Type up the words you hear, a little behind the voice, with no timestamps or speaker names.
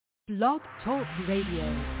Blog Talk Radio.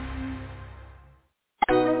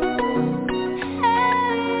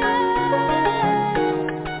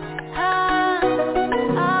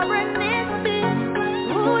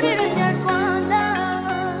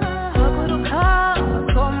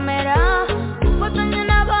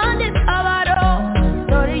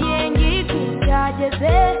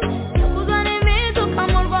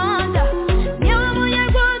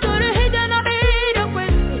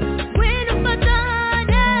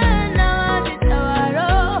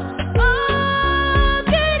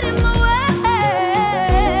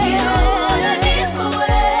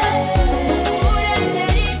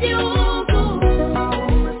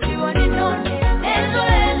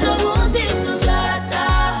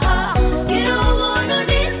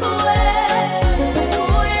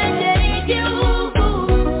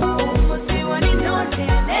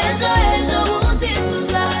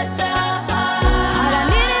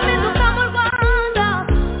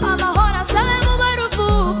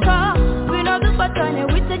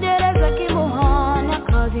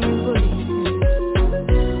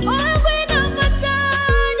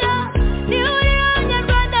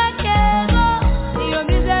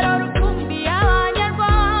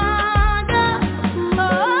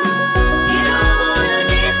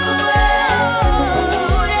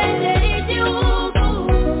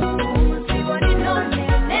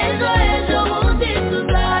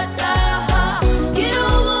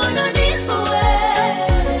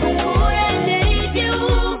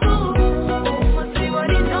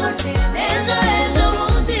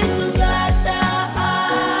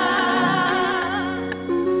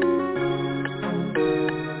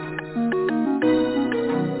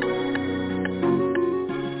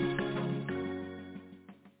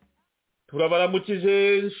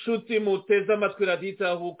 turabaramukije inshuti muteze amatwi radiyo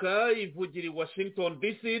itahuka ivugira i Washington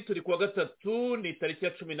DC. turi kuwa gatatu ni tariki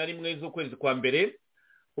ya 11 z'ukwezi kwa mbere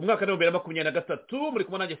umwaka wa 2023. muri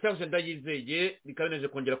kumwe nanjye Serge Ndayizeye bikabeneje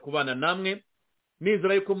kongera kubana namwe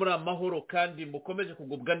nizera yuko muri amahoro kandi mukomeje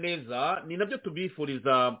kugubwa neza. ni nabyo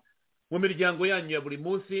tubifuriza mu miryango yanyu ya buri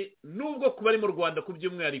munsi, nubwo kuba ari mu Rwanda ku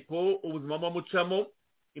by'umwihariko ubuzima mucamo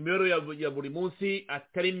imibereho ya buri munsi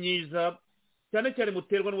atari myiza, cyane cyane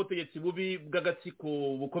muterwa n'ubutegetsi bubi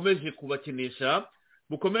bw'agatsiko bukomeje kubakinisha,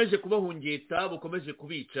 bukomeje kubahungeta, bukomeje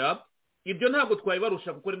kubica. Ibyo ntabwo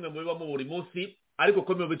twabibarusha kuko rimwe mu bibamo buri munsi, ariko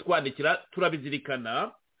ko bitwandikira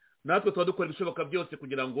turabizirikana. natwe tuba dukora ibishoboka byose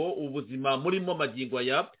kugira ngo ubuzima murimo magingo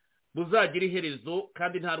aya buzagira iherezo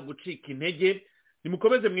kandi nta gucika intege.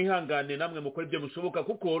 nimukomeze mwihangane namwe mukora ibyo mushoboka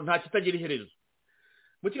kuko nta kitagira iherezo.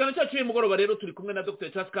 mu kiganiro cyacu uyu mugoroba rero turi kumwe na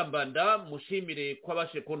Dr. Kambanda. mushimire ko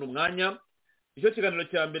abashe kubona umwanya. icyo kiganiro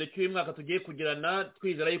cya mbere cy'uyu mwaka tugiye kugirana,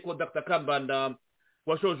 twizera yuko Dr. Kambanda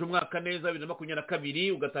washoje umwaka neza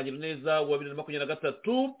 2022 ugatangira neza wa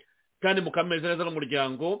 2023 kandi mukameze neza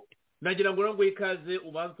n'umuryango. nagira ngo ngo ikaze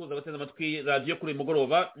ubanze tuza abateze amatwi radio kuri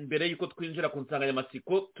mugoroba mbere yuko twinjira ku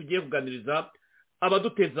nsanganyamatsiko tugiye kuganiriza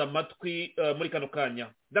abaduteza amatwi muri kano kanya.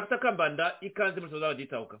 Dr. Kambanda, ikaze muri tuza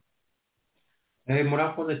abaditahuka.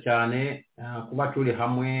 Murakoze cyane kuba turi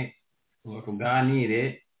hamwe ngo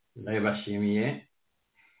tuganire. ndabashimiye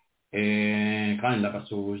kandi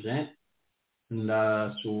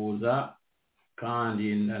ndasuhuza kandi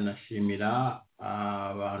ndanashimira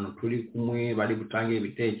abantu turi kumwe bari gutanga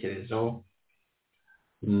ibitekerezo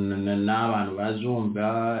n'abantu bazumva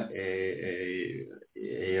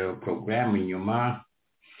iyo porogaramu nyuma.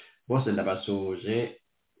 bose ndabasuhuje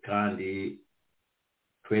kandi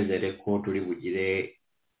twezere ko turi bugire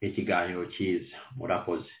ikiganiro cyiza.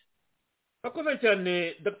 murakoze. Akoze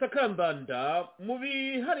cyane Dr. Kambanda. mu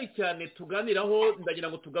bihari cyane tuganiraho ndagira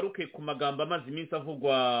ngo tugaruke ku magambo amaze iminsi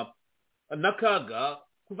avugwa na Kaga.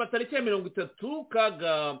 kuva tariki ya 30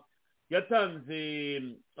 Kaga yatanze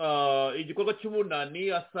igikorwa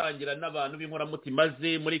cy'ubunani asangira n'abantu b'inkoramutima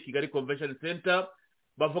ze muri Kigali Convention Center.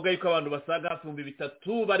 bavuga yuko abantu basaga hafi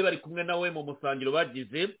 3,000 bari kumwe nawe mu musangiro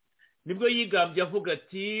bagize. nibwo yigambye avuga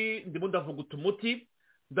ati ndimo ndavuga utumuti,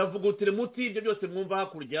 ndavugutira umuti ibyo byose mwumva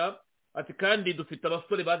hakurya. ati kandi dufite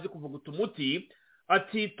abasore bazi kuvuga utumuti.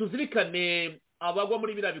 ati tuzirikane abagwa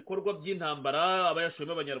muri biriya bikorwa by'intambara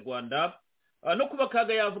abayashoyemo abanyarwanda. no kuba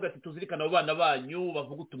Kaga yavuga ati tuzirikane abo bana banyu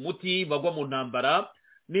bavuga utumuti bagwa mu ntambara.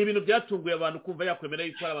 ni ibintu byatunguye abantu kumva yakwemera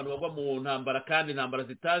yuko abantu bagwa mu ntambara kandi intambara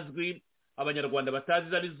zitazwi, abanyarwanda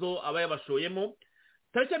batazi arizo abayabashoyemo.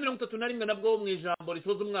 tariki ya 31 nabwo mu ijambo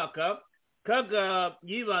risoza umwaka Kaga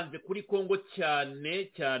yibanze kuri Kongo cyane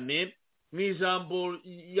cyane. mu ijambo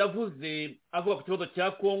yavuze avuga ku kibazo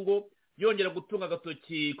cya Kongo yongera gutunga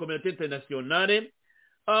agatoki communauté internationale.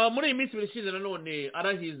 muri iyi minsi bishize nanone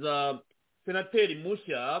arahiza senateri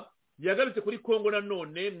mushya yagarutse kuri kongo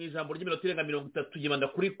nanone mu ijambo ry'iminota irenga 30 yibanda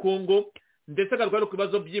kuri kongo ndetse agaruka no ku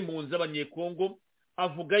bibazo by'impunzi z'abanyekongo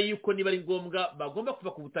avuga yuko niba ari ngombwa bagomba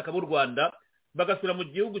kuva ku butaka bw'u Rwanda bagasura mu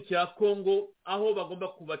gihugu cya Kongo aho bagomba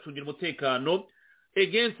kubacungira umutekano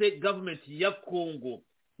against government ya Kongo.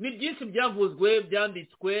 Ni byinshi byavuzwe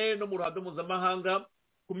byanditswe no mu ruhando mpuzamahanga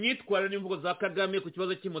ku myitwarire n'imvugo za Kagame ku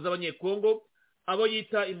kibazo cy'impunzi z'abanyekongo abo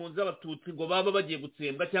yita impunzi z'abatutsi ngo baba bagiye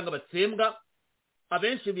gutsembwa cyangwa batsembwa.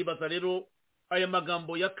 Abenshi bibaza rero aya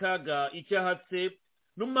magambo ya Kaga icyahatse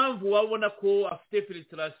n'impamvu wabona ko afite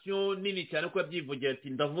frustration nini cyane ko yabyivugira ati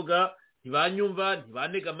ndavuga ntibanyumva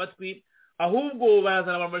ntibanega amatwi ahubwo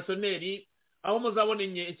bazana abamersoneri aho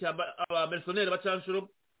muzabonenye icyamba abamersoneri bacanshuro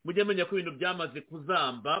mujye menya ko ibintu byamaze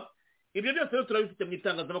kuzamba. Ibyo byose rero turabifite mu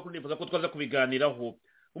itangazamakuru nifuza ko twaza kubiganiraho.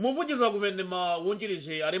 Umuvugizi wa guverinoma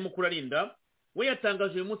wungirije ari Mukurarinda we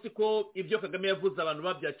yatangaje uyu munsi ko ibyo Kagame yavuze abantu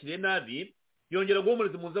babyakiriye nabi yongera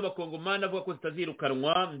guhumuriza impunzi z'abakongomani avuga ko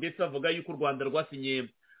zitazirukanwa ndetse avuga yuko u Rwanda rwasinye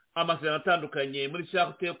amasezerano atandukanye muri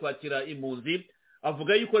charte yo kwakira impunzi.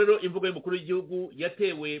 Avuga yuko rero imvugo y'umukuru w'igihugu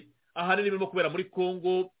yatewe ahanini birimo kubera muri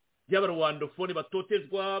Kongo by'abarwandofone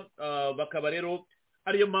batotezwa bakaba rero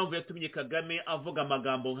ariyo mpamvu yatumye Kagame avuga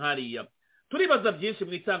amagambo nk'ariya. Turibaza byinshi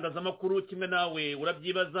mu itangazamakuru kimwe nawe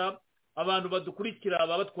urabyibaza abantu badukurikira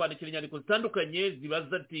babatwandikira inyandiko zitandukanye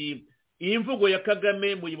zibaza ati iyi mvugo ya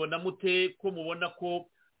Kagame muyibona mute ko mubona ko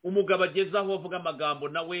umugabo ageze aho avuga amagambo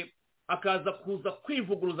nawe akaza kuza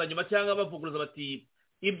kwivuguruza nyuma cyangwa bavuguruza bati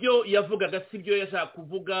ibyo yavugaga si byo yashaka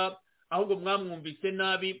kuvuga ahubwo mwamwumvise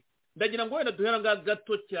nabi. Ndagira ngo wenda duhera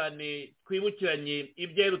gato cyane twibukiranye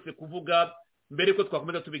ibyo aherutse kuvuga mbere ko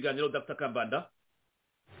twakomeza tubiganiraho Dr. Kambanda.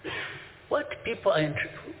 What people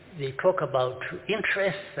they talk about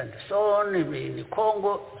interests and so on in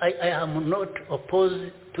Congo, I am not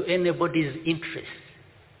opposed to anybody's interest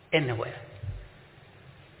anywhere.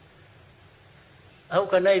 How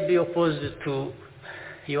can I be opposed to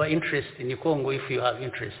your interest in Congo if you have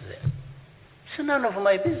interest there? It's none of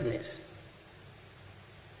my business.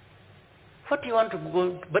 What do you want to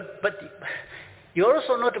go? But you're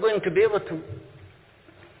also not going to be able to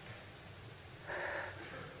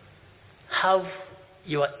have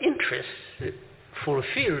your interests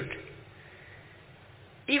fulfilled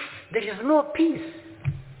if there is no peace.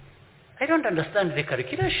 I don't understand the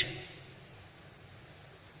calculation.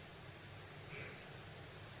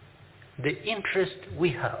 The interest we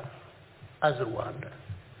have as Rwanda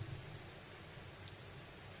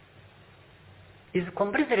is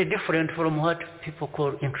completely different from what people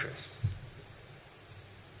call interest.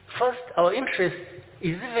 First, our interest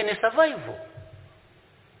is even a survival.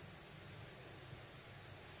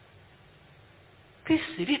 This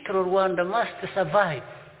little Rwanda must survive.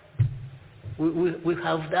 We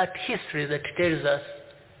have that history that tells us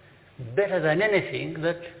better than anything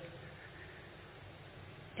that,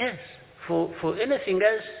 yes, for anything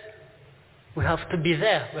else, we have to be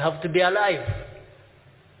there, we have to be alive.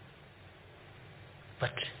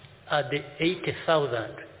 But are the 80,000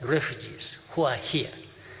 refugees who are here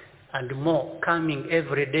and more coming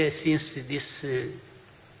every day since this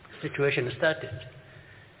situation started,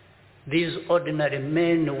 these ordinary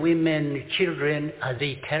men, women, children, are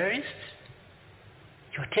they terrorists?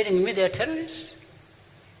 You're telling me they're terrorists?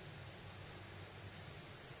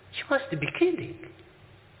 You must be kidding.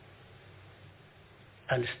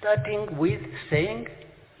 And starting with saying,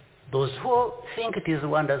 those who think it is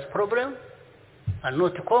Rwanda's problem and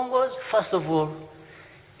not Congo's, first of all,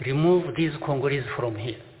 remove these Congolese from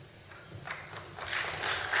here.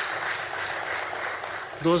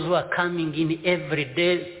 Those who are coming in every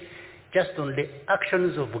day just on the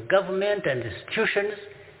actions of government and institutions,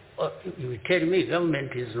 or you tell me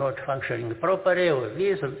government is not functioning properly or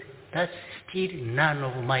this, or that's still none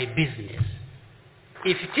of my business.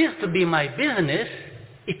 If it is to be my business,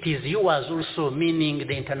 it is yours also, meaning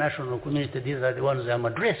the international community. These are the ones I'm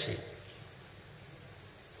addressing.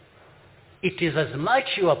 It is as much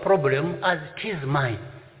your problem as it is mine.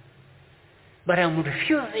 But I'm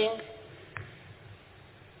refusing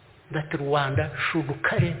that Rwanda should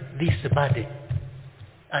carry this burden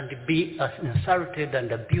and be as insulted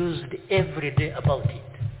and abused every day about it.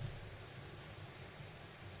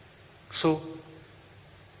 So,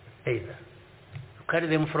 either you carry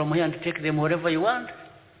them from here and take them wherever you want,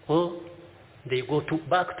 or they go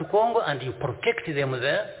back to Congo and you protect them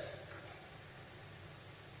there.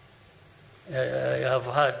 You have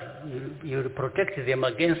heard, you protect them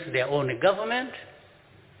against their own government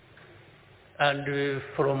and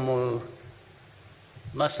from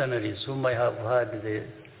mercenaries whom I have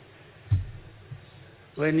heard.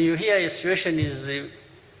 When you hear a situation is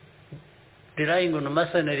relying on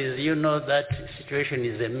mercenaries, you know that situation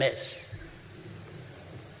is a mess.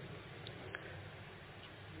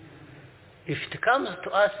 If it comes to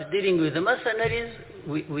us dealing with the mercenaries,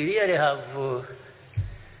 we really have,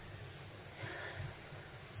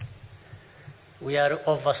 we are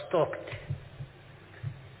overstocked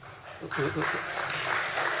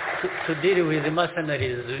to deal with the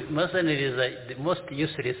mercenaries. Mercenaries are the most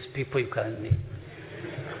useless people you can,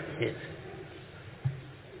 yes,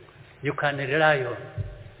 you can rely on.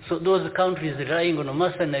 So those countries relying on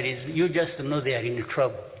mercenaries, you just know they are in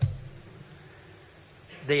trouble.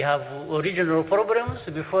 They have original problems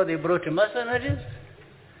before they brought mercenaries,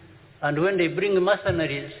 and when they bring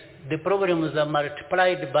mercenaries, the problems are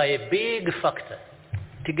multiplied by a big factor.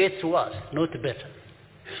 It gets worse, not better.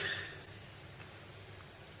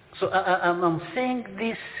 So I'm saying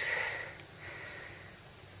this,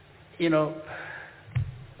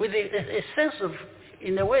 with a sense of,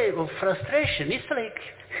 in a way, of frustration. It's like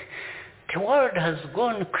the world has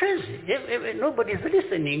gone crazy. Nobody's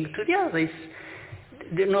listening to the others.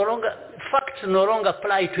 Facts no longer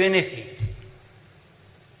apply to anything.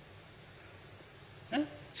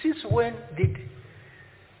 Since when did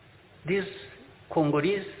these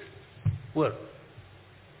Congolese, well,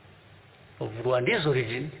 of Rwandese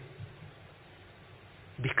origin,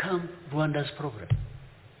 become Rwanda's problem?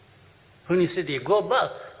 When you say they go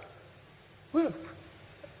back, well,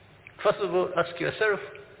 first of all, ask yourself,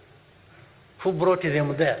 who brought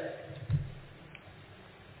them there?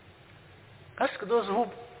 Ask those who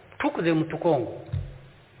took them to Congo.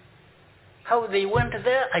 How they went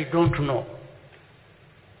there, I don't know.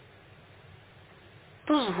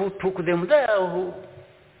 Those who took them there, who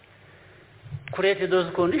created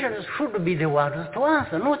those conditions, should be the ones to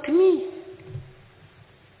answer, not me.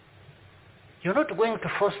 You're not going to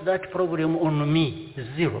force that problem on me,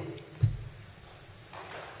 zero.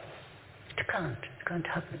 It can't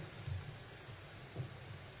happen.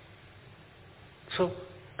 So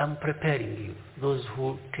I'm preparing you, those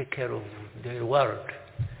who take care of the world.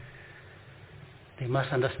 They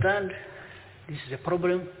must understand this is a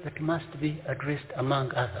problem that must be addressed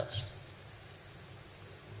among others.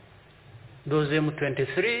 Those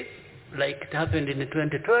M23, like it happened in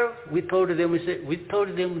 2012, we told them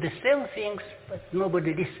the same things, but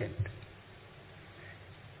nobody listened.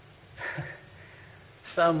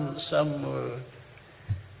 Some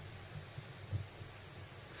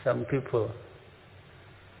people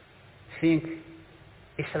think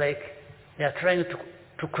it's like they are trying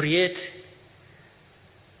to create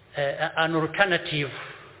an alternative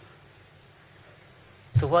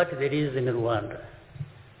to what there is in Rwanda.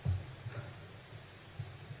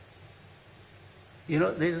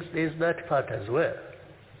 There's that part as well.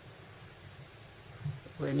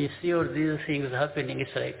 When you see all these things happening,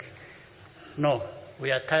 it's like, no,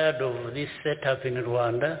 we are tired of this setup in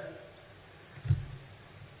Rwanda.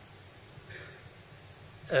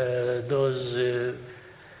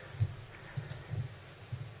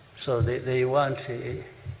 So they want these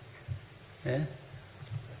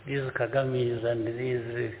Kagames and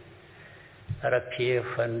these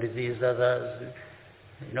RPF and these others,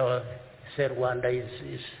 say Rwanda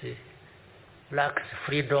lacks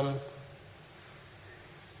freedom.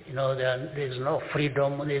 There's no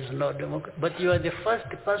freedom, there's no democracy. But you are the first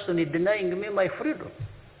person denying me my freedom.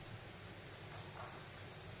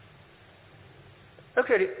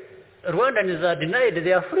 Actually, Rwandans are denied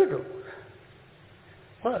their freedom.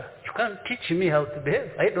 Well, you can't teach me how to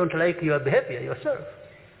behave. I don't like your behavior yourself.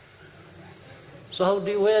 So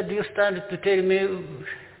where do you stand to tell me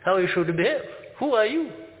how you should behave? Who are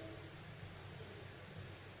you?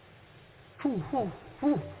 Who?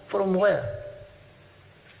 From where?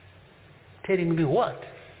 Telling me what?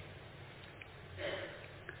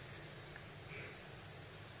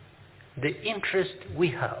 The interest we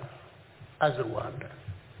have as Rwanda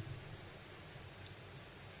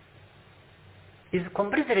is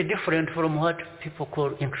completely different from what people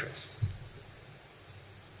call interest.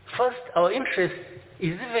 First, our interest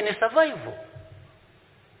is even a survival.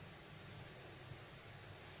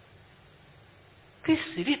 This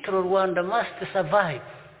little Rwanda must survive.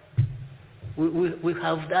 We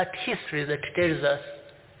have that history that tells us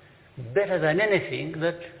better than anything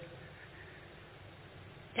that,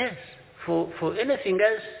 yes, for anything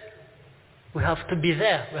else, we have to be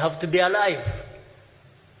there. We have to be alive.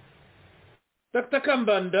 Dr.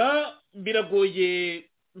 Kambanda, biragoye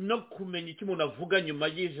no kumenya icyo umuntu avuga nyuma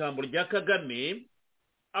y'ijambo rya Kagame.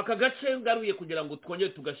 Aka gace ngaruye kugira ngo twongere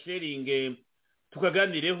tugasharinge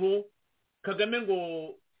tukaganireho. Kagame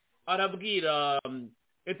ngo arabwira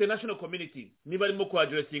international community niba arimo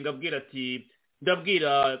kwaddressinga abwira ati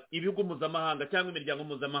ndabwira ibihugu mpuzamahanga cyangwa imiryango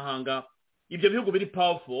mpuzamahanga ibyo bihugu biri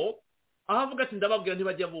powerful aho avuga ati ndababwira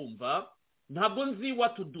ntibajya bumva ntabwo nzi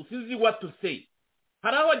what to do sinzi what to say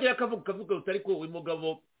hari aho wagira akavuga utari ko uyu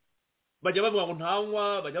mugabo bajya bavuga ngo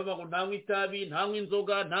ntanywa bajya bavuga ngo ntanywa itabi ntanywa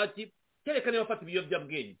inzoga ntaki kereka niba afata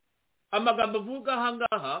ibiyobyabwenge amagambo avuga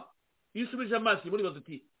ahangaha iyo usubije amaso muri bazo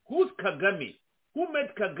uti who's Kagame who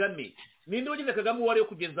made Kagame ninde wagize Kagame uwo ariyo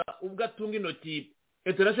kugeza ubwo atunga intoki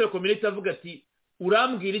international community avuga ati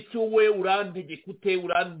urambwira iki wowe urantegeka ute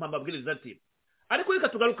urampa amabwiriza ati ariko reka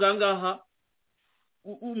tugaruka ahangaha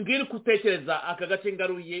umbwire ko utekereza aka gace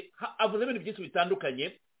ngaruye avuze ibintu byinshi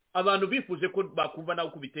bitandukanye abantu bifuje ko bakumva nawe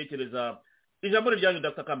kubitekereza ijambo ryanyu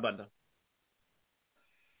Dr. Kambanda.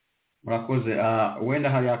 murakoze wenda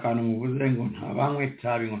hari akantu muvuze ngo ntabanywe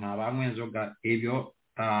itabi ngo ntabanywe inzoga ibyo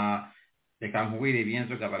reka nkubwire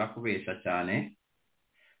ibyenzoga barakubesha cyane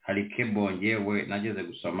hari kebonge we nageze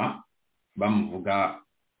gusoma bamuvuga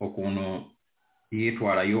ukuntu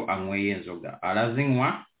yitwara yo anyweye inzoga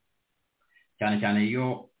arazinywa cyane cyane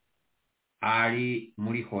iyo ari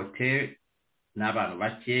muri hotel n'abantu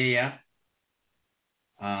bakeya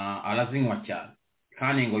arazinywa cyane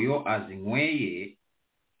kandi ngo yo azinyweye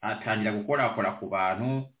atangira gukora ku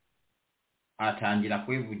bantu atangira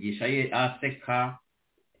kwivugisha ye aseka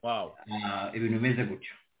wow ibintu bimeze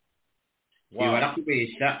gutyo wow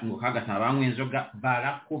barakubesha ngo hagati abanywe inzoga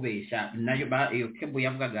barakubesha nayo iyo kebo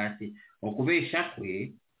yavugaga ati ukubesha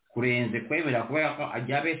kwe kurenze kwemera kubera ko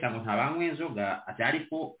ajyabesha ngo ntabanywe inzoga ati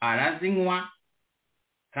ariko arazinywa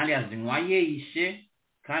kandi azinywa yeyishe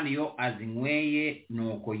kandi yo azinyweye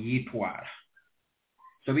nuko yitwara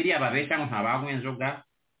so biri ababesha ngo ntabanywe inzoga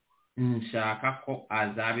nshaka ko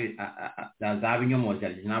azabi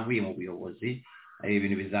nyomoza zinavuye mu buyobozi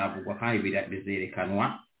ibintu bizavugwa kandi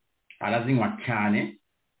bizerekanwa arazinywa cyane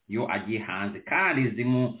yo agiye hanze kandi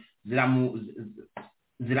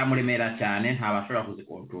ziramuremera cyane ntabashobora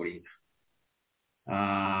kuzikontrolinga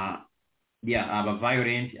aba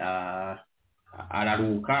violent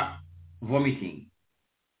araruka vomiting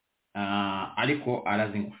ariko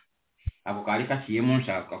arazinywa ako kari kaciyemo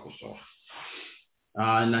nshaka gusora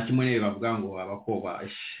na kimwe ne bavuga ngo abakoba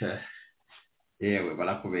yewe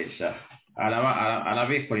barakubesha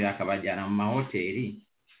arabekorera akabajyana mu mahoteli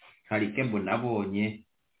hari kebo nabonye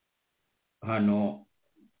hano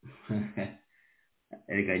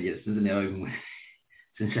erega ngiye sinzi niba bimwe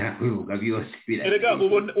sinshaka kubivuga byose erega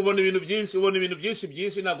ubona ibintu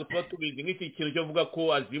byinshi ntabwo tuba tubizi nk'iki kintu cyo vuga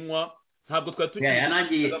ko azinywa ntabwo twa tugiye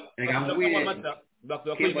yanagiye erega mbwire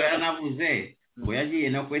kebo yanavuze ngo yagiye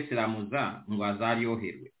no kwesiramuza ngo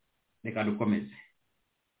azaryoherwe reka dukomeze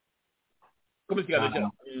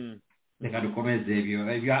reka dukomeze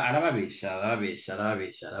ibyo arababesha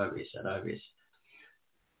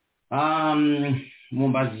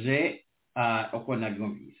mumbaze uko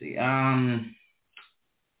nabyumvise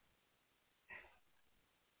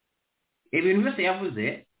ibintu byose yavuze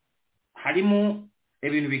harimo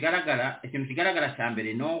ibintu bigaragara ikintu kigaragara cya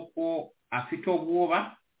mbere nuko afite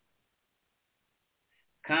ubwoba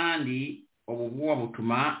kandi ubu bwoba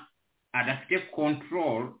butuma adafite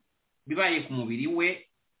control bibaye ku mubiri we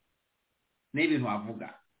n'ibintu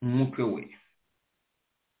avuga mu mutwe we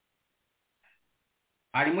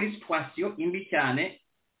ari muri situation imbi cyane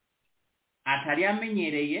atari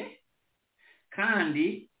amenyereye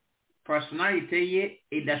kandi personality ye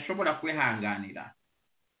idashobora kwihanganira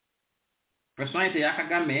personality ya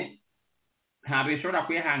Kagame ntabwo ishobora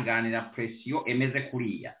kwihanganira pressure emeze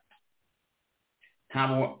kuriya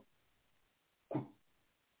ntabwo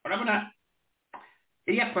urabona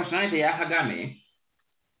iriya personality ya Kagame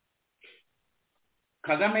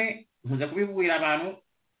nkuze kubibwira abantu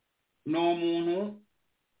no muntu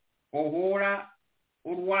ohora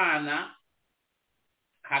urwana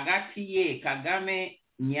hagati ye Kagame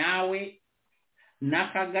nyawe na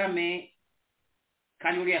Kagame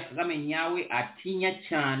kandi uriya Kagame nyawe atinya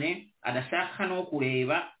cyane adashaka no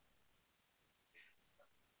kureba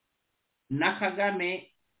na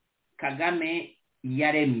Kagame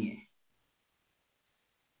yaremye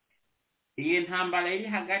iyi ntambara iri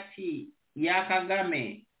hagati ya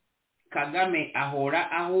Kagame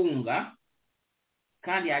ahora ahunga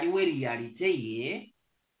kandi ari we realite ye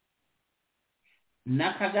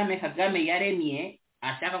na Kagame yaremye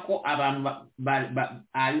ashaka ko abantu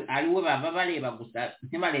ari we baba bareba gusa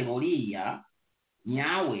ntibareba uriya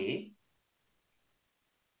nyawe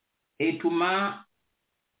etuma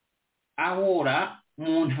ahora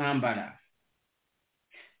mu ntambara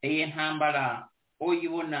iyi ntambara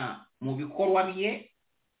oyibona mu bikorwa bye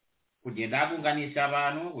kugenda abunganisha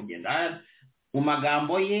abantu kugenda mu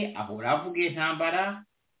magambo ye ahora avuga intambara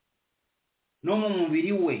no mu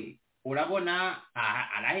mubiri we urabona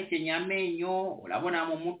arahekenya amenyo urabona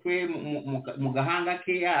mu mutwe mu gahanga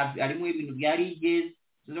ke arimo ibintu bya rigeze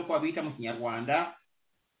zo kwa bita mu Kinyarwanda.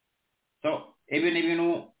 So even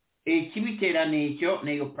ikibitera n'icyo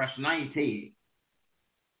neyo personality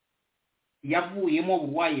yavuyemo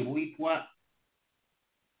uburwayi bwitwa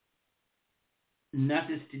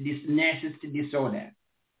narcissistic disorder.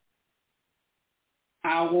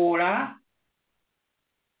 Ahora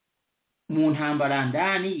mu ntambara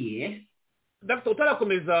ndani ye. Dr.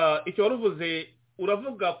 utarakomeza icyo waruvuze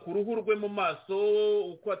uravuga ku ruhu rwe mu maso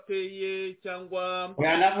uko ateye cyangwa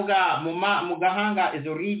navuga mu gahanga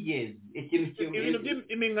izo ridges ibintu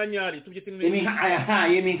by'iminkanyari tubyita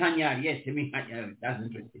iminkanyari. Yes, iminkanyari, that's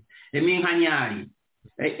interesting. Iminkanyari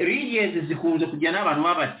ridges zikunze kujya n'abantu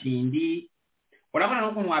b'abatindi. Urabona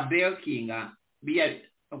n'ukuntu wa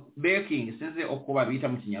Beking sinze okuba bita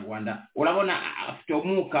mu Kinyarwanda. Urabona afite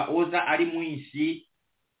umuka oza ari mwinshi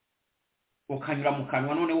ukanyura mu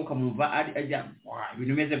kanwa none ukamumva ajya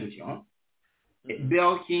ibintu meze gutyo.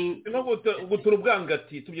 Beking gutura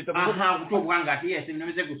ubwangati tubyita gutura ubwangati. Yes, ibintu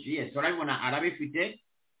meze gutyo. Yes, urabona arabifite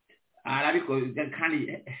arabiko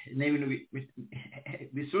kandi n'ibintu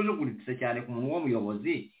bisuzuguritse cyane ku muntu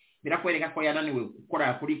w'umuyobozi birakwereka ko yananiwe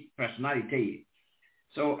gukora kuri personality ye.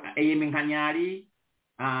 So iminkanyari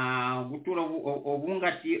gutura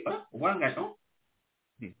obungati ubwangato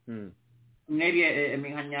nebye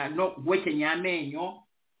iminkanyari no gwekenya amenyo.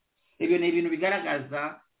 Ibyo ni ibintu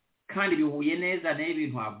bigaragaza kandi bihuye neza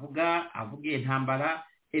n'ibintu avuga intambara,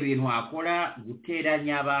 ibintu akora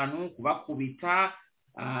guteranya abantu, kubakubita,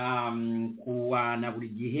 kuwana buri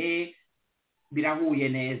gihe birahuye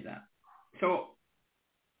neza. So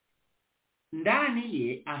ndani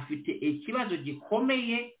ye afite ikibazo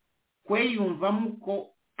gikomeye kweyumvamo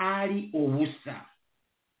ko ari ubusa.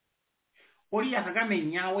 Uriya Kagame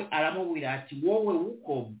nyawe aramubwira ati wowe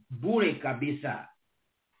uko bure kabisa.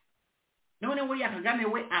 None uriya Kagame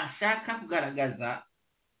we ashaka kugaragaza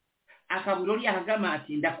akabura uriya Kagame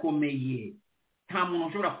ati ndakomeye nta muntu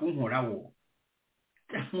ushobora kunkoraho,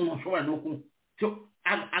 nta muntu ushobora no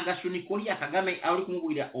agasunika uriya Kagame ari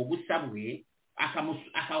kumubwira ubusa bwe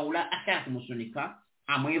akahura ashaka kumusunika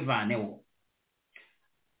amwevaneho.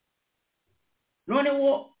 None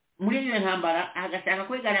wo muri iyo ntambara agashaka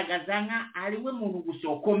kwegaragaza nka ariwe muntu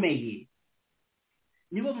gusokomeye,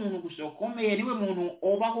 niwe muntu gusokomeye, niwe muntu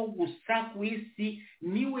obaho gusa ku isi,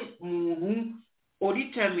 niwe muntu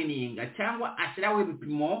determininga cyangwa ashyiraho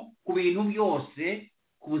ibipimo ku bintu byose,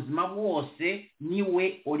 ku buzima bwose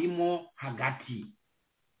niwe urimo hagati.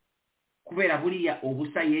 Kubera buriya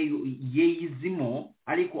ubusa yeyizimo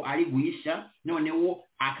ariko ari guhisha, noneho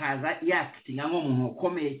akaza yakitinga nk'umuntu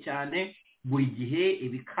ukomeye cyane buri gihe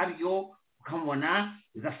ibikabyo ukamubona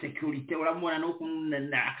za security uramubona no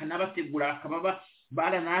akanabategura akababa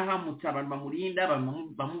baranahamutse abantu bamurinda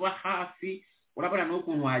bamuba hafi. Urabona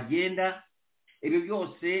n'ukuntu agenda ibyo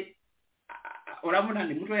byose urabona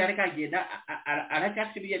ni muto yari kagenda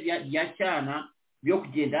aracyasibiye bya cyana byo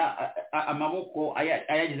kugenda amaboko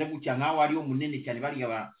ayagize gutya nkaho ari umunene cyane bari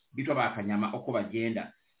bitwa bakanyama uko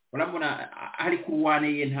bagenda. Urabona hari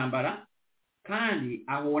kuwaneye intambara kandi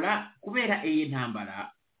ahora kubera iyi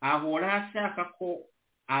ntambara ahora ashaka ko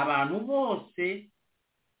abantu bose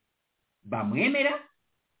bamwemera,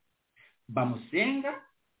 bamusenga,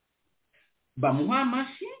 bamuha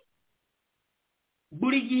amashi,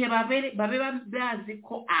 buri gihe babe bazi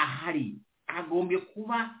ko ahari. Agombye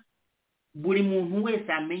kuba buri muntu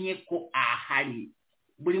wese amenye ko ahari,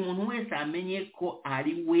 buri muntu wese amenye ko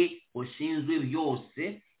ari we ushinzwe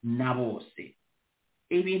byose na bose.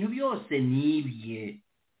 Ibintu byose nibye,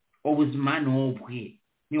 ubuzima n'ubwe.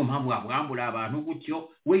 Niyo mpamvu abwambura abantu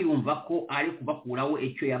gutyo we yumva ko ari kubakuraho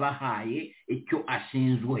icyo yabahaye, icyo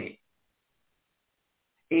ashinzwe.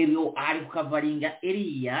 Ebyo ari kukavaringa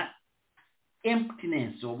iriya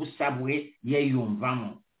emptiness obusabwe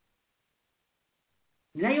yeyumvamo.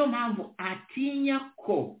 Nayo mpamvu atinya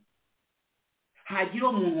ko hagira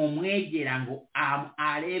umuntu umwegera ngo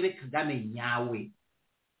arebe Kagame nyawe.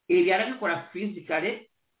 Ebyo arabikora physically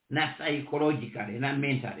na psychologically na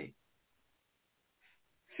mentally.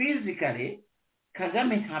 Physically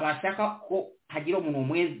Kagame ntabashaka ko hagira umuntu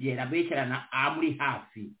umwegera bekerana amuri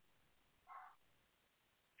hafi.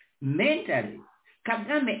 Mentally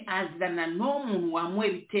Kagame azana n'umuntu wamwe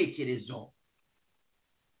ibitekerezo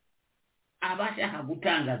abashaka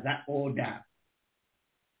gutangaza order.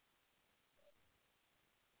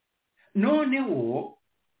 Noneho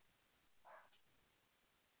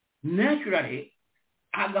naturally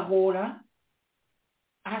agahora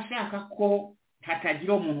ashaka ko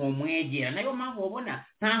hatagira umuntu umwegera. Nayo mpamvu ubona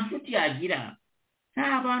nta nshuti yagira.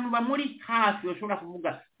 nta bantu bamuri hafi bashobora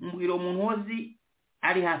kuvuga mbwira umuntu wozi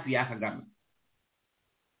ari hafi ya Kagame.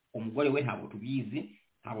 Umugore we ntabwo tubizi,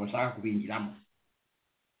 ntabwo nshaka kubinjiramo.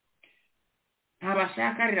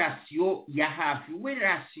 Abashaka relation ya hafi, we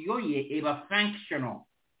relation ye eba functional.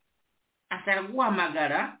 Asara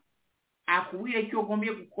guhamagara akubwire cyo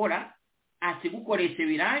gombye gukora, akigukoresha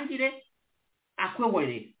birangire,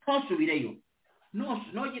 akwewere ntosubireyo.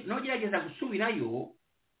 No gerageza gusubirayo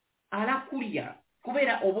arakurya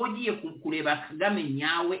kubera obogiye kureba Kagame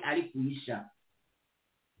nyawe ari kuisha.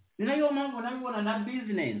 Nayo mpamvu nabibona na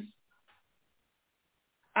business.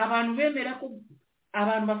 Abantu bemera ko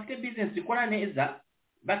abantu bafite business ikora neza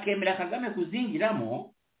bakemera Kagame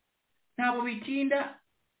kuzingiramo, nabo bitinda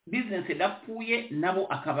business edapfuye nabo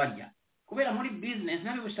akabarya. Kubera muri business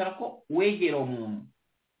nabi bisaba ko wegera umuntu,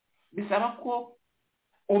 bisaba ko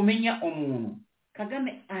omenya umuntu.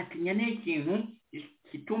 Kagame atinya n'ikintu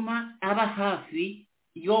kituma aba hafi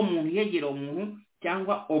yo muntu, yegera umuntu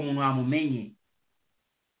cyangwa umuntu amumenye.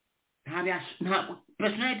 Nta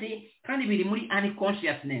personality kandi biri muri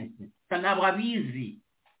unconsciousness, ntabwo abizi,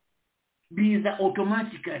 biza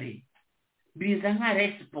automatically, biza nka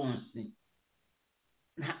response,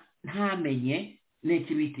 ntamenye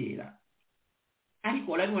n'ikibitera.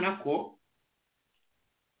 Ariko urabibona ko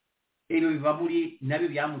ibyo biva muri nabyo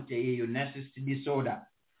byamuteye iyo narcissistic disorder.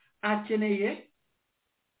 Akeneye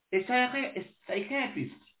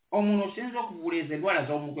psychiatrist, umuntu ushinzwe kuvura izo ndwara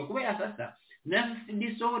zo mu mutwe, kubera sasa narcissistic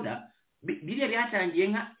disorder biriya byatangiye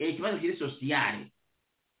nka ikibazo kiri sociale,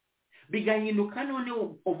 bigahinduka none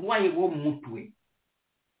uburwayi bwo mu mutwe.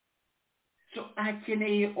 So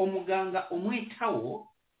akeneye umuganga umwitaho,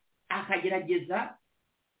 akagerageza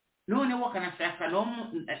noneho akanashaka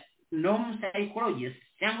no psychologist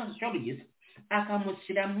cyangwa sociologist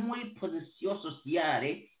akamushyira muri position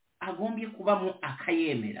sociale agombye kubamo,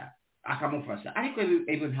 akayemera, akamufasha. Ariko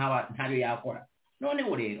ibyo ntabyo yakora.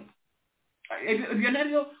 Noneho rero ibyo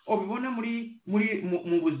nabyo ubibona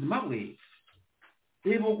mu buzima bwe.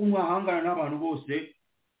 Rebo kumwahangana n'abantu bose,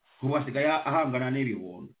 kubasigaye ahangana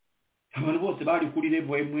n'ibibondo. Abantu bose bari kuri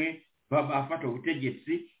level imwe, bafata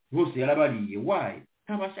ubutegetsi, bose yarabariye. Why?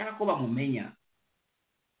 Ntabashaka ko bamumenya.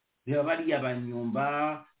 Reba bariya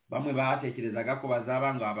Nyuma, bamwe batekerezaga ko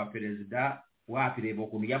bazabanga aba Prezida, wapirebo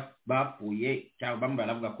kuntu bapfuye cyangwa bamwe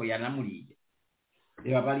baravuga ko yanamuriye.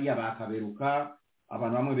 Reba bariya bakaberuka,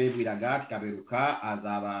 abantu bamwe bebwiraga Kaberuka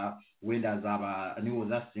wenda azaba niwe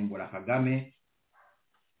uzasimbura Kagame,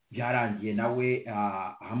 byarangiye nawe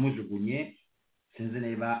amujugunye, sinzi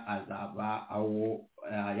niba azaba aho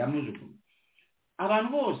yamujugunye. Abantu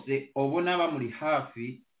bose ubona bamuri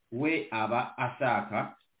hafi we aba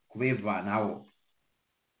ashaka kubevanaho.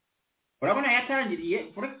 Urabona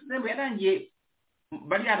yatangiriye, for example, yatangiye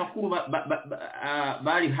bari abakuru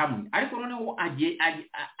bari hamwe, ariko noneho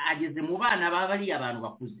ageze mu bana bari abantu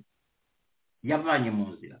bakuze, yavanye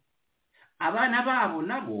mu nzira. Abana babo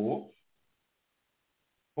nabo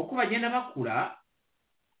uko bagenda bakura,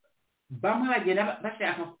 bamwe bagenda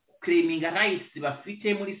bashaka claiming rights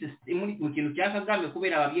bafite muri system, mu kintu cya Kagame,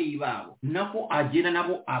 kubera ababyeyi babo nako agenda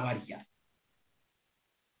nabo abarya.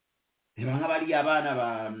 Reba nk'abari abana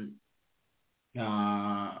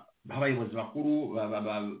b'abayobozi bakuru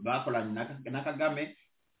bakoranye na Kagame,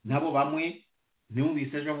 nabo bamwe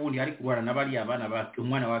numvise ejo bundi ari kurwana n'abari abana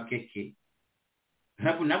umwana wa Keke.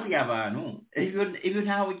 Naburi abantu ibyo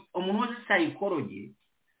ntawe umuntu wese psychology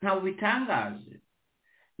ntawe bitangaje.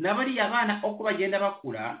 Nabari abana uko bagenda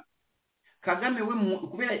bakura, Kagame we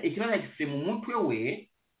kubera ikibazo gifite mu mutwe we,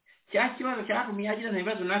 cya kibazo cyatumye yagira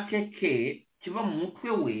ibibazo na Keke kiva mu mutwe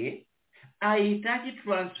we, ahita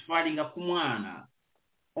transferinga ku mwana.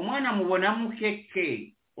 Umwana mubona mu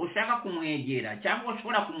Keke, ushaka kumwegera cyangwa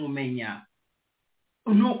ushobora kumumenya,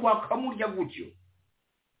 nuko akamurya gutyo.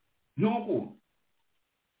 Nuko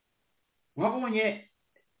wabonye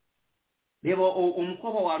rebo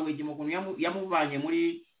umukobwa wa Rwegema kuntu yamuvanye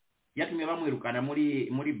muri, yatumye bamwirukana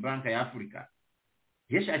muri banka ya Afrika.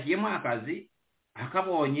 Yashakiyemo akazi,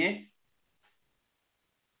 akabonye,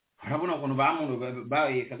 harabona ukuntu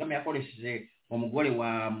Kagame yakoresheje umugore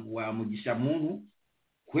wa Mugisha muntu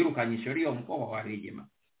kwirukanyisha uriyo umukobwa wa Rwegema.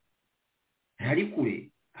 Yari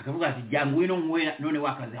kure, akavuga ati jyangu ino none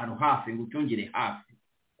wakazi hano hafi ngucyongere hafi.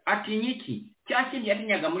 Ati nyiki cyakindi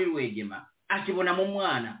yatinyaga muri Rwegema, akibona mu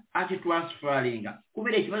mwana, ati transferinga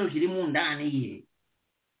kubera ikibazo kiri mu ndani ye.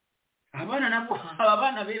 Abana nabo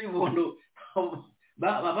abana b'ebibondo,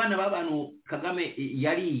 abana b'abantu Kagame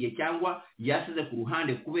yariye cyangwa yasize ku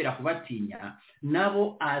ruhande kubera kubatinya,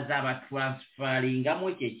 nabo azaba transferingamo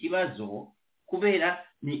icyo kibazo, kubera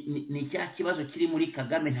ni cya kibazo kiri muri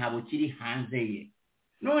Kagame, ntabo kiri hanze ye.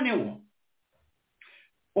 Noneho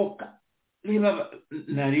oka niba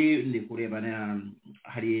nari ndi kureba na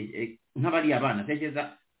hari nk'abari abana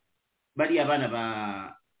tegeza bari abana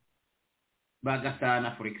ba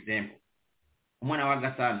Gasana for example umwana wa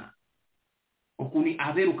Gasana okuni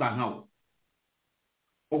aberuka nkawo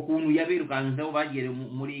okunu yaberuka nzawo bagere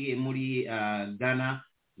muri Ghana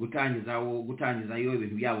gutangizayo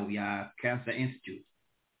ibintu byabo bya Cancer Institute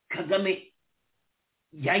Kagame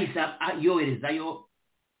yaisa yoherezayo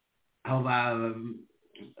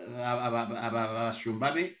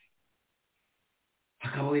abashumbabe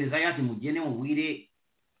akaboherezayo ati mugene mubwire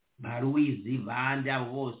baruwizi bande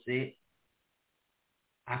abo bose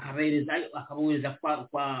akabohereza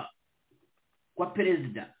kwa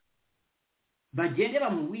Prezida bagende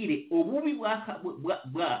bamubwire obubi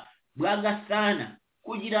bwa Gasana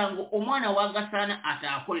kugira ngo omwana wa Gasana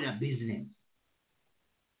atakorera business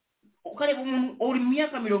okale umuntu ori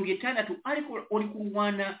myaka 60 ariko ori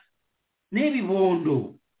kurwana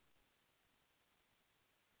n'ebibondo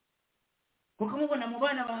kukamubona mu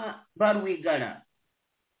bana ba Rwigara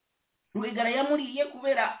yamuriye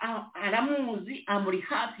kubera aramuzi amuri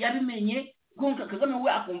hafi yabimenye gonka Kagame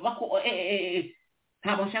we akumva ko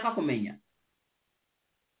ntabwo nshaka kumenya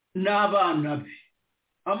n'abana be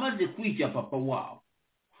amaze kwica papa wabo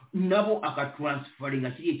nabo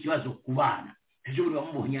akatransferinga kiri kibazo kubana ejo buri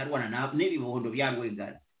bamubonye arwana n'ebibondo bya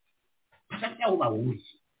Rwigara basaka uba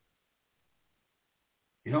wuzi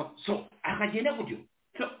so akagenda gutyo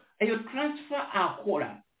so ayo transfer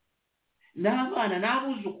akora n'abana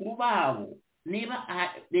n'abuzukuru babo niba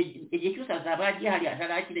igihe cyose azabagiye hari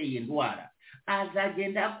atarakire yindwara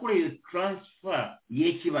azagenda akora iyo transfer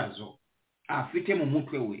y'ikibazo afite mu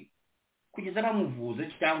mutwe we kugeza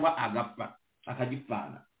bamuvuze cyangwa agapfa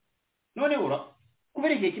akagipfana none ura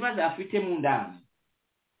kubera igihe kibazo afite mu ndani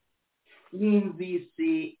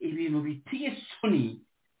wumvise ibintu bitiye soni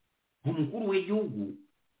umukuru w'igihugu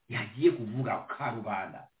yagiye kuvuga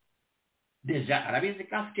karubanda deja arabizi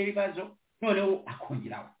ko afite ibibazo noneho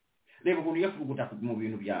akongeraho reba ukuntu yafuguta mu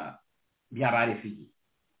bintu bya barefigi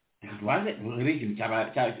tubanze rebe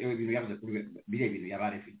ikintu ibintu yavuze kuri bire bintu ya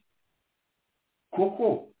barefigi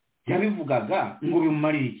koko yabivugaga ngo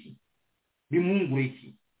bimumarire iki bimungure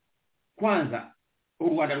iki kwanza u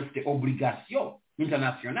Rwanda rufite obligation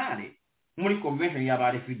internationale muri convention ya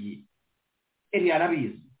barefigi eri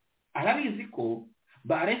arabizi ko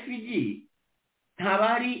barefigi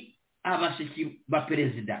ntabari abashiki ba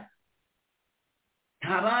Prezida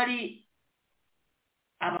ntabari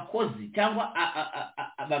abakozi cyangwa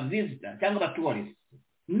abavisitor cyangwa abatourist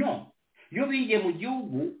no yo bingiye mu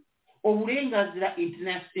gihugu uburenganzira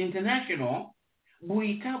international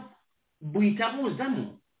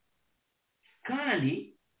buitabuzamo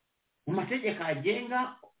kandi mu mategeko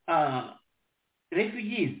agenga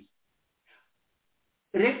refugee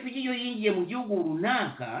yo yingiye mu gihugu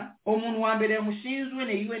runaka umuntu wa mbere yamushinzwe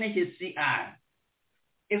ne UNHCR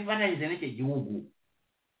efatanyije n'icyo gihugu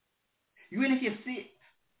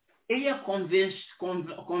UNHCR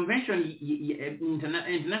convention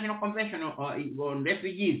international convention on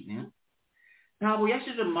refugees ntabwo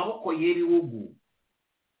yashize mu maboko y'ibihugu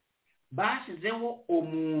bashyizeho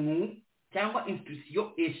umuntu cyangwa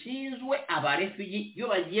institution eshinzwe abarefugee yo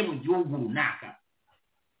bagiye mu gihugu runaka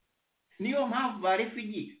niyo mpamvu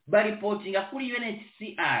barefugee baripotinga kuri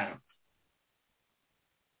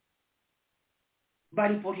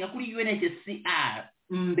UNHCR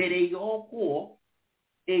mbere y'uko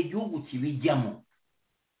igihugu kibijyamo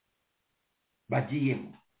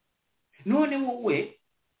bagiyemo none wowe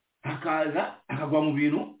akaza akagwa mu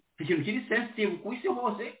bintu ikintu kiri sensitive ku isi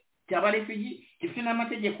hose cyaba refugee gifite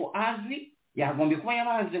n'amategeko azwi yagombye kuba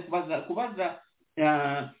yabanze kubaza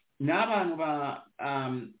n'abantu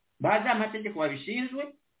bazi amategeko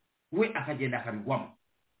babishinzwe we akagenda akabigwamo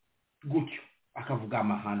gutyo akavuga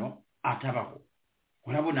amahano atabaho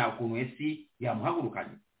urabona ukuntu esi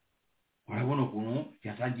yamuhagurukanye urabona ukuntu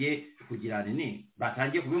yatangiye kugira nini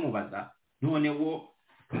batangiye kubimubaza noneho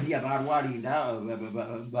bariya barwarinda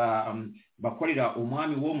bakorera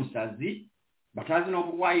umwami wo musazi batazi no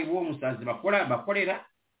uburwayi wo musazi bakorera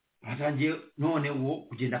batangiye noneho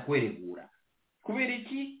kugenda kweregura kubera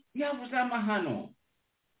iki yavuze amahano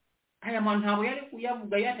aya muntu ntabwo yari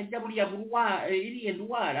kuyavuga yatajya buriya iriye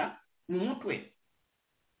ndwara mu mutwe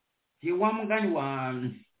wa mugani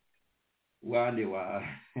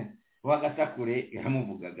wa Gasakure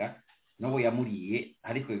yaramuvugaga nabo yamuriye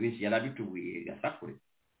ariko benshi yarabitubuye Gasakure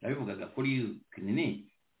yabivugaga kuri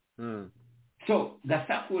kinini so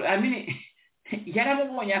Gasakure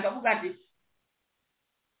yaramubonye akavuga ati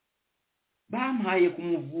bampaye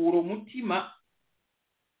kumuvura umutima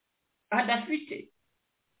adafite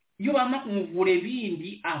iyo bama kumuvura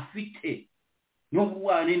ibindi afite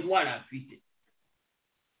n'obuwayo n'endwala afite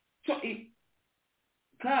so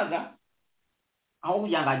Kaga aho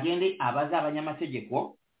kugira ngo agende abaza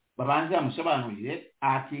abanyamategeko babanze bamusobanurire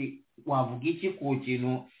ati wavuga iki ku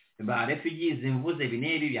kintu ba refugees mvuze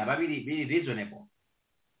binebi byaba biri reasonable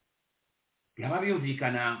byaba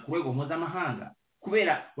byumvikana ku rwego mpuzamahanga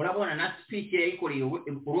kubera urabona na speech yayikoreye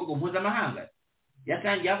urwego mpuzamahanga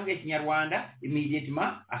yatangiye avuga Ikinyarwanda immediately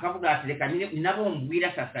akavuga ati reka nabo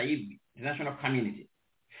mbwira sasa hivi international community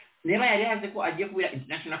neba yari yaze ko agiye kubira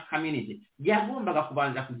international community yagombaga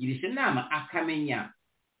kubanza kugirisha inama akamenya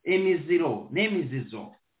emiziro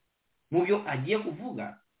n'emizizo mu byo agiye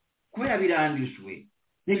kuvuga kubera birandishwe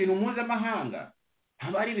n'ibintu mpuzamahanga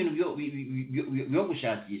haba ari ibintu byo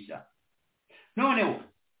gushakisha noneho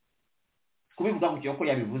kubivuga ku cyo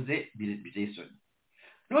yabivuze bizesoni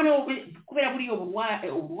noneho kubera buri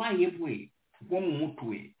uburwayi bwe bwo mu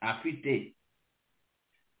mutwe afite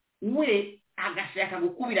we agashaka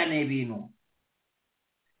gukubirana ibintu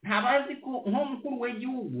ntabazi ko nk'umukuru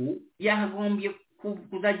w'igihugu yagombye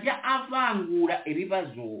kuzajya avangura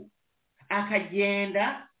ibibazo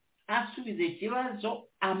akagenda asubiza ikibazo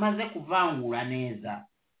amaze kuvangura neza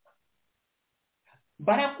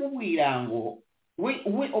barakubwira ngo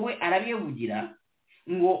we arabivugira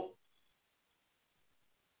ngo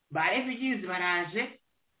ba refugees baraje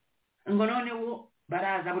ngo noneho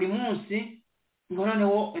baraza buri munsi ngo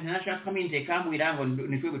noneho international community kambwira ngo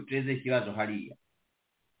nitwe guteze ikibazo hariya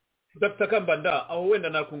Dr. Kambanda aho wenda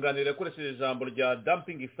nakunganira koresheje ijambo rya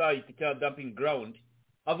dumping site cya dumping ground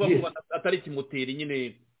avuga ko atari kimutera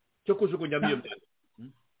nyine cyo kujugunya byo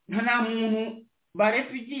nta muntu ba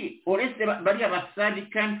refugee orese bari aba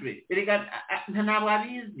third country erega ntabwo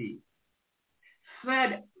abizi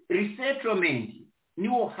third resettlement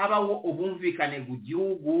niwo habaho ubumvikane mu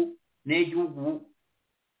gihugu n'igihugu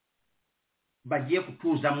bagiye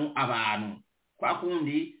kutuzamo abantu kwa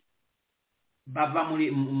kundi bava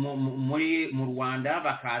mu Rwanda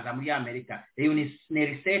bakaza muri Amerika iyo ni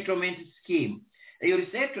resettlement scheme iyo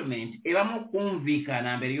resettlement ebamo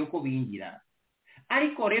kumvikana mbere yuko bingira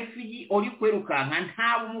ariko refugee uri kwerukanka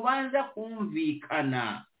ntabwo mubanza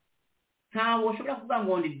kumvikana ntabwo ushobora kuvuga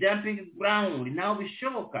ngo ni dumping ground ntabwo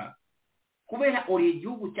bishoboka kubera uri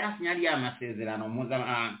igihugu cyasinyari amasezerano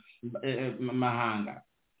mpuzamahanga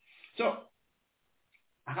so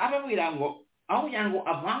akababwira ngo aho kugira ngo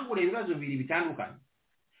avangure ibibazo bibiri bitandukanye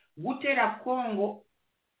gutera Kongo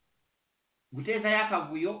guteza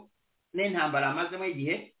yakavuyo n'intambara amazemo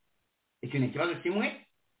igihe icyo ni ikibazo kimwe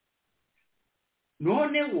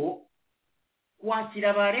noneho kwakira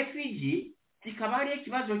aba refugee kikaba ari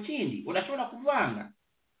ikibazo kindi udashobora kuvanga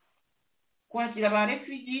kwakira aba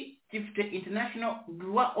refugee gifite international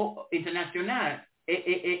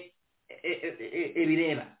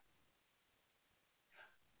ebireba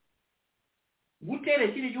gutere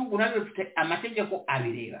ikindi gihugu nabyo bifite amategeko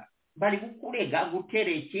abireba bari gukurega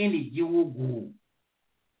gutere ikindi gihugu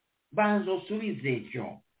banzosubize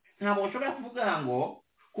cyo ntabwo ushobora kuvuga ngo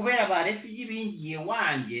kubera ba refugee bingiye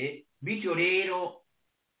wanje bityo rero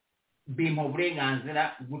bimpa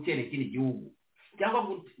uburenganzira gutera ikindi gihugu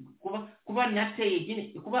cyangwa kuba nateye ikindi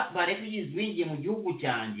kuba ba refugees bingiye mu gihugu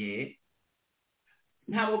cyanjye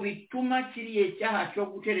ntabwo bituma kiriye cyaha cyo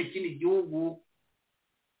gutera ikindi gihugu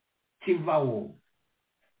kivaho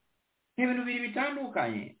ibintu biri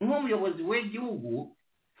bitandukanye nk'umuyobozi w'igihugu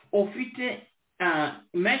ufite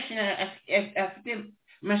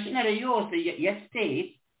machinery yose ya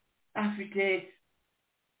state afite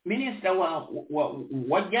minister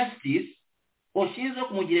wa justice ushinzwe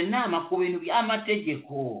kumugira inama ku bintu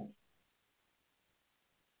by'amategeko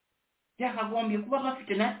yakagombye kuba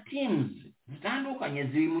bafite na teams zitandukanye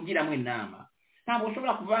zibimugiramo inama ntabwo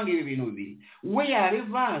ushobora kuvanga ibi bintu bibiri we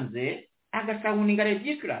yabivanze agasawuninga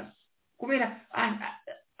ridiculous kubera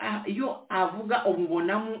iyo avuga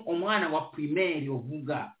umubonamo umwana wa primaire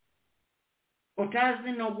uvuga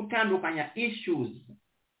utazi no gutandukanya issues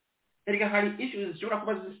erega hari issues zishobora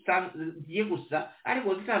kuba zigiye gusa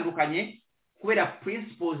ariko zitandukanye kubera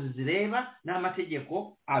principles zireba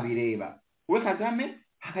n'amategeko abireba we Kagame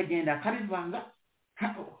akagenda akabivanga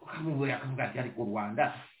akamubuye akavuga ati ariko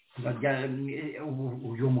Rwanda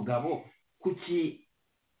uyu mugabo kuki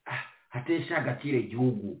hatesha agaciro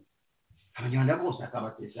igihugu abanyarwanda bose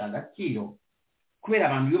akabatesha agaciro kubera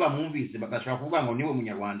abantu iyo bamwumvise bagashaka kuvuga ngo niwe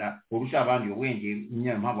munyarwanda urusha abandi ubwenge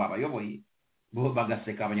mpamvu abayoboye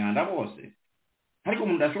bagaseka abanyarwanda bose ariko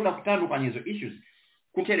umuntu ashobora gutandukanya izo issues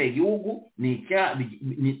gutera igihugu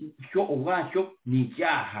cyo ubwacyo ni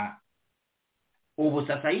icyaha ubu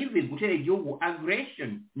sasa hivi gutera igihugu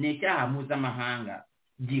aggression ni icyaha mpuzamahanga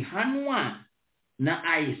gihanwa na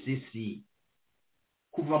ICC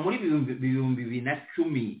kuva muri bibumbi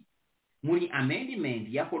 2010 muri amendment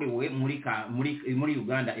yakorewe muri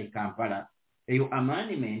Uganda Kampala. Eyo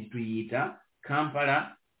amendment tuyita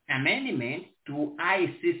Kampala Amendment to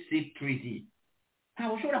ICC Treaty.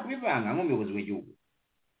 How ushobora kubivanga nk'umuyobozi w'igihugu?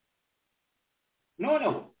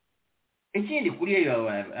 No. Ekindi kuri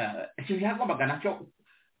eyo cyagombaga nacyo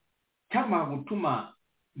cyama gutuma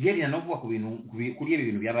yeri nanovuga ku bintu kuri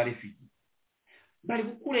ibintu by'abarefugee. Bari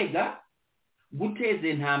kukurega guteza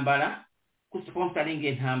intambara, kusponsoringa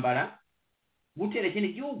intambara, gutera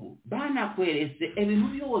ikindi gihugu. Banakweretse ibintu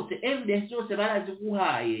byose, evidence yose barazi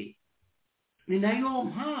guhaye. Ni nayo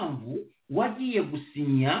mpamvu wagiye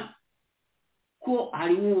gusinya ko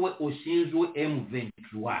ari wowe ushinzwe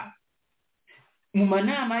M23. Mu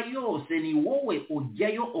manama yose ni wowe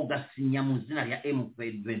ujyayo ugasinya mu zina rya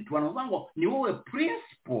M23. Nuvango ni wowe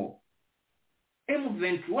principal.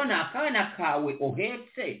 M21 akana kawe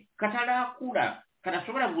ohetse katarakura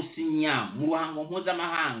katashobora gusinya mu ruhango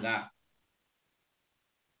mpuzamahanga.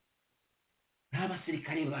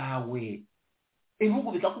 N'abasirikare bawe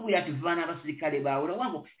ibihugu bikakubwira ati vana abasirikare bawe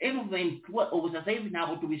nuvango M23 ubu sasa hivi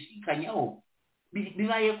ntabwo tubishikanyaho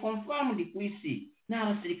bibaye confirmed ku isi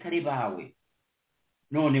n'abasirikare bawe.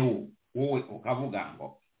 None wowe ukavuga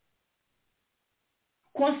ngo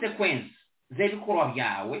consequence z'ebikorwa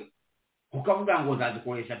byawe ukavuga ngo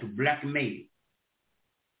uzazikoresha to blackmail.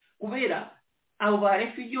 Kubera abo ba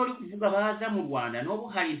refugee uri kuvuga baza mu Rwanda n'ubu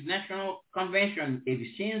hari international convention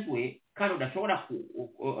ebishinzwe kandi udashobora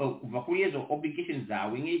kuva kuri izo obligations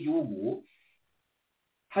zawe nk'igihugu.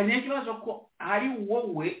 Hari n'ikibazo ko ari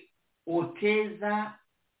wowe oteza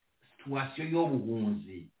situation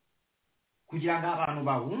y'ubuhunzi kugira ngo abantu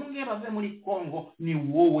bahunge bave muri Congo, ni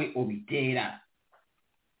wowe obitera.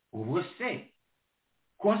 Ubu se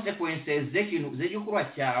consequences z'igikorwa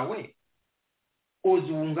cyawe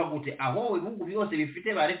uzunga gute aho ibihugu byose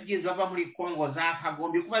bifite ba refugees bava muri Congo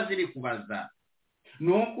zakagombye kuba ziri kubaza?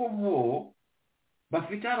 Nuko bo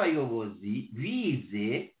bafite abayobozi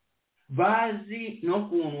bize bazi no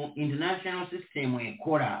kuntu international system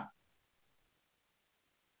ekora.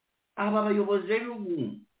 Aba bayobozi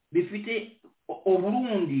b'ibihugu bifite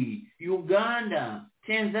Burundi, Uganda,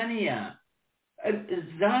 Tanzania,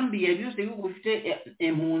 Zambia, byose ibihugu bifite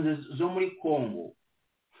impunzi zo muri Congo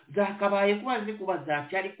zakabaye kuba zikubaza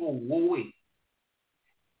ariko wowe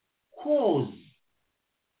cause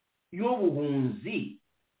y'ubuhunzi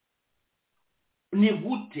ni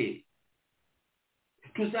gute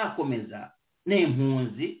tuzakomeza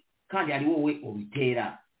n'impunzi kandi ari wowe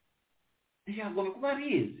ubitera? Ntibyagomba kuba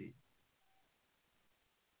bizi.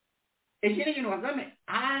 Ekindi kintu Kagame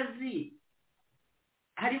azi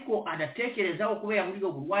ariko adatekerezaho kubera muri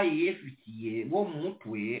uburwayi yefitiye bo mu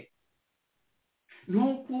mutwe.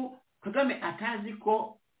 Nuko Kagame atazi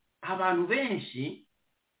ko abantu benshi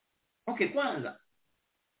kwanza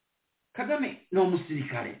Kagame no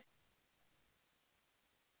musirikare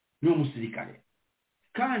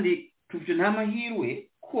kandi tufite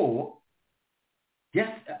n'amahirwe ko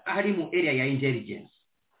ari mu area ya intelligence.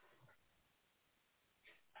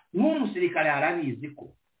 N'umusirikare arabizi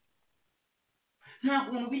ko nta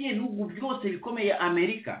kuntu bihugu byose bikomeye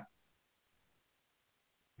Amerika,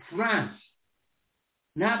 France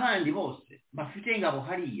n'abandi bose bafite ingabo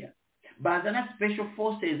hariya bazana special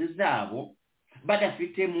forces zabo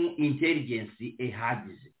badafite mu intelligence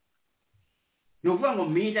ehagije. Nuvuga ngo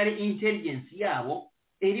military intelligence yabo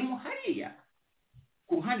eri mu hariya.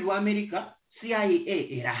 Ku ruhande rwa Amerika CIA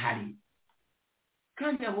erahari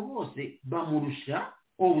kandi abo bose bamurusha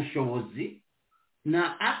ubushobozi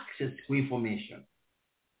na access to information.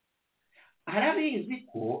 Arabizi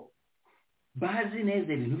ko bazi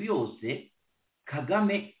neza ibintu byose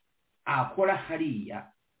Kagame akora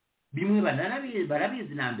hariya bimwe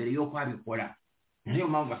barabizi na mbere yo kwabikora. Niyo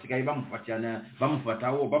mpamvu basigaye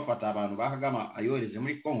bamufataho bafata abantu ba Kagame ayohereze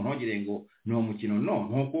muri Congo ntogire ngo ni umukino.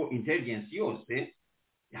 Nuko intelligence yose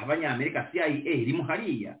y'Abanyamerika CIA iri mu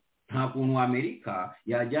hariya. Nta kuntu Amerika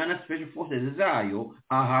yajyana special forces zayo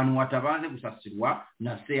ahantu watabanze gusasirwa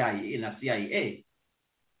na CIA.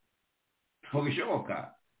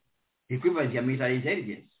 Ntibishoboka. Equivalent ya military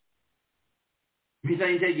intelligence.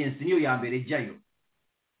 Military intelligence niyo ya mbere jayo.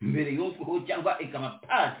 Mbere y'uko cyangwa ikama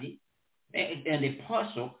party and the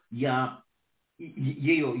parcel ya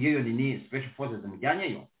yeyo ni special forces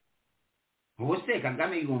mujyanyeyo. Bose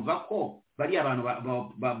Kagame yumva ko bari abantu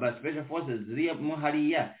ba special forces ziri mu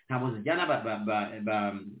hariya ntabwo zijyana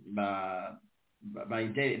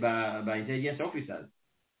ba intelligence officers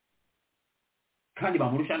kandi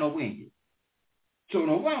bamurusha n'ubwenge. So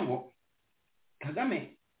n'ubango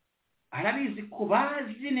Kagame arabizi ko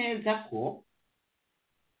bazi neza ko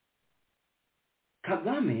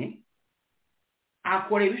Kagame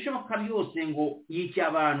akora ibishoboka byose ngo yica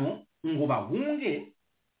abantu ngo bahunge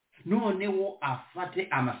noneho afate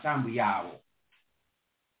amasambu yabo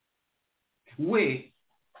we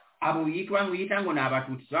abo yitwa ngo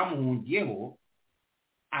n'abatutsi bamuhungiyeho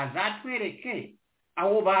azatwereke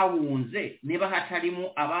aho bahunze niba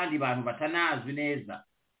hatarimo abandi bantu batanazwi neza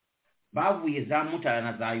bavuye za Mutara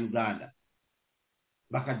na za Uganda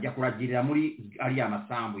bakajya kuragirira muri ariya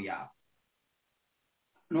masambu yabo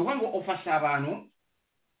nuko ngo ofasha abantu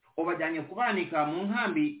obajyanye kubanika mu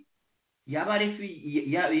nkambi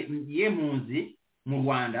y'impunzi mu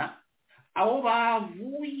Rwanda aho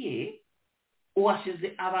bavuye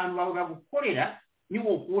uwashize abantu bavuga gukorera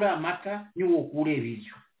niwo kura amata niwo kure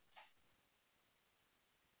ibiryo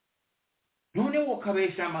none wo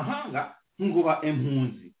kabesha amahanga ngo ba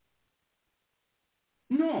impunzi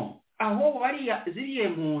no aho bari ziriye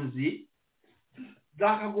impunzi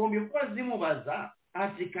zakagombye kuba zimubaza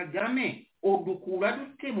ati Kagame odukura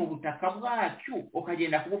dute mu butaka bwacu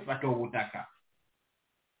ukagenda kubufata ubutaka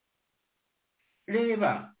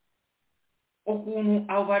reba okuntu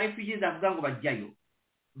abo ba refugees avuga ngo bajyayo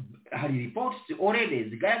hari reports already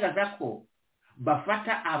zigaragaza ko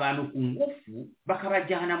bafata abantu ku ngufu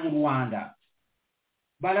bakabajyana mu Rwanda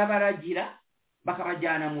barabaragira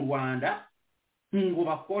bakabajyana mu Rwanda ngo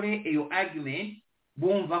bakore iyo argument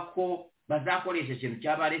bumva ko bazakoresha ikintu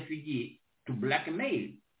cy'aba refugee to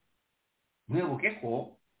blackmail mwebuke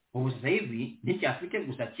ko ubusa hivi nticyafite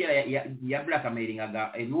gusa kera ya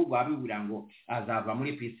blackmailingaga ibihugu abibwira ngo azava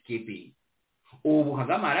muri peacekeeping ubu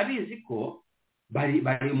Kagame arabizi ko bari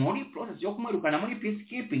muri process yo kumwirukana muri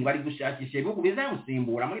peacekeeping bari gushakisha ibihugu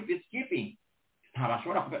bizamusimbura muri peacekeeping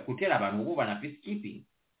ntabashobora gutera abantu ubu bana peacekeeping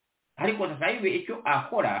ariko sasa hivi icyo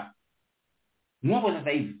akora nuko sasa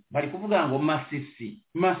hivi bari kuvuga ngo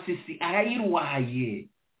Masisi arayirwaye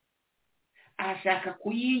ashaka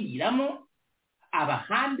kuyingiramo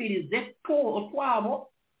abahambirize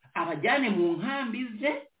twabo abajyane mu nkambi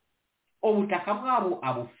ze ubutaka bwabo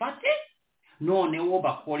abufate none wo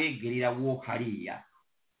bakore gerira wo hariya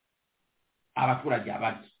abaturage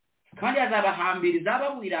abandi kandi azabahambiriza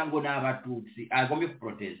babwira ngo n'abatutsi agombe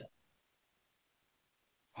kuproteza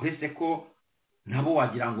uretse ko nabo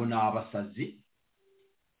wagira ngo n'abasazi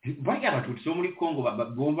bari abatutsi bo muri Kongo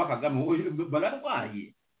bumva Kagame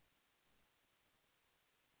bararwaye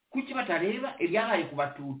kuki batareba ibyabaye ku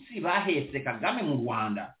batutsi bahetse Kagame mu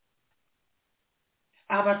Rwanda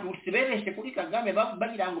abatutsi bereshe kuri Kagame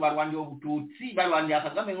bagira ngo barwanire ubututsi barwanira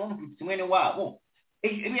Kagame nk'umututsi mwene wabo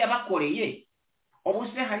ibi yabakoreye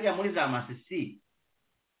ubuse hariya muri za Masisi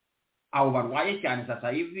abo barwaye cyane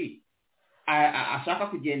sasa hivi ashaka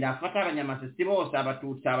kugenda afata abanyamasisi bose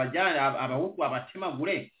abatutsi abajyana abahutu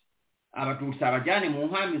abatemagure abatutsi abajyane mu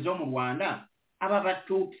nkambi zo mu Rwanda aba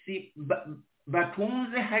batutsi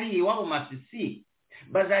batunze hari iwabo Masisi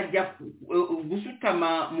bazajya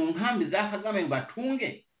gusutama mu nkambi za Kagame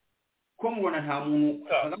batunge ko mubona nta muntu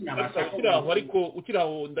Kagame abashaka ariko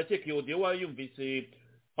ukiraho ndakeka iyo audio wayumvise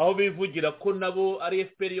aho bivugira ko nabo ari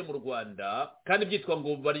FPR yo mu Rwanda kandi byitwa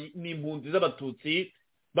ngo bari n'impunzi z'abatutsi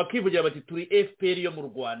bakivugira bati turi FPR yo mu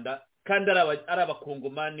Rwanda kandi ari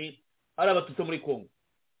abakongomani ari abatutsi muri Kongo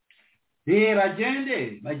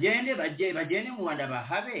bagende mu Rwanda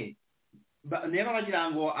bahabe neba bagira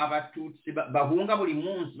ngo abatutsi bahunga buri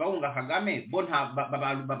munsi bahunga Kagame bo nta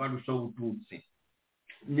babarusha ubututsi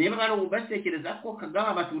neba bari batekereza ko Kagame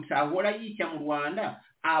abatutsi ahora yica mu Rwanda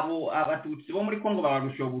abo abatutsi bo muri Kongo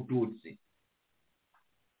babarusha ubututsi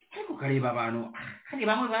ariko kareba abantu kandi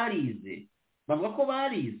bamwe barize bavuga ko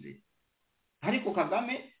barize ariko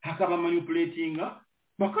Kagame hakaba manipulatinga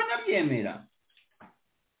bakanabyemera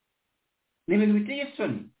ni ibintu biteye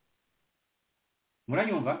isoni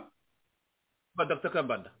muranyumva Dr.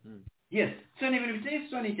 Kambanda yes so ni ibintu biteye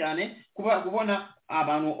isoni cyane kubona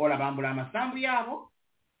abantu orabambura amasambu yabo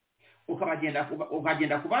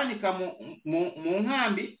ukagenda kubanika mu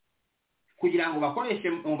nkambi kugira ngo bakoreshe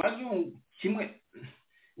umubazungu kimwe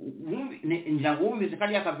ngira ngo wumvise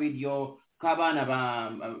kariya ka video kabana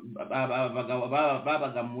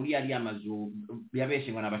babaga muri ari amazu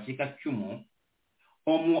yabeshe ngo nabashika 10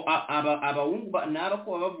 abahungu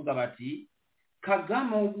n'abako bavuga bati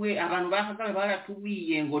Kagame ubwe abantu ba Kagame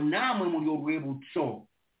baratubiye ngo namwe muri urwebutso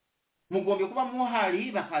mugombe kuba muhari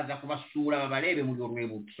bakaza kubasura babarebe muri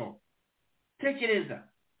urwebutso tekereza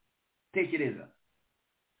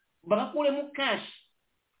bagakure mu cash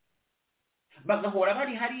bagahora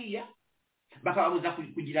bari hariya bakababuza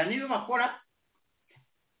kugira niyo bakora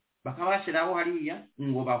bakabashiraho hariya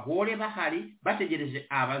ngo bahore bahari bategereje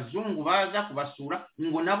abazungu baza kubasura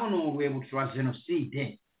ngo nabo n'urwebutso wa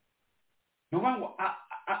genocide ngo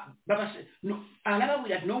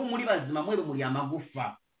arababwira no muri bazima mwero muri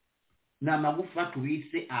amagufa na magufa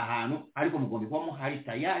tubise ahantu ariko mugomba kuba muhari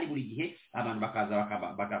tayari buri gihe abantu bakaza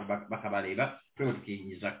bakabareba twebwe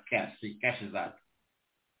tukinjiza cash zacu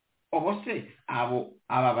obose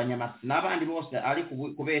aba banyamasi n'abandi bose ari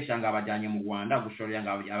kubesha ngo abajyanye mu Rwanda gushorera ngo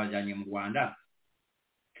abajyanye mu Rwanda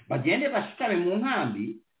bagende bashitame mu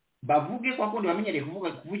nkambi bavuge kwa kundi bamenyereye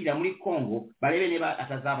kuvugira muri Congo barebe niba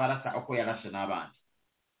atazabarasa uko yarashe n'abandi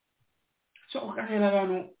so ukareba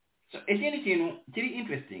abantu so ikindi kintu kiri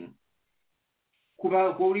interesting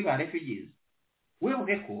kuba kuri ba refugees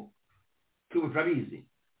wewe ko turabizi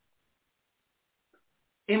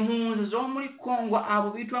impunzi zo muri Congo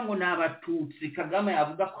abo bitwa ngo n'abatutsi Kagame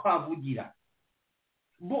avuga ko avugira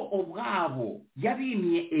bo ubwabo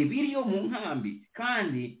yabimye ebiriyo mu nkambi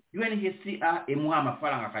kandi UNHCR emuha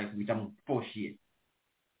amafaranga akayikubita mu poshi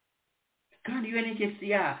kandi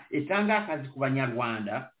UNHCR etanga akazi ku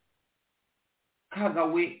banyarwanda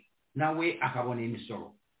Kagawe nawe akabona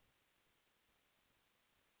imisoro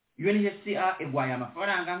UNHCR egwaya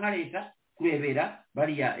amafaranga nka leta kurebera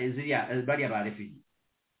bariya ba refugee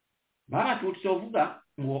baba tutsovuga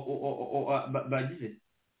ngo bagize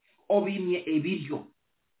obimye ebiryo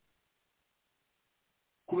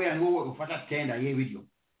kubera ngo ufata tenda y'ebiryo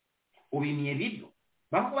obimye ebiryo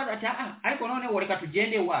bakubaza ati ariko none woreka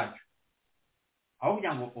tugende wacu aho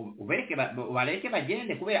kugira ngo ubareke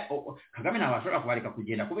bagende kubera Kagame ntabashobora kubareka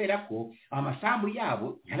kugenda kubera ko amasambu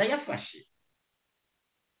yabo yarayafashe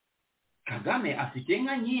Kagame afite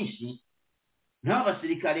inka nyinshi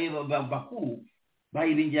n'abasirikare bakuru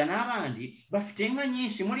bayibingira n'abandi bafite inka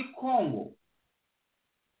nyinshi muri Congo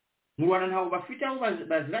mu Rwanda ntabwo bafite aho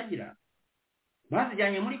baziragira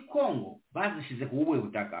bazijyanye muri Congo bazishize ku bubuye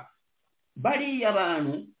butaka bari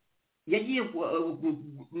abantu yagiye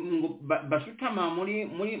bashutama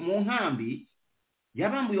mu nkambi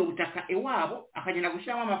yabambuye ubutaka ewabo akagenda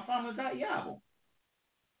gushiramo amafaranga yabo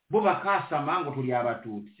bo bakasama ngo turi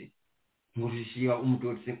abatutsi ngo zishiba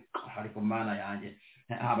umututsi ariko mana yanjye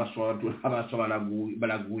abashobora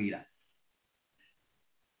baragwira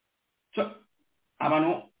so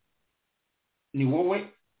abantu ni wowe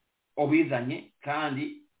obizanye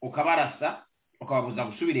kandi ukabarasa ukababuza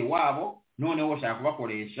gusubira iwabo none wo shaka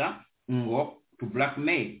kubakoresha ngo to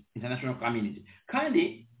blackmail international community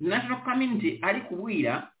kandi national community ari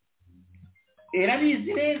kubwira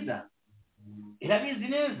erabizi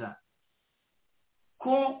neza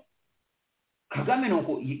ko Kagame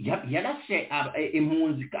nuko yarashe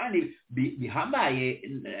impunzi kandi bihambaye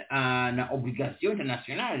na obligation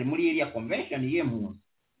internationale muri area convention y'impunzi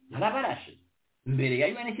yarabarashe mbere ya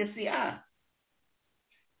UNHCR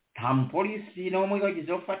nta polisi no mu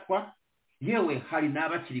yagize ufatwa yewe hari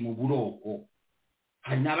n'abakiri mu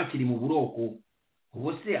buroko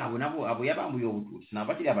bose abo nabo abo yabambuye ubututsi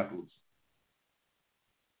n'abakiri abatutsi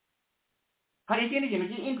hari ikindi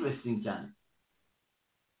kintu interesting cyane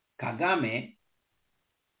Kagame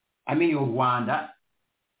u Rwanda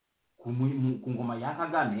ku ngoma ya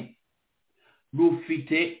Kagame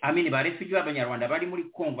rufite ba refugee b'abanyarwanda bari muri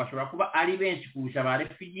Congo bashobora kuba ari benshi kurusha ba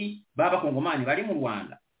refugee b'abakongomani bari mu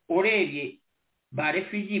Rwanda urebye ba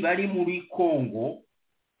refugee bari muri Congo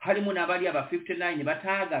harimo n'abari aba 59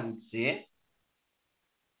 batagarutse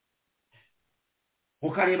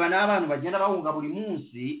ukareba n'abantu bagenda bahunga buri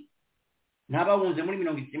munsi n'abahunze muri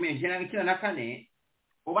 1994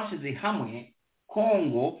 ubashize hamwe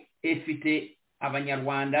Congo efite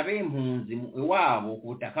abanyarwanda b'impunzi wabo ku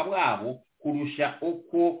butaka bwabo kurusha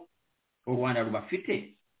uko u Rwanda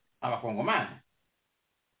rubafite abakongomani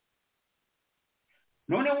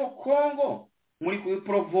noneho Congo muri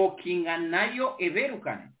kuprovokinga nayo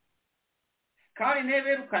eberukana kandi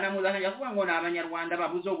neberukana muzanya kuvuga ngo n'abanyarwanda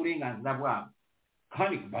babuze uburenganzira bwabo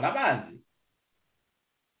kandi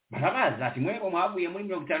barabazi ati mwebo mwavuye muri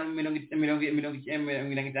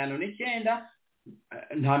 59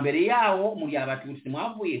 nta mbere yaho muri abatutsi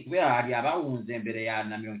mwavuye kubera hari abahunze mbere ya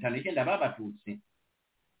na 59 b'abatutsi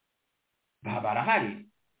barahari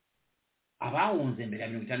abahunze mbere ya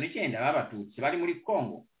 59 b'abatutsi bari muri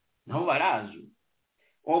Congo nabo barazu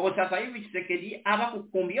obo sasa hivi Tshisekedi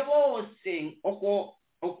abakukumbiye bose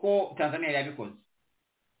uko Tanzania yabikoze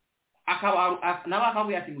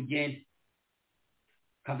n'abakabuye ati mugende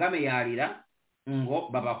Kagame yarira ngo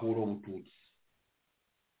babahura ubututsi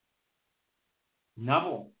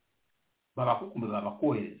nabo babakukumbe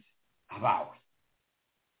babakohereze abawe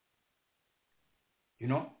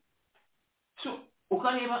so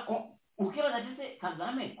ukibaza ndetse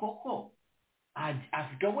Kagame koko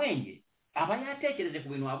afite wenge aba yatekereze ku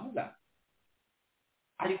bintu avuga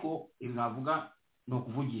ariko ibintu avuga no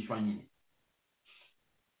kuvugishwa nyine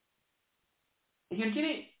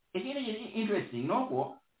ekiri interesting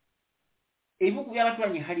noko ebihugu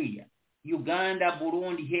by'abaturanyi hariya Uganda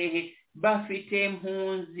Burundi hehe bafite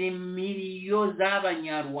impunzi miliyo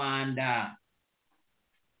z'abanyarwanda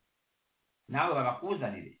nawe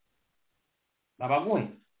babakuzanire babagoye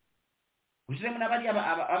usiremu n'abali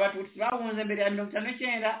abatutsi bahunze mbere ya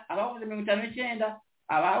 59 abahunze 59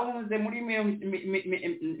 abahunze muri 94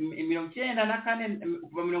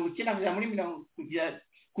 kuva 90 muri 90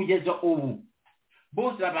 kugeza ubu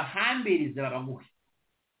bose babahambiriza babagoye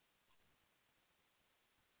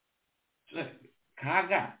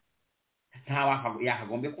kaga ntawa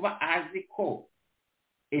yakagombe kuba azi ko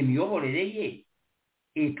imiyoborere ye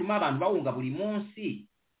ituma abantu bawunga buri munsi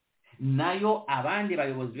nayo abandi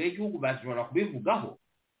bayobozi b'igihugu bashobora kubivugaho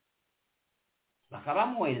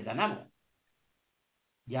bakabamwohereza nabo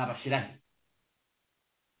yabashirahe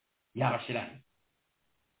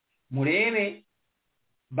murebe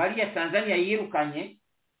bariya Tanzania yirukanye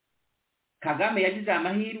Kagame yagize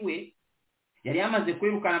amahirwe yari yamaze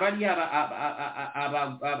kwirukana bariya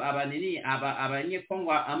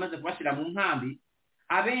abanyekongo amaze kubashira mu nkambi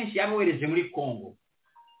abenshi yabohereje muri Kongo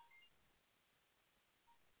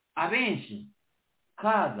abenshi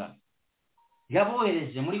kaza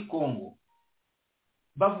yabohereje muri Kongo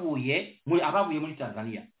abavuye muri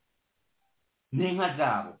Tanzania n'inka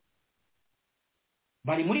zabo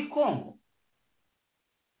bari muri Kongo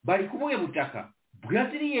bari kubuye butaka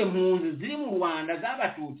bwaziriye mpunzi ziri mu Rwanda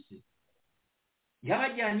z'abatutsi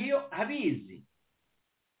yabajyanyeyo abizi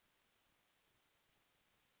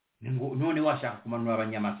none washaka kumanura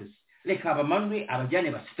abanyamasisi reka abamanure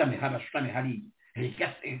abajyane basitame hariya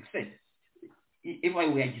ewa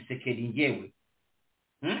we yagisekeri ngewe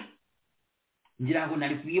ngira ngo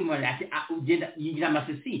nari kuyimura ati ugenda yinjira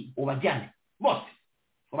amasisi ubajyane bose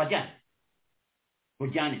ubajyane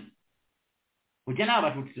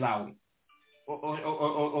abatutsi bawe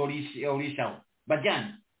orishaho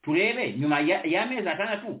bajyane turebe nyuma y'amezi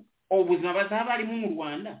atandatu ubuzima bazaba barimo mu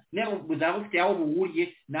Rwanda nabo buzaba bufite aho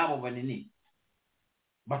buhuriye n'abo banini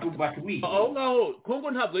batubwiye aho ngaho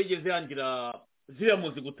Kongo ntabwo yigeze yangira ziriya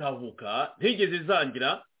muzi gutahuka ntigeze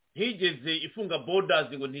zangira ntigeze ifunga borders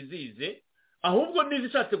ngo ntizize ahubwo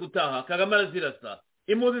nizishatse gutaha Kagame arazirasa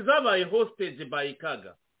impunzi zabaye hostage by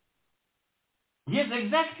Kaga. Yes,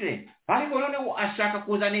 exactly. Ariko none ashaka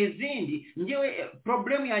kuzana izindi ngewe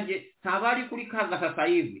problem yanjye ntabari kuri Kaga sasa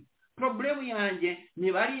hivi. Problem yanjye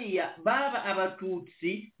ni bariya baba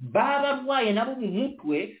abatutsi baba rwaye nabo mu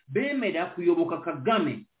mutwe bemera kuyoboka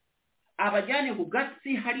Kagame. Abajyane ku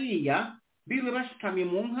gatsi hariya bibe bashikamye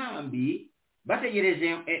mu nkambi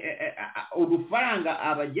bategereje udufaranga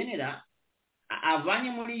abagenera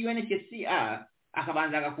avanye muri UNHCR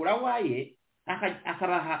akabanza agakura waye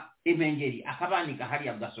akabaha imengeri akabanika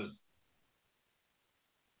hariya gasozi.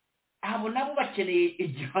 Abo nabo bakeneye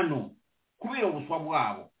igihano kubera ubuswa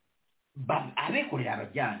bwabo abekorera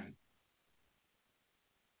abajyane.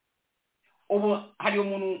 Ubu hari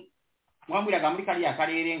umuntu wambwiraga muri kariya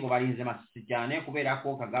karere ngo barinze masisi cyane kubera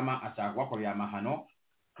ko Kagame ashaka kubakorera amahano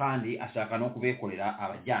kandi ashaka no kubekorera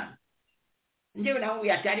abajyane. Ngewe nawe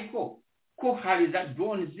yatari ko hari za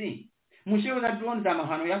drones musheho za drones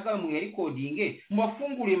amahano yakawe mu recording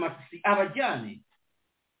mubafungure masisi abajyane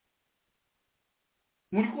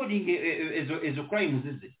muri recording ezo crime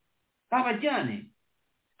zize abajyane.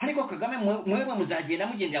 Ariko Kagame mwebwe muzagenda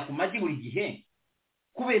mugendera ku maji buri gihe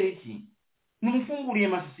kubera iki numufunguriye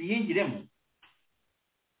masisi yingiremo.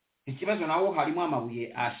 Ikibazo nawo harimo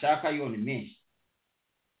amabuye ashaka yone menshi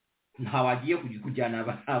ntawagiye kujyana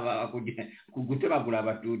kugutebagura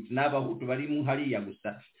abatutsi n'abahutu bari mu hariya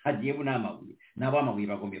gusa hagiye bunamabuye nabo amabuye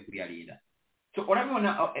bagombe kuriyarinda. So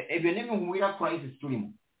urabona ebyo nemwe ngubira crisis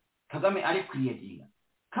turimo Kagame ari creating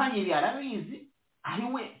kandi ibi arabizi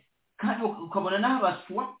ariwe kandi ukabona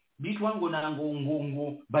n'abaswa bitwa ngo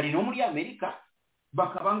ngo bari no muri Amerika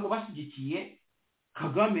bakabango basigikiye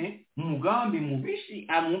Kagame mugambi mubishi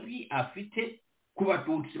amubi afite ku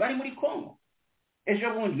batutsi bari muri Kongo.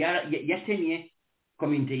 Ejo bundi yatenye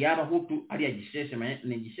community y'abahutu ari ya gisheshe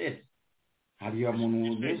ne gisheshe hari ya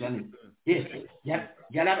muntu nezane. Yes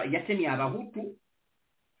yatenye abahutu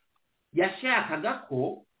yashakaga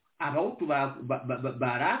ko abahutu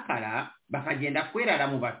barakara bakagenda kwerara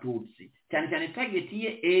mu batutsi cyane cyane target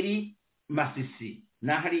ye eri Masisi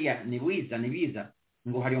na hariya nibiza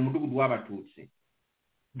ngo hari umudugudu w'abatutsi.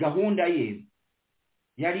 Gahunda ye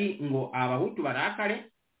yari ngo abahutu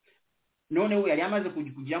barakare none we yari amaze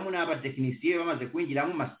kujyamo n'abatekinisiye bamaze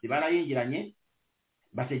kwinjiramo Masisi barayingiranye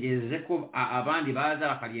bategereje ko abandi baza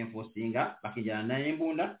bakarienforcinga bakijyana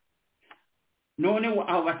n'imbunda. None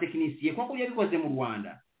abo batekinisiye koko yabikoze mu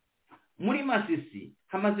Rwanda muri Masisi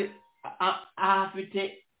hamaze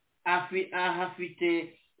ahafite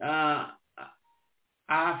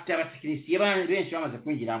abatekinisiye benshi bamaze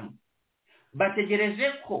kwinjiramo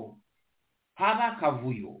bategereje ko haba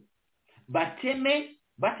akavuyo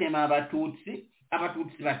batema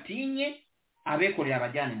abatutsi batinye abekorera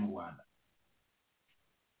abajyane mu Rwanda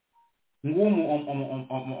ngumu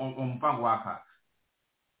umupango w'akaga.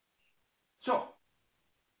 So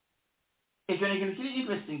icyo ni ikintu kiri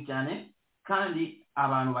interesting cyane kandi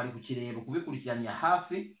abantu bari kukireba kubikurikiranya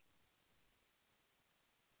hafi.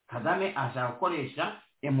 Kagame ashaka gukoresha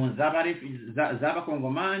impunzi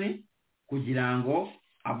z'abakongomani kugira ngo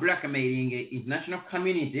blackmailing international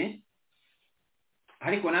community,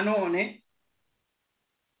 ariko nanone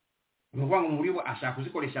nuvuga ngo muri bo ashaka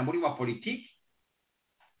kuzikoresha muri wa politiki,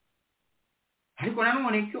 ariko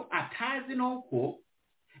nanone cyo atazi nuko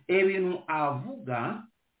ibintu avuga,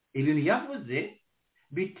 ibintu yavuze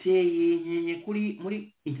biteye nyenye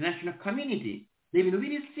muri international community, ibintu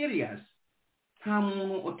biri serious. Nta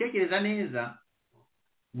muntu utekereza neza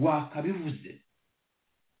wakabivuze.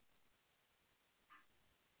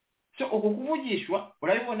 So uko kuvugishwa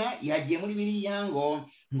urabibona yagiye muri biriya ngo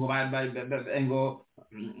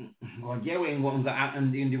ngewe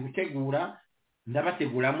ndi gutegura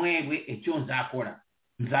ndabategura mwebwe icyo nzakora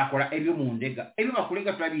ebyo mu ndega ebyo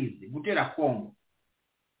bakurega turabizi gutera Kongo,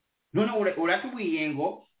 none uratubwiye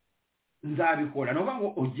ngo nzabikora, no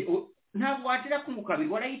ngo ntabwo watera Kongo kabiri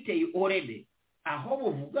warayiteye already, aho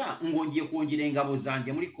buvuga ngo ngiye kongera ingabo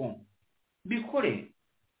zanjye muri Kongo. Bikore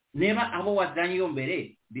neba abo wazanye yo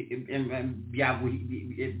mbere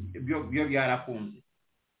byo byarakunze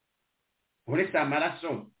uretse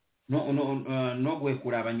amaraso no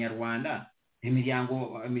gwekura abanyarwanda,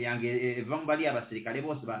 imiryango evanga bari abasirikare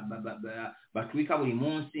bose batwika buri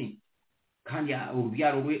munsi, kandi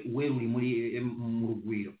urubyaro rwe ruri mu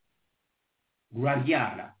rugwiro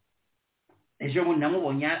rurabyara. Ejo bundi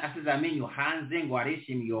namubonye asize amenyo hanze ngo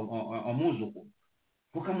arishimiye umuzuko,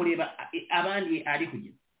 ukamureba abandi ari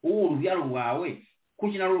kugira uwo urubyaro rwawe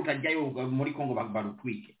kuki naro rutajyayo muri Kongo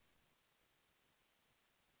barutwike.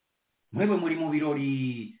 Mwebwe muri mu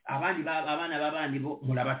birori abandi abana babandi bo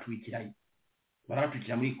murabatwikirayo,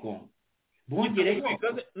 barabatwikira muri Kongo. Bongere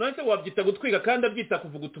none se wabyita gutwika kandi abyita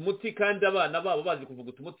kuvuguta umuti, kandi abana babo bazi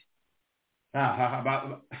kuvuguta umuti.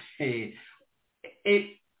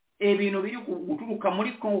 Ibintu biri guturuka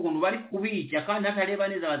muri Kongo ngo bari kubica kandi atareba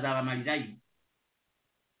neza bazabamarirayo.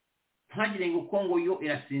 Ntagire ngo Kongo yo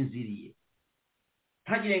irasinziriye,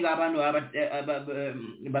 ntagire ngo abantu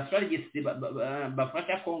bastrategist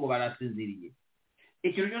bafasha Kongo barasinziriye.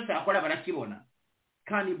 Ikintu cyose akora barakibona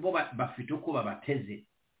kandi bo bafite uko babateze,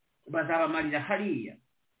 bazabamarira hariya,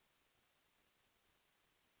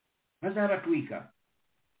 bazabatwika.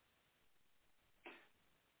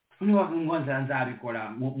 Ngo nzabikora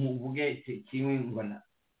muvuge kimwe ngona.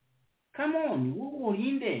 Come on,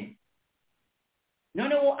 urinde.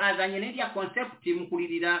 None wo azanye n'ya concept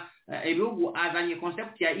mukuririra ebihugu, azanye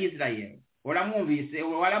concept ya Israel. Waramwumvise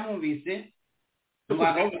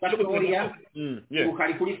mwaga ukatoria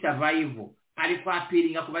ukari kuri survival,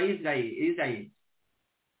 alifapiringa kuba Israel.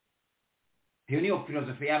 Hiyo niyo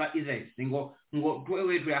philosophy ya Israel. Ngo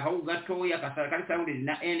twewe tuyaho gatoya kasarikari saundi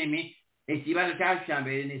na enemy, ikibazo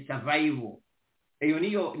cyambere ni survival. Eyo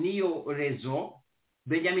niyo rezo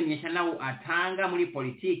Benjamin Netanyahu atanga muri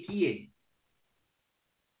politiki ye.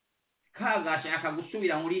 Kaga ashaka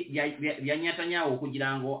gusubira muri ya Netanyahu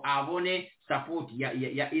kugira ngo abone support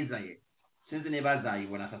ya Israel. Sinzi ne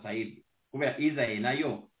bazayibona sasa hivi kubera Israel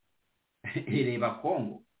nayo ireba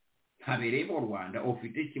Kongo, haberebo Rwanda,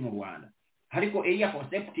 ofite ki mu Rwanda. Ariko area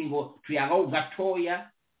concept ngo tuyagaho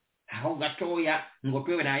gatoya, aho gatoya ngo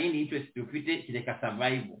twewe na yindi interest tufite kireka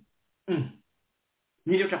survival.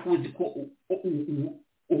 Nibyo takuzi ko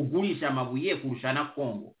ugurisha amabuye kurushana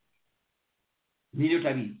Kongo. Nibyo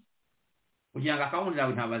tabizi. Kugira ngo account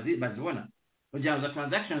zawe ntabazi bazibona. Kugira ngo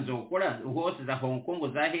transactions zo gukora hose za Hong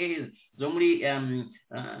Kong za hehe zo muri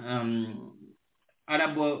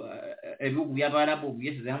Arabo ebihugu by'Abarabu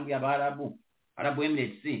byese hamwe y'Abarabu, Arabo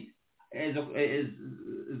Emirates,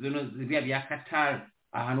 zino zibya Qatar,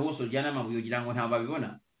 ahantu hose ujyana amabuye kugira ngo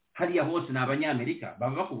ntababibona. Hariya hose n'Abanyamerika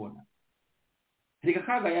baba bakubona. Reka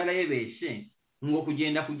Kaga yarayebeshe ngo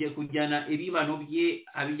kujyana ibibano bye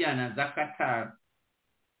abijyana za Qatar,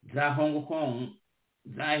 za Hong Kong,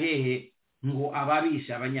 za hehe ngo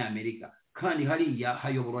ababisha Abanyamerika, kandi hariya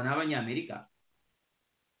hayoborwa n'Abanyamerika.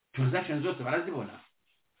 Transactions zose barazibona.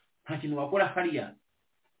 Nta kintu bakora hariya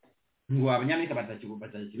ngo Abanyamerika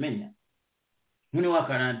batakimenya. Mune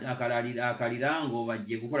akararira ngo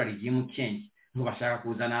bagiye gukora regime change, ngo bashaka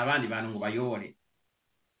kuzana abandi bantu ngo bayobore.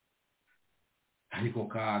 ariko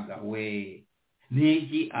kaga we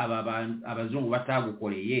niki abazungu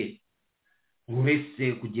batagukoreye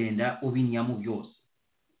uretse kugenda ubinyamu byose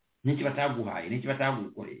niki bataguhaye niki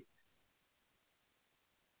batagukoreye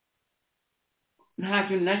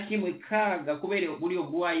ntacyo na kimwe kaga kubera buri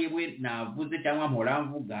uburwayi bwe navuze cyangwa mpora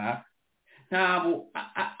mvuga ntabo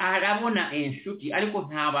arabona inshuti ariko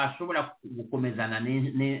ntabashobora gukomezana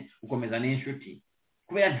n'inshuti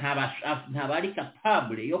kubera ntabari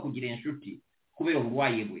capable yo kugira inshuti kubera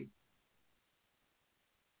uburwayi bwe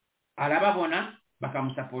arababona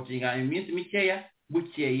bakamusapotinga iminsi mikeya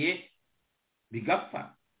bukeye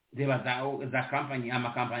bigapfa zeba za kampani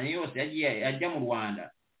amakampani yose yagiye ajya mu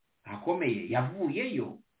Rwanda akomeye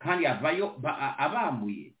yavuyeyo kandi avayo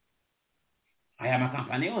abambuye aya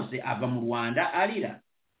makampani yose ava mu Rwanda arira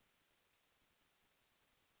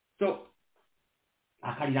so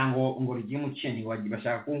akarira ngo rigiye mu cyeni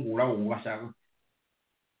bashaka kungura ubu bashaka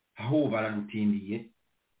aho bararutindiye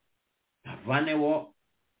avanewo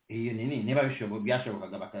iyo nini niba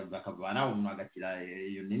byashobokaga bakavana umuntu agakira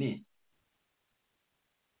iyo nini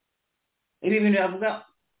ibi bintu yavuga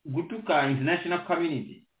gutuka international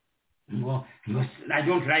community no, I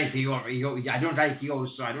don't like your I don't like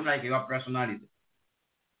yours, so I don't like your personality.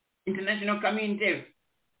 International community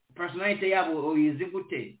personality yabo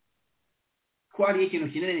yizigute ko ari ikintu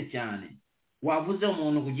kinene cyane wavuze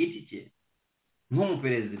umuntu ku giti cye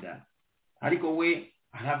nk'umuperezida ariko we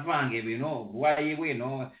aravanga ibintu uburwayi bwe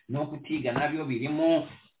no kutiga nabyo birimo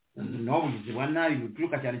no buzibwa nabi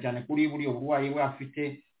buturuka cyane kuri buri uburwayi we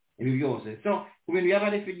afite ibi byose so ku bintu y'aba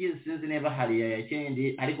refugees sinzi neba hari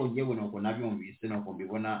yakindi ariko ngewe nuko nabyumvise nuko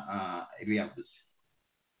mbibona ibi yavuze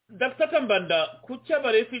Dr. Kambanda kuki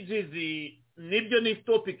aba refugees nibyo ni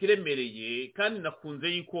topic iremereye kandi nakunze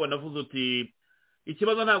yuko wanavuze uti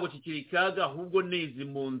ikibazo ntabwo kikiri kaga ahubwo n'izi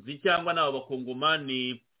mpunzi cyangwa n'abo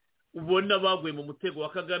bakongomani ubona baguye mu mutego wa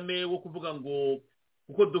Kagame wo kuvuga ngo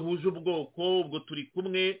uko duhuje ubwoko ubwo turi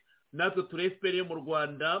kumwe natwe turi FPR mu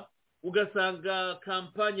Rwanda ugasanga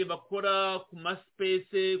kampanye bakora ku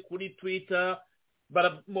maspace kuri Twitter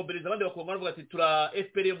baramobiliza abandi bakongomani bavuga ati tura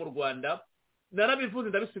FPR mu Rwanda narabivuze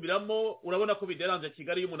ndabisubiramo urabona ko bideranje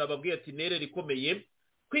Kigali y'umuntu ababwiye ati nere rikomeye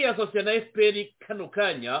kwiyasosiya na FPR kano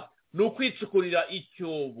kanya ni ukwicukurira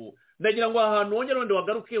icyobo ndagira ngo ahantu wongera wende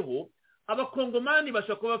wagarukeho abakongomani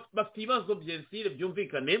bashaka bafite ibibazo byensire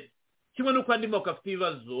byumvikane kimwe n'uko andi moko afite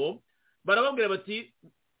ibibazo barababwira bati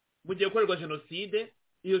mugiye gukorerwa jenoside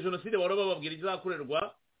iyo jenoside wari bababwira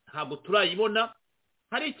izakorerwa ntabwo turayibona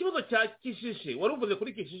hari ikibazo cya Kishishe wari uvuze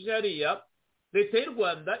kuri Kishishe hariya leta y'u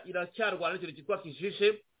Rwanda iracyarwana n'ikintu cyitwa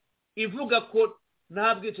Kishishe ivuga ko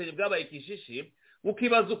nta bwicanyi bwabaye Kishishe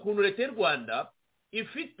ukibaza ukuntu leta y'u Rwanda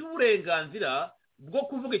ifite uburenganzira bwo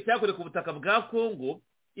kuvuga icyakorewe ku butaka bwa Kongo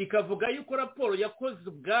ikavuga yuko raporo yakoze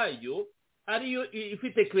ubwayo ariyo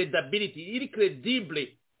ifite credibility iri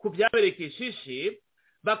credible ku byabereye Kishishe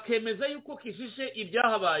bakemeza yuko Kishishe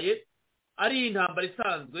ibyahabaye ari intambara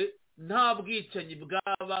isanzwe nta bwicanyi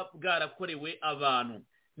bwaba bwarakorewe abantu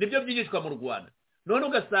nibyo byigishwa mu Rwanda none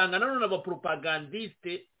ugasanga nanone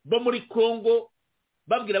abapropagandiste bo muri Kongo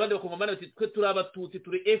babwira abandi bakongomani bati twe turi abatutsi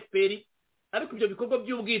turi FPR ariko ibyo bikorwa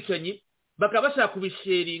by'ubwicanyi bakaba bashaka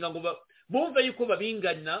kubisheringa ngo bumve yuko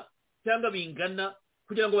babingana cyangwa bingana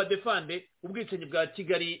kugira ngo badefande ubwicanyi bwa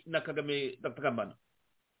Kigali na Kagame Dr. Kambanda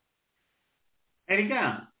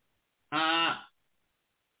erega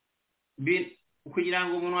kugira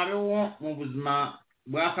ngo umuntu abeho mu buzima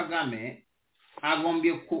bwa Kagame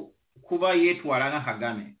agombye kuba yitwara nka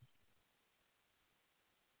Kagame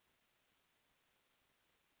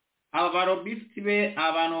abarobisi be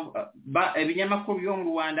abantu ibinyamakuru byo mu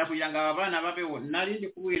Rwanda kugira ngo abana babeho narindi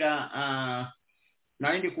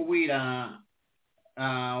kubwira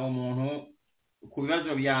umuntu ku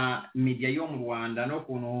bibazo bya media yo mu Rwanda no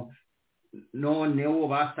kuntu noneho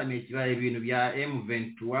basamiye ibintu bya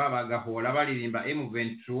M23 bagahora baririmba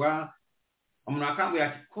M23 umuntu akambuye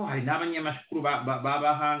ati ko hari n'abanyamakuru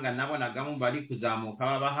babahanga nabonagamo bari kuzamuka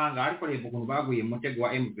babahanga ariko reba ukuntu baguye mu mutego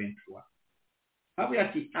wa M23 bavuye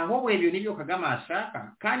ati aho bwebyo nibyo Kagame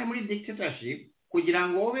ashaka kandi muri dictatorship kugira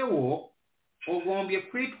ngo wobeho ugombye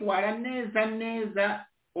kwitwara neza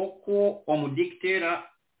uko umudictator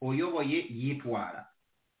uyoboye yitwara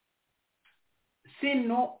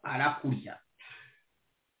sino arakurya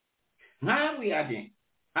nkawe ade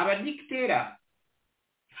abadictator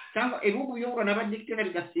cyangwa ibihugu biyoborwa n'abadictator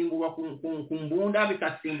bigasimburwa ku mbunda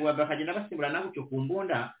bikasimbura bakagenda basimbura nabo cyo ku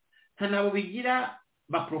mbunda nabo bigira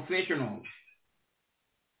ba professionals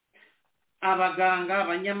abaganga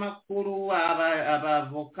abanyamakuru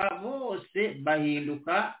abavoka bose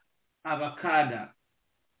bahinduka abakada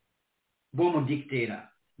bo mu dictator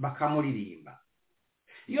bakamuririmba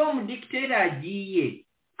iyo umudictator agiye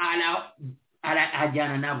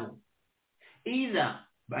ajyana nabo either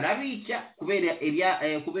barabica kubera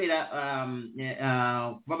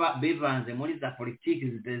kuba bevanze muri za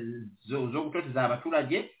politiki zo gutoteza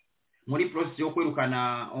abaturage muri process yo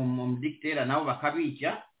kwirukana umudictator nabo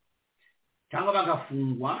bakabica cyangwa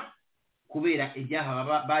bagafungwa kubera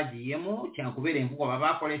ibyaha bagiyemo cyangwa kubera imvugo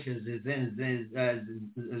bakoresheje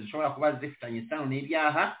zishobora kuba zifitanye isano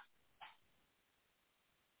n'ibyaha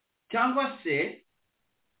cyangwa se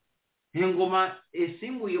ingoma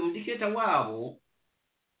esimbuye umudictator wabo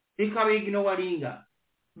ikabigino waringa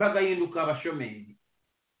bagahinduka abashomeri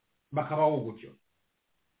bakabaho gutyo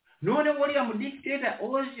none wariya mudictator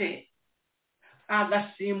oje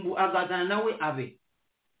agazana nawe abe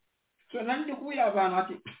so nandi kubira abantu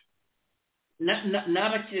ati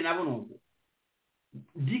n'abakire nabo nuko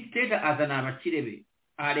dictator azana abakire be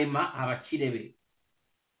arema abakire be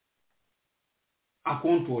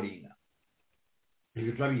akontoringa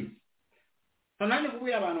ibyo turabizi so nandi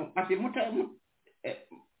kubira abantu ati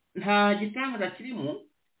nta gitangaza kirimo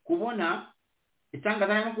kubona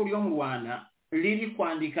itangaza n'amakuru yo mu Rwanda riri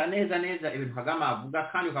kwandika neza ibintu Kagame avuga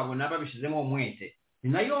kandi ukabona babishizemo umwete ni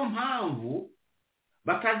nayo mpamvu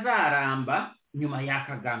batazaramba nyuma ya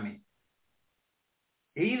Kagame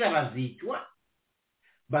either bazicwa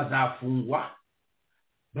bazafungwa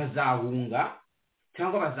bazahunga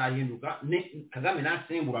cyangwa bazahinduka Kagame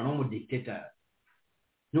nasimbura no mu dictator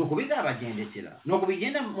nuko bizabagendekera nuko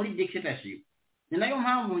bigenda muri dictatorship ni nayo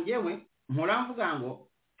mpamvu ngewe mpora mvuga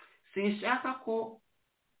ngo sinshaka ko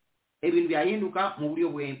ibintu byahinduka mu buryo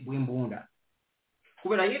bw'imbunda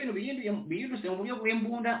kubera ibintu bihindutse mu buryo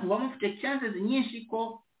bw'imbunda muba mufite chances nyinshi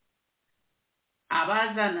ko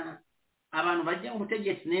abazana abantu bajya mu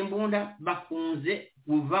butegetsi n'imbunda bakunze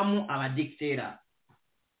kuvamo abadictator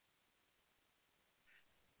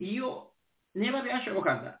iyo niba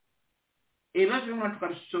byashobokaga ibibazo bimwe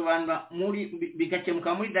tukabisobanura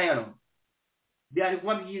bigakemuka muri dialogue byari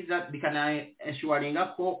kuba byiza bikanashuwaringa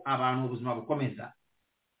ko abantu ubuzima bukomeza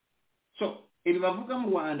so ibi bavuga mu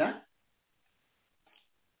Rwanda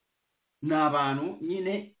n'abantu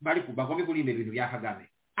nyine bari bagomba kurimba ibintu bya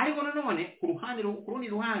Kagame ariko nanone ku rundi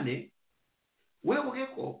ruhande wewe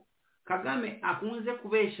ko Kagame akunze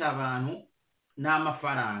kubesha abantu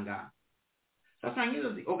n'amafaranga sasa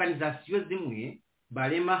ngizo organization zimwe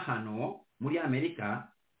barema hano muri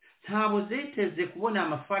Amerika ntabo zeteze kubona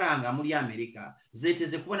amafaranga muri Amerika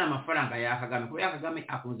zeteze kubona amafaranga ya Kagame kubera Kagame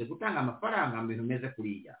akunze gutanga amafaranga mu bintu meze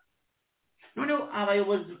kuriya none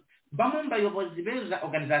abayobozi bamwe bayobozi beza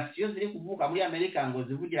organization ziri kuvuka muri Amerika ngo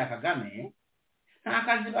zivugira Kagame nta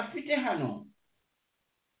kazi bafite hano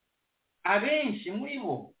abenshi muri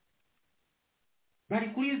bo bari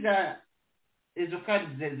kuriza ezo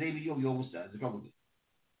kadi z'ibyo byobusa zikavuga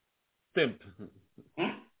stamp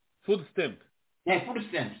food stamp food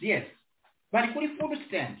stamps yes bari kuri food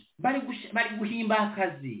stamps bari guhimba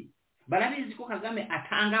akazi barabizi ko Kagame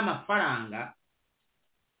atanga amafaranga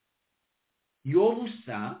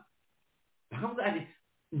yobusa bakavuga ati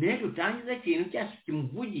nejo tangize ikintu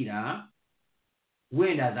cyasimuvugira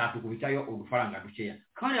wenda zatukubitayo udufaranga dukeya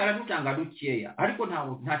kandi aradutanga dukeya ariko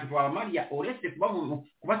ntacyo twabamariya oreste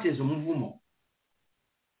kubateza umuvumo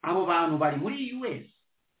abo bantu bari muri US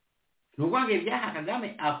n'ubwange byaha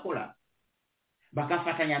Kagame akora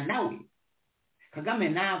bakafatanya nawe Kagame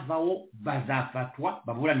navaho bazafatwa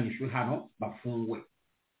baburanishwe hano bafungwe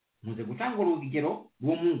muze gutanga urugero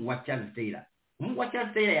rw'umungu wa Charles Taylor umungu wa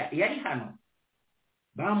Charles Taylor yari hano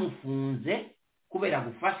bamufunze kubera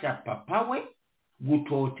gufasha papa we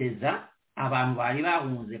gutoteza abantu bari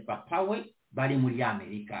bahunze papa we bari muri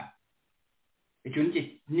Amerika icyo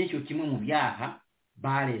nicyo kimwe mu byaha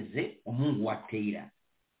bareze umungu wa Taylor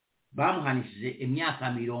bamuhanishije imyaka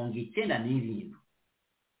 97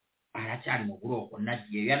 aracyari mu buroko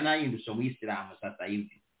nagiye yanayindusha mu Islam sasa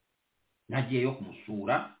hivi nagiye yo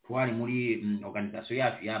kumusura twari muri organization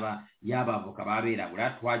yacu yaba avoka baberabura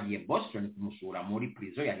twagiye Boston kumusura muri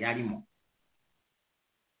prison yari yarimo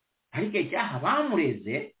ariko icyaha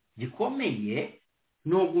bamureze gikomeye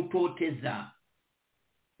no gutoteza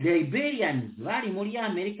Liberians bari muri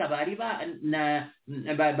Amerika bari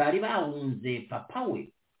bahunze papa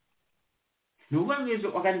we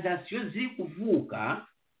n'ubangezo organization ziri kuvuka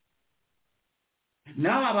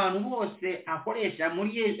nawe abantu bose akoresha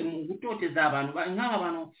muri gutoteza abantu nk'aba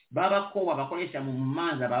bantu babakowa bakoresha mu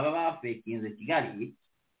manza baba bafekinze Kigali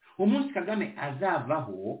umunsi Kagame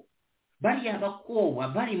azavaho bari abakowa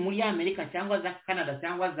bari muri Amerika cyangwa za Canada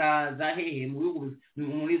cyangwa za hehe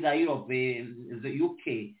muri za Europe UK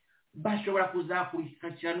bashobora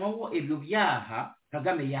kuzakurikiranwaho ibyo byaha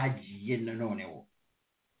Kagame yagiye noneho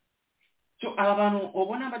so abantu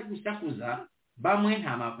obona bali kusakuza bamwe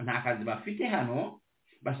nta kazi bafite hano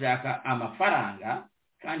bashaka amafaranga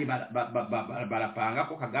kandi barapanga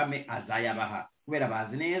ko Kagame azayabaha kubera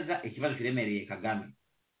bazi neza ikibazo kiremereye Kagame.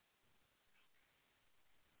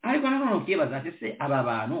 Ariko nanone kibaza ati se aba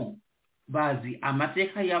bantu bazi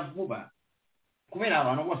amateka ya vuba kubera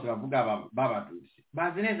abantu bose bavuga babatutsi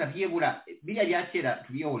bazi neza byebura biriya bya kera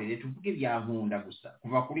tubiyorere tuvuge bya nkunda gusa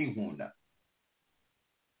kuva kuri nkunda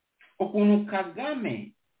ukuntu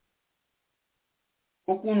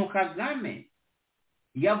Kagame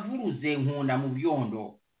yavuruze nkunda mu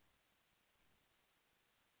byondo,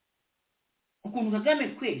 ukuntu Kagame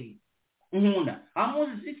kweli nkunda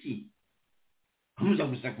amuzi iki amuza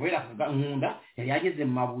gusa kubera nkunda yari yageze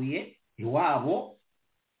mu mabuye iwabo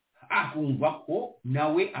akumva ko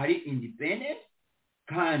nawe ari independent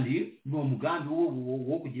kandi no mugambi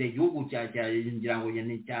wo kugira igihugu ngira ngo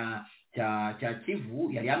cya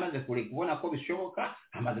Kivu yari amaze kubona ko bishoboka,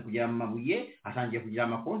 amaze kugera mu mabuye, asangiye kugira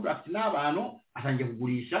ama contract n'abantu, asangiye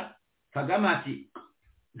kugurisha. Kagame ati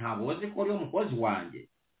ntaboze ko ari umukozi wanjye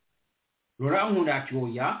rora nkunda ati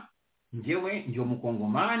oya njyewe ndi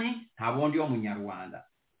umukongomani ntabwo ndi umunyarwanda.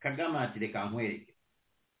 Kagame ati reka nkwereke.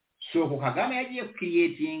 So Kagame yagiye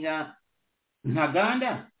creatinga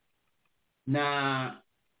Ntaganda na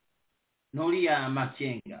Noriya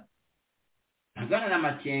Makenga. Ntaganda na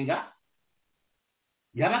Makenga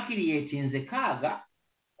yabakiriyetinze Kaga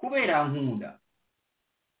kubera nkunda.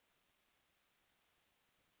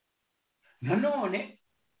 Nanone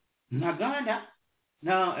Ntaganda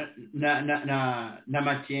na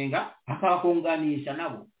Makenga akabakunganisha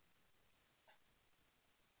nabo.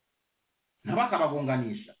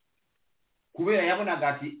 Nabakabakunganisha kubera yabonaga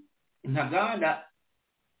ati Ntaganda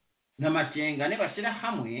na Makenga ne bashira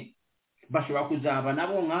hamwe bashobora kuzaba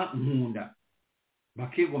nabo nka nkunda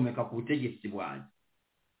bakigomeka ku butegetsi bwanjye,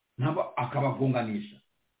 nabo akabagunganisha.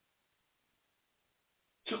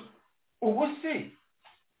 So ubuse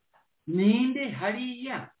ninde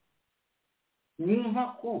hariya wumva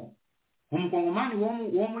ko umukongomani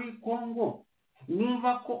wo muri Kongo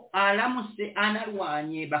wumva ko aramutse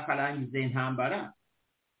anarwanye bakarangiza intambara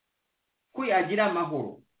ko yagira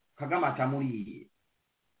amahoro Kagame atamuriye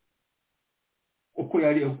uko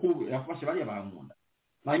yari yafashe bari abankunda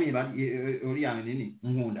bari uri yange nini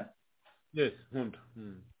nkunda. Yes, nkunda.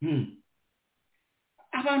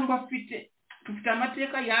 Abantu bafite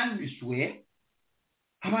amateka yandiswe,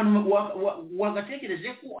 abantu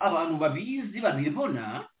wagatekereje ko abantu babizi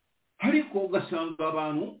babibona, ariko ugasanga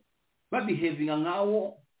abantu babihevinga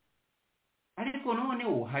nkawo. Ariko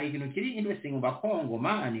noneho hari ibintu kiri interesting mu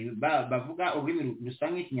bakongomani bavuga ururimi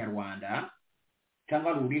rusa nk'ikinyarwanda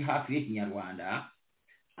cyangwa ruri hafi y'ikinyarwanda.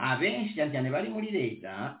 Abenshi cyane bari muri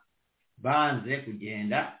leta banze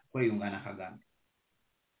kugenda kwiyungana Kagame.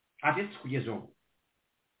 Ati kugeza ubu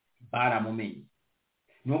baramumenye.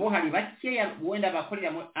 Nubu hari bakeya wenda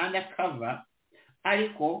bakorera mu undercover,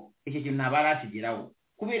 ariko iki kintu nabarashigiraho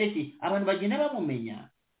kubera iki abantu bagenda bamumenya.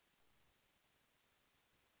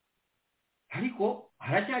 Ariko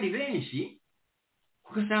haracyari benshi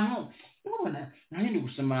ugasanga ubona nari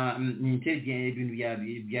gusoma intelligence ibintu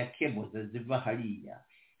bya cables ziva hariya,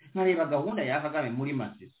 nkareba gahunda ya Kagame muri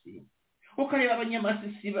Masisi, ukareba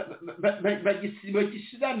abanyamasisi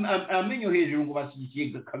bagisiba amenyo hejuru ngo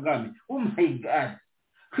basigiye Kagame. Oh my God,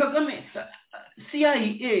 Kagame CIA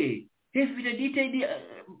hefite detailed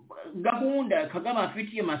gahunda Kagame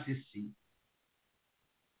afitiye Masisi.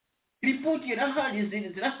 Ripoti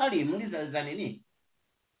zirahari muri za nini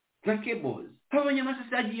za cables.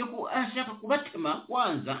 Abanyamasisi agiye ko ashaka kubatema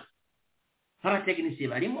kwanza. Abatekinisiye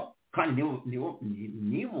barimo kandi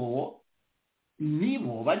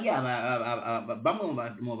nibo bari bamwe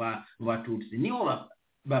mu batutsi nibo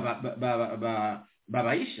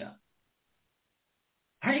babayisha.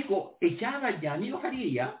 Ariko icyabajyaniyo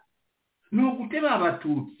hariya ni ugutema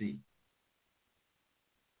abatutsi,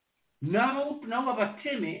 nabo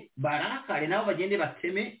bateme barakare, nabo bagende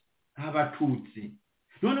bateme abatutsi.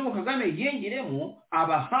 Noneho Kagame yengeremo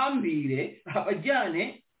abahambire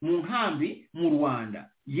abajyane mu nkambi mu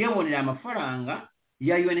Rwanda, yebonera amafaranga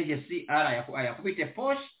ya UNHCR ayakubite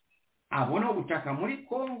posh, abona ubutaka muri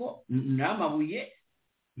Kongo n'amabuye,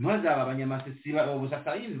 maze abanyamasisi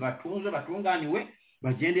ubusakayizi batunze batunganiwe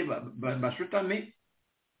bagende bashutame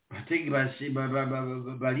bategi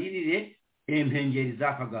baririre impengeri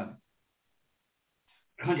za Kagame.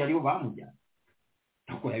 Kandi aribo bamujyana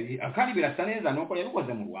akandi birasa neza nuko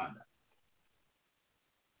yabikoze mu Rwanda.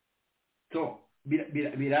 So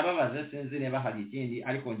birababaza, sinzi niba hari ikindi,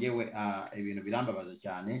 ariko ngewe ibintu birambabaza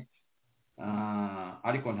cyane,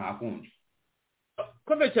 ariko nta kundi.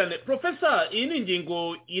 komeye cyane profesa iyi ni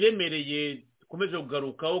ingingo iremereye dukomeje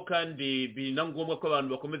kugarukaho kandi biri na ngombwa ko abantu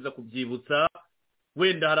bakomeza kubyibutsa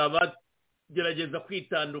wenda hari abagerageza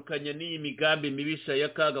kwitandukanya n'iyi migambi mibisha ya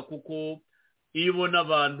kaga kuko iyo ubona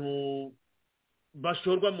abantu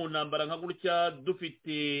bashorwa mu ntambara nka gutya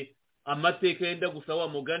dufite amateka yenda gusa wa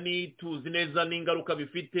mugani tuzi neza n'ingaruka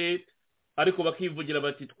bifite ariko bakivugira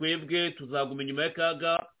bati twebwe tuzaguma inyuma ya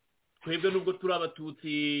kaga twebwe nubwo turi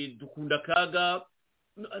abatutsi dukunda kaga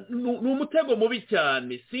ni umutego mubi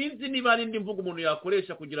cyane sinzi niba ari indi mvugo umuntu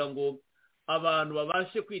yakoresha kugira ngo abantu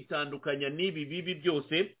babashe kwitandukanya n'ibi bibi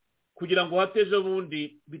byose kugira ngo hateje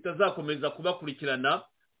bundi bitazakomeza kubakurikirana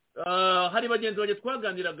hari bagenzi banjye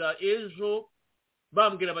twaganiraga ejo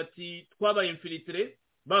bambwira bati twabaye infiltre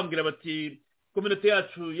bambwira bati community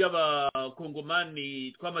yacu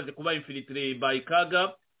y'abakongomani twamaze kuba infiltre by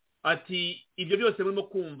kaga ati ibyo byose murimo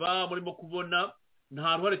kumva murimo kubona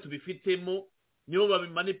nta ruhare tubifitemo nibo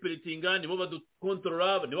babimanipulatinga nibo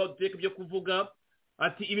badukontorora nibo baduteka ibyo kuvuga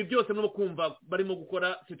ati ibi byose murimo kumva barimo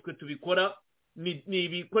gukora si twe tubikora ni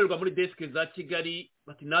ibikorerwa muri desk za Kigali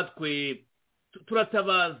bati natwe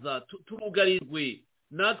turatabaza turugarijwe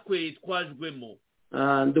natwe twajwemo.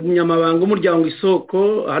 Ndi umunyamabanga w'umuryango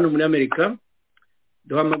Isoko hano muri Amerika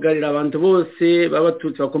duhamagarira abantu bose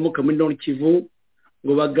b'abatutsi bakomoka muri Nord Kivu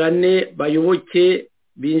ngo bagane bayoboke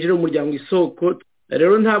binjire mu muryango Isoko.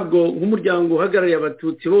 Rero ntabwo nk'umuryango uhagarariye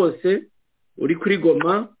abatutsi bose uri kuri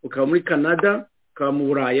Goma ukaba muri Canada ukaba mu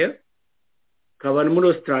Burayi ukaba muri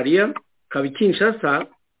Australia ukaba i Kinshasa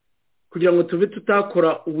kugira ngo tube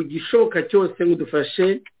tutakora ubugishoboka cyose ngo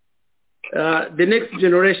dufashe the next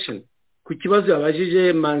generation ku kibazo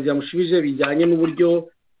yabajije Manzi yamushubije bijyanye n'uburyo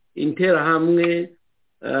interahamwe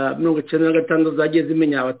 1996 zagiye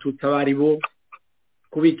zimenya abatutsi abari bo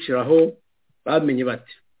kubiciraho bamenye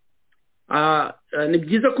bati ni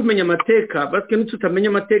byiza kumenya amateka batwe n'ututamenya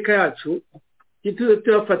amateka yacu gituze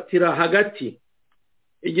tuyafatira hagati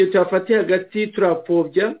igihe tuyafatiye hagati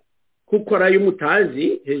turapfobya kuko arayo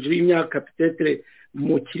mutazi hejuru y'imyaka peut-être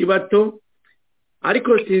mu kiri bato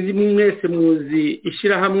ariko sinzi mwese muzi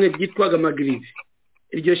ishirahamwe ryitwaga Magrive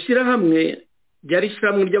iryo shirahamwe ryari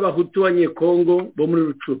ishirahamwe ry'abahutu b'Abanyekongo bo muri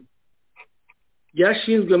Rucuru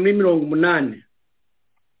ryashinzwe muri 80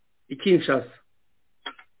 i Kinshasa.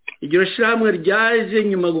 Iryo shirahamwe ryaje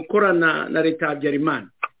nyuma gukorana na leta ya Habyarimana.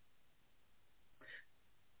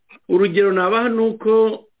 Urugero nabaha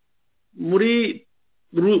nuko muri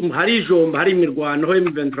hari ijomba hari imirwano ho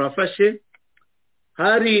M23 afashe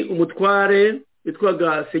hari umutware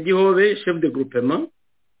witwaga Segihobe chef de groupement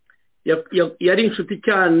yari inshuti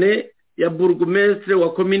cyane ya burgomestre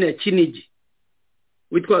wa commune ya Kinigi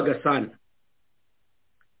witwaga Sana.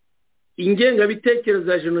 Ingenga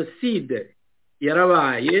bitekerezo ya genocide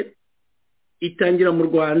yarabaye itangira mu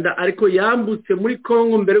Rwanda ariko yambutse muri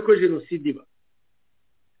Kongo mbere ko genocide iba.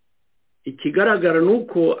 Ikigaragara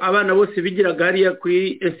nuko abana bose bigiraga hariya kuri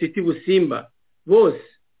Institut Busimba bose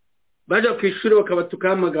baje kwishuri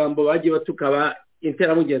bakabatuka amagambo bagiye batukaba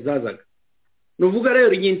interahamwe zazaga. Nuvuga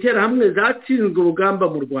rero interahamwe zatsinzwe urugamba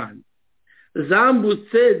mu Rwanda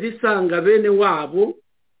zambutse zisanga bene wabo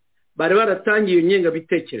bari baratangiye inyenga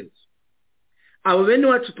bitekerezo. Abo bene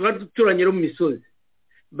wacu twaduturanye mu misozi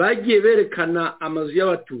bagiye berekana amazu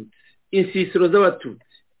y'abatutsi insisiro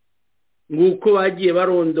z'abatutsi nguko bagiye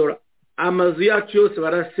barondora amazu yacu yose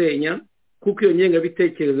barasenya kuko iyo nyenga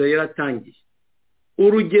bitekerezo yaratangiye.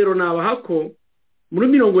 Urugero nabahako muri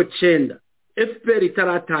 90 FPR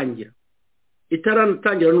itaratangira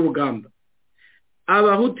n'urugamba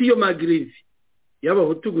abahutu yo Magrive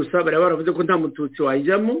y'abahutu gusa bari baravuze ko nta mututsi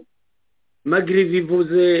wajyamo. Magrive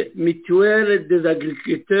ivuze mutuelle des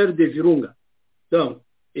agriculteurs de Virunga, donc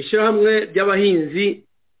ishirahamwe ry'abahinzi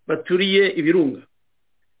baturiye ibirunga.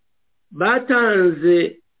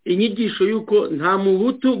 Batanze inyigisho yuko nta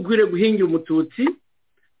muhutu gwire guhinga umututsi,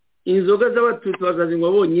 inzoga z'abatutsi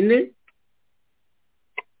bazazingwa bonyine,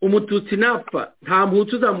 umututsi napfa nta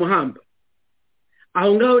muhutu zamuhamba.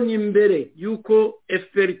 Aho ngaho ni mbere yuko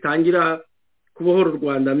FPR itangira kubohora u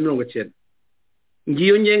Rwanda 1990.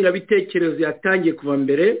 Ngiyo nyenga bitekerezo yatangiye kuva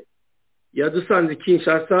mbere yadusanze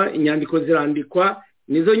Kinshasa. Inyandiko zirandikwa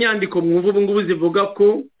nizo nyandiko mwumva ubu ngubu zivuga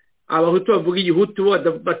ko abahutu bavuga igihutu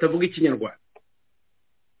batavuga ikinyarwanda,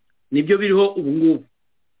 nibyo biriho ubu ngubu.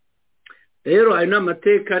 Rero ari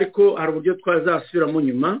n'amateka ariko hari uburyo twazasubira mu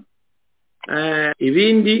nyuma.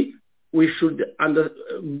 Ibindi we should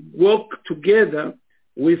work together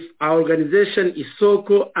with our organization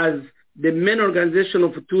Isoko as the main organization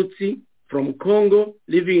of Tutsi from Congo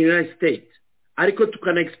living in the United States. Ariko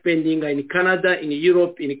tukana expanding in Canada, in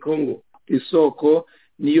Europe, in Congo. Isoko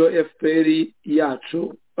niyo FPR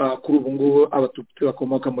yacu kuri ubu ngubu abatutsi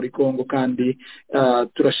bakomoka muri Kongo kandi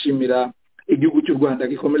turashimira igihugu cy'u Rwanda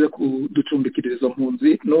gikomeje kuducumbikira izo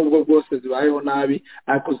mpunzi nubwo bwose zibayeho nabi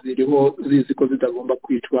ariko ziriho zizi ko zitagomba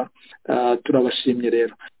kwicwa turabashimye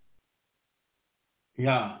rero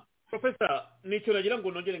Professor nicyo nagira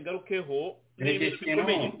ngo nongere ngarukeho ni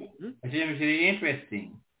bikomeye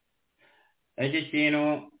interesting ege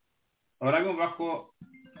kintu urabumva ko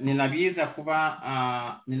ninabiza kuba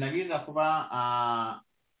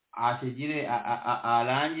ategire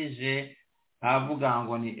arangije avuga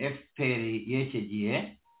ngo ni FPR y'iki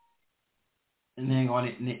gihe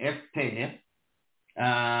ni FPR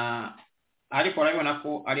ariko urabona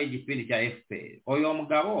ko ari igipindi cya FPR uyu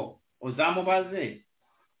mugabo uzamubaze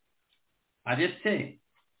adetse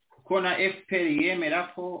ko na FPR yemera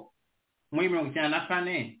ko muri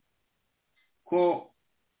 1994 ko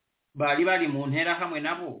bari mu ntera hamwe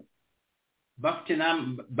nabo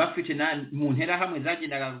bafite na mu ntera hamwe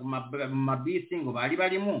zagendaga mu mabisi ngo bari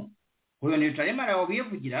barimo uyo ni utaremara abo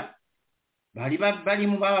bivugira bari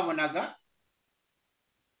mu bababonaga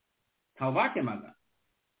ntaho batemaga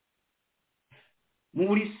mu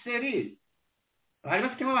buri seri bari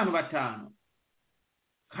bafitemo abantu batanu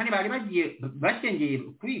kandi bari bagiye bakengeye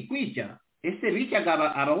kwica ese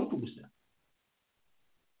bicaga abahutu gusa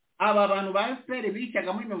aba bantu ba FPR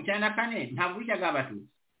bicaga muri 1994 ntabwo bicaga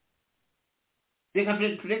abatutsi reka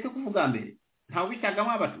tureke kuvuga mbere ntabwo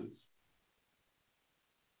bicagamo abatutsi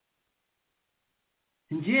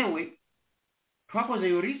njyewe twakoze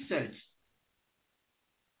yo research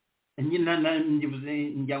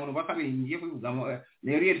njyango bakabiri ngiye kuvuga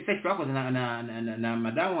le research twakoze na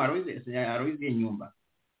madamu Aloise Nyumba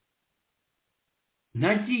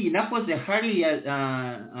nakoze hariya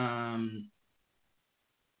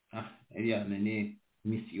ni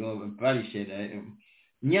mission parishe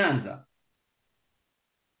Nyanza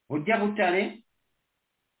ujya Butare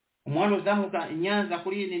umwana uzamuka Nyanza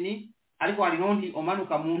kuri nini ariko hari nondi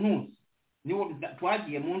omanuka mu ntuzi niwo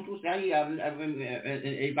twagiye mu ntuzi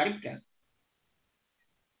ari barika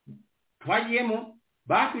twagiyemo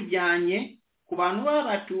batujyanye ku bantu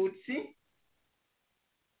b'abatutsi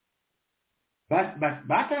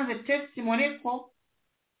batanze testimony ko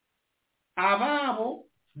ababo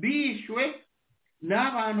bishwe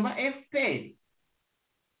n'abantu ba FPR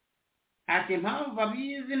ati mpamvu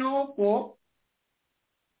babizi nuko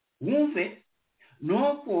wumve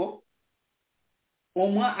nuko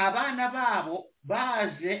abana babo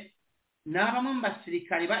baje n'abamwe mu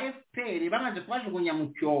basirikare ba FPR bamaze kubajugunya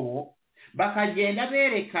mu cyobo bakagenda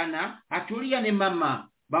berekana aturiya ni mama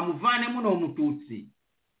bamuvanemo no mututsi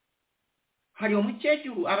hari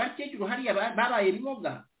umukecuru abakecuru hariya babaye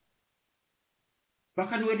biboga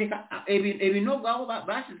bakanuwedeka ebinogo aho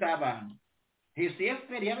basize abantu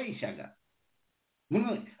FPR yabishaga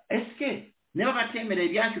eske niba batemera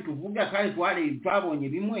ibyacu tuvuga kandi twabonye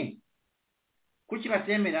bimwe kuki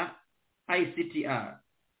batemera ICTR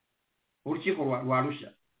urukiko rwa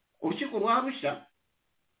Arusha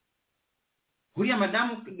huriya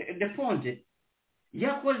madamu de Ponte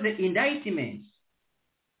yakoze indictment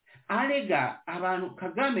alega abantu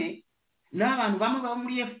Kagame n'abantu bamwe baba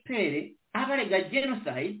muri FPR abarega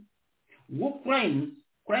genocide war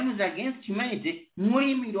crimes against humanity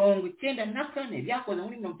muri 1994 byakoze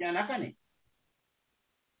muri 1994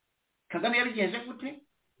 Kagame yabigenje gute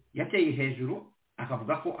yateye hejuru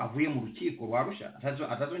akavuga ko avuye mu rukiko rwa Arusha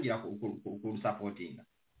atazongera ku supportinga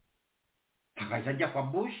akajya kwa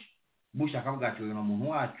Bush akavuga ati uyu muntu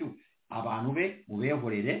wacu abantu be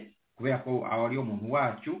mubehorere kubera ko ari umuntu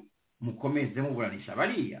wacu mukomeze muburanisha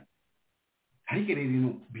bariya ariko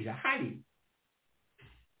ibintu birahari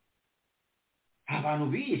abantu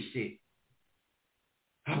bishe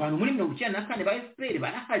abantu muri 1994 ba FPR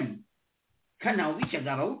barahari kana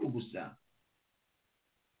ubicaga abahutu gusa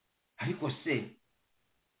ariko se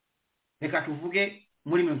reka tuvuge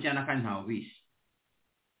muri 1994 ntawo bishe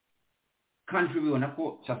kandi tubibona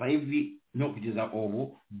ko sasa hivi no kugeza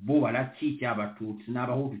ubu bo barakica abatutsi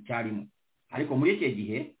n'abahutu cyarimo ariko muri iki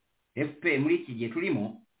gihe FPR muri iki gihe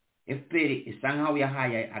turimo FPR isa nkaho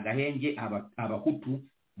yahaye agahenge abahutu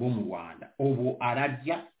bo mu Rwanda ubu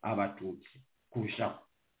arajya abatutsi kurushaho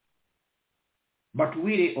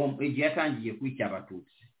batuwire igihe yatangiye kwica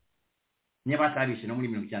abatutsi niba batabishe no muri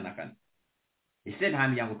 1994 ese nta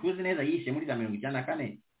miryango tuzi neza yishe muri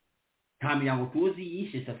 1994 nta miryango tuzi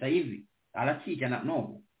yishe sasa hivi arakica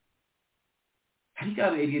no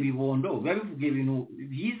ariko ibyo bibondo biba bivuga ibintu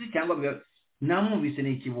byizi cyangwa namwumvise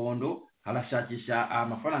ni ikibondo arashakisha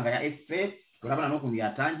amafaranga ya FPR urabona no kuntu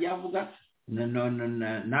yatangiye avuga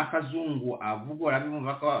n'akazungu avuga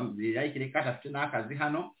urabimva ko yayikireka afite n'akazi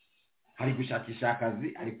hano hari gushakisha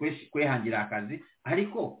akazi ari kwehangira akazi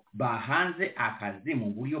ariko bahanze akazi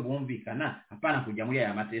mu buryo bumvikana apana kujya muri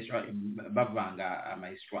aya matesha bavanga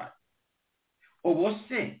amahistoire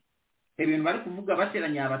obose ibintu bari kuvuga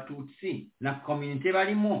bateranya abatutsi na community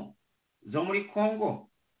barimo zo muri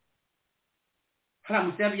Congo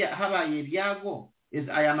haramutse habaye ibyago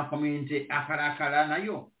aya ma community akarakara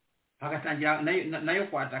nayo hagatangira nayo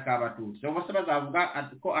kwataka abatutsi obose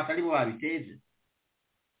bazavuga ko atari bo babiteze.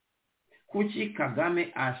 Kuki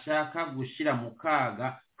Kagame ashaka gushira mu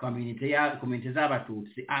kaga community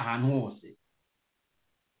z'abatutsi ahantu hose?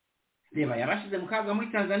 Reba yarashize mu kaga muri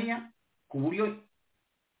Tanzania ku buryo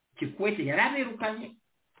Kikwete yaraberukanye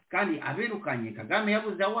kandi aberukanye Kagame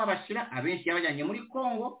yabuze aho abashira abenshi yabajyanye muri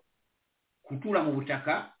Congo kutura mu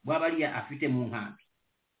butaka bw'abariya afite mu nkambi.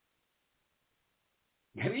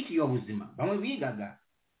 Yabiki y'ubuzima bamwe bigaga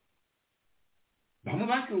bamwe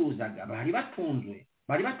bacuruzaga bari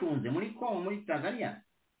batunze muri Congo muri Tanzania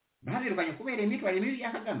babirukanye kubera imitwaro mibi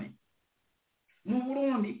ya Kagame. Mu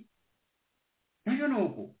Burundi nayo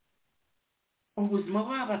nuko ubuzima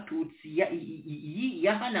bw'abatutsi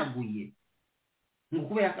yahanaguye ngo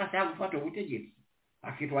kubera akashaka gufata ubutegetsi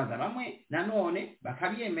akitwaza bamwe nanone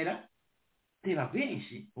bakabyemera teba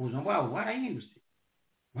benshi ubuzima bwabo bwarahindutse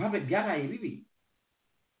byabaye bibi.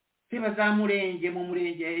 Teba za murenge mu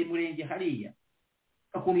murenge hariya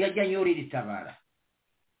akuntu yajyanye yori ritabara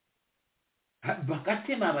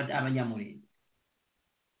bakatema abanyamurenge.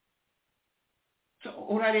 So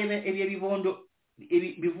urarebe ebye bibondo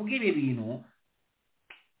bivuga ibi bintu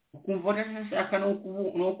ukumva ndashaka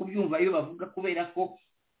no kubyumva iyo bavuga kubera ko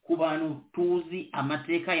ku bantu tuzi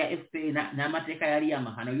amateka ya FPR n'amateka yari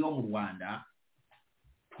amahano yo mu Rwanda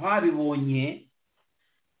twabibonye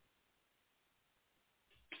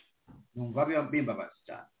numva bimba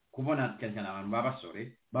basta kubona cyane abantu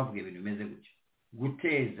babasore bavuga ibintu bimeze gutyo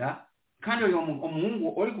guteza kandi uyu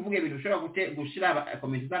umuhungu uri kuvuga ibintu ushobora gushira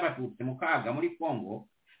community z'abatutsi mu kaga muri Congo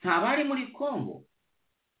ntabari muri Congo.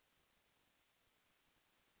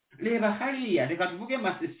 Leba hariya reka tuvuge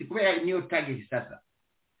Masisi kubera niyo target sasa.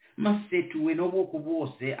 Masetuwe n'obwoko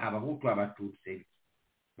bwose abahutu abatutsi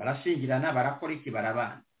barashingirana barakora iki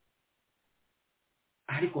barabana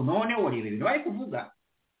ariko none orebe ibintu bari kuvuga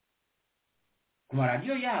ku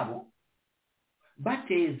maradiyo yabo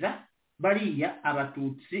bateza bariya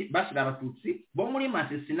abatutsi bashira abatutsi bo muri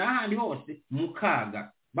Masisi n'ahandi hose mu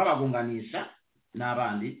kaga babagunganisha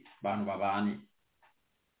n'abandi bantu babane.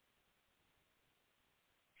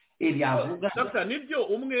 Dr. Nibyo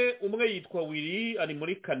umwe yitwa Willy ari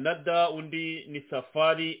muri Canada undi ni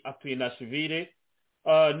Safari atuye Nashville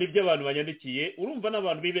nibyo abantu banyandikiye urumva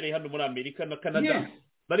n'abantu bibereye hano muri Amerika na Canada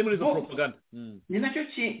bari muri zo propaganda. Ni nacyo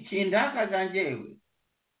kindakaza njyewe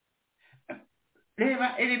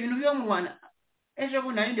reba ibintu byo mu Rwanda ejo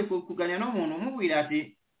bundi narinde kuganira n'umuntu umubwira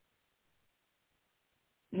ati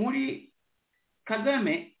muri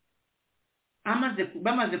Kagame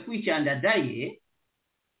bamaze kwicyanda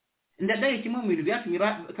Ndadaye kimwe mu bintu byatumye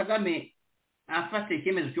Kagame afata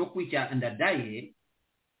icyemezo cyo kwica Ndadaye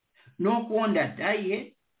no kuonda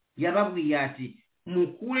Ndadaye yababwiye ati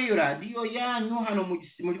mukure yo radio yanyu hano mu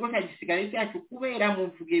kigo cya gisirikare cyacu kubera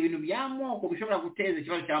muvuge ibintu by'amoko bishobora guteza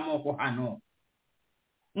ikibazo cy'amoko hano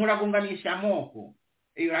muragunganisha amoko.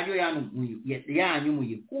 Iyo radio yanyu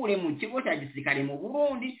muyikure mu kigo cya gisirikare mu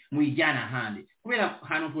Burundi muyijyana handi kubera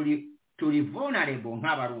hano turi vulnerable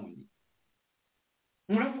nk'abarundi.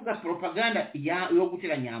 Muravuga propaganda yo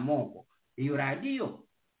guteranya amoko. Iyo radio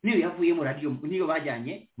niyo yavuye mu radio niyo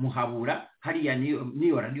bajyanye muhabura hariya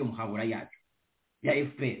niyo radio muhabura yacu ya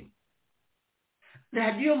FPR.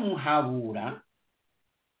 Radio muhabura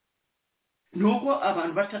nuko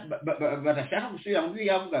abantu badashaka gusubira mu byo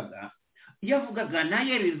yavugaga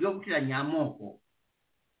naye ibyo guteranya amoko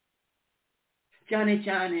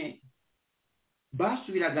cyane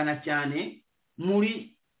basubiragana cyane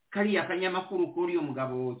muri kariya kanyamakuru kuri uyu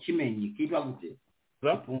mugabo Kimenyi kitwa gute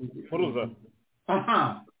Furuza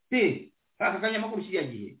aka kanyamakuru kiriya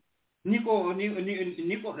gihe niko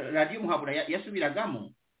radio muhabura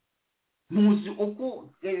yasubiragamo muzi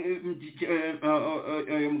uko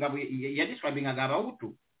mugabo yadescribingaga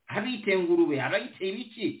abahutu abite ngurube abayite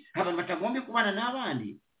ibiki abantu batagombe kubana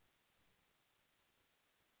n'abandi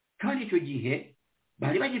kandi icyo gihe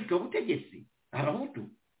bari bagifite ubutegetsi abahutu.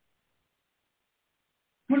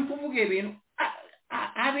 Muri kuvuga ibintu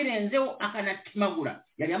abirenzeho akanatimagura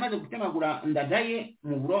yari amaze gutemagura Ndadaye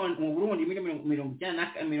mu Burundi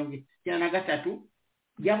 1993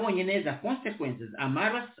 yabonye neza consequences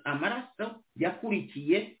amaraso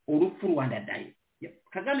yakurikiye urupfu rwa Ndadaye.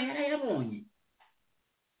 Kagame yarayabonye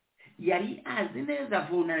yari azi neza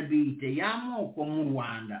vulnerability y'amoko mu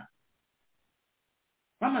Rwanda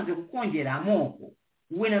bamaze kukongera amoko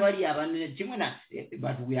we nabali abantu kimwe na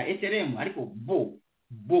batuya eteremu ariko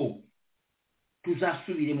bo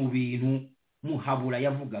tuzasubire mu bintu muhabura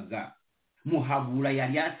yavugaga muhabura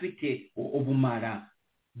yari afite obumara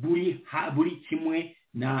buri kimwe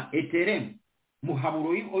na eteremu muhaburo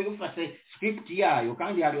oyufase script yayo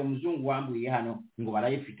kandi hari omuzungu wambuye hano ngo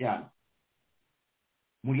barayifite hano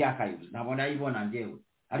muri archives nabona ibona njewe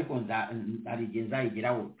ariko arigenza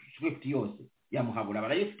igeraho script yose ya muhabura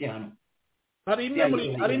barayifite hano hari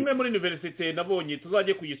imwe muri universite nabonye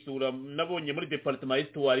tuzaje kuyisura nabonye muri department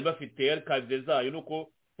histoire bafite archives zayo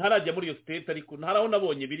nuko ntarajya muri iyo state ariko ntaraho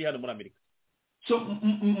nabonye biri hano muri Amerika so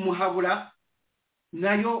muhabura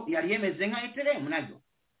nayo yari yemeze nka eteremu nayo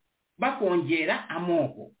bakongera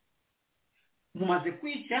amoko mumaze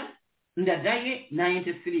kwica ndadaye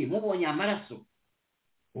 93 mubonye amaraso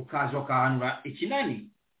ukaza ukahanura ikinani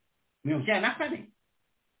 94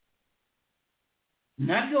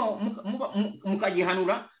 nabyo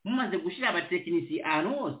mukagihanura mumaze gushira abatekinisi ahantu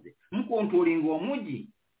hose mukontoringa uwo mujyi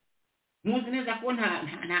muzi neza ko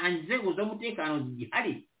nta nzego z'umutekano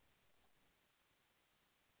zigihari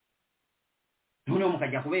none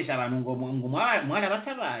mukajya kubesha abantu ngo mwana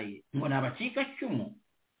batabaye ngo nabacika cyumu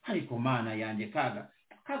ariko mana yanjye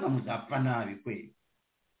kaga muzapfa nabi kweli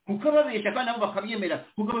kuko babesha kandi abo bakabyemera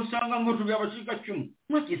kuko usanga ngo tubi abacika cyumu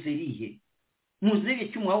mwakiseriye muzege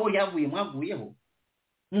cyumu aho yavuye mwaguyeho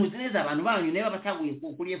muzi neza abantu banyu neba bataguye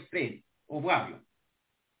kuri FPR obwabyo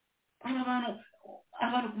abantu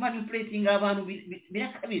kumanipulating abantu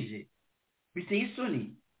birakabije biteye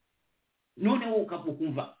isoni none wo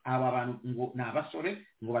ukakumva aba bantu ngo nabasore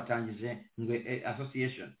ngo batangize ngo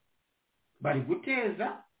association bari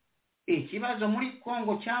guteza ikibazo muri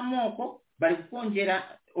Kongo cy'amoko bari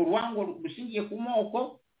kongera urwango rushingiye ku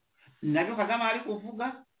moko nabyo Kagame ari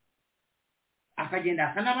kuvuga akagenda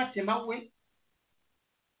akanabatema we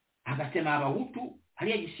agatema abahutu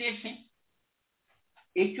hariya gisheshe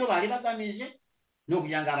icyo bari bagamije no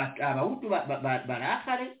kugira abahutu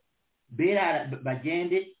barakare bera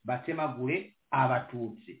bagende batemagure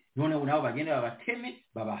abatutsi none nabo bagende babateme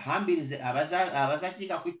babahambirize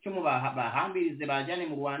abazakika ku cyumu bahambirize bajane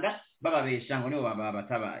mu Rwanda bababesha ngo nibo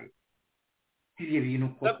batabaye ibyo bintu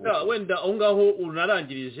koko wenda aho ngaho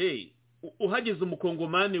unarangirije uhagize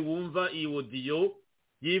umukongomani wumva iyi audio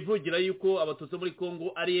yivugira yuko abatutsi muri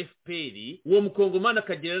Kongo ari FPR uwo mukongomani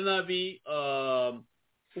akagira nabi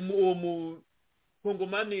uwo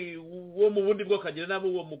mukongomani wo mu bundi bwo akagira nabi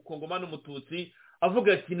uwo mukongomani umututsi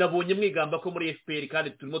avuga ati nabonye mwigamba ko muri FPR kandi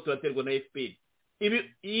turimo turaterwa na FPR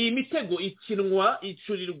iyi mitego ikinwa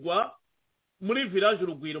icurirwa muri village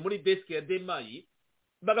Urugwiro muri desk ya Demayi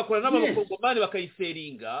bagakora n'abakongomani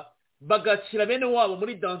bakayiseringa bagacira bene wabo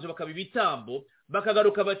muri danger bakabibitambo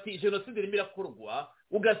bakagaruka bati genocide irimo irakorwa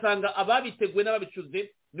ugasanga ababiteguye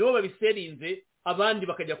n'ababicuze nibo babiserinze abandi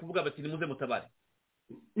bakajya kuvuga bati nimuze mutabare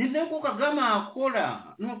nize ko Kagame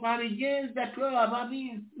akora nuko abigenza twa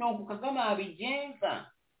ababi nuko Kagame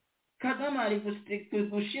abigenza Kagame ari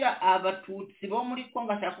gushira abatutsi bo muri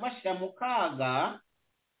Kongo ashaka kubashira mu kaga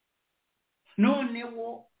none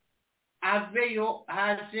wo aveyo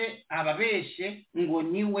haje ababeshe ngo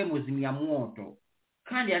niwe muzimya mwoto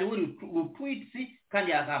kandi ari rutwitsi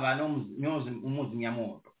kandi akaba no muzimya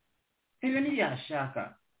mwoto ibyo ni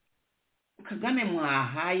yashaka Kagame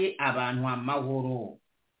mwahaye abantu amahoro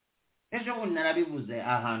ejo bundi narabivuze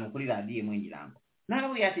ahantu kuri radio mwingirango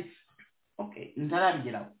narabuye ati okay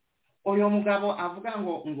ntarabigeraho uyo mugabo avuga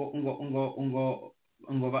ngo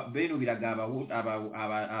berubiraga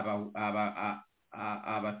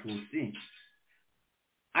abatutsi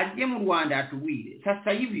ajye mu Rwanda atubwire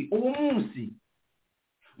sasa hivi uwo munsi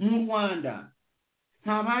mu Rwanda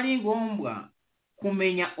ntabari ngombwa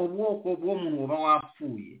kumenya ubwoko bw'umuntu uba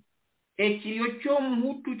wapfuye ekiriyo cyo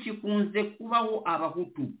muhutu kikunze kubaho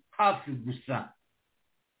abahutu hafi gusa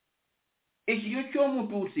ekiriyo cyo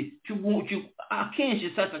mututsi akenshi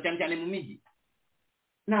sasa cyane mu miji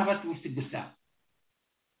n'abatutsi gusa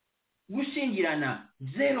gushingirana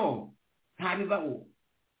zero ntabibaho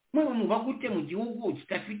mu bagute mu gihugu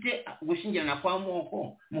kitafite gushingirana kwa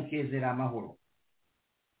moko mukezera amahoro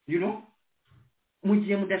mu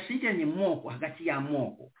gihe mudashingiranye moko hagati ya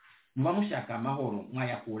moko muba mushaka amahoro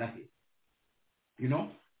mwayakura he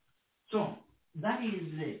so that is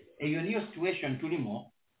a unique situation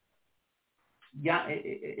turimo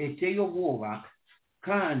eteyo bwoba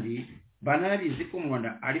kandi banarabizi ko mu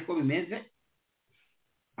Rwanda ariko bimeze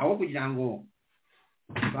aho kugira ngo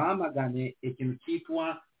bamagane ikintu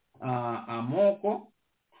cyitwa amoko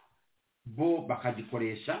bo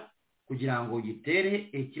bakagikoresha kugira ngo gitere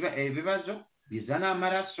ibibazo bizana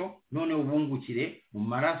amaraso none ubungukire mu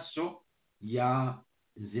maraso ya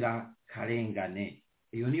nzira karengane.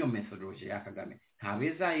 Iyo niyo methodology ya Kagame.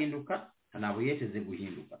 Ntabezahinduka ntabwo yeteze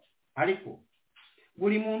guhinduka, ariko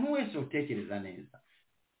buri muntu wese utekereza neza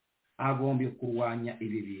agomba kurwanya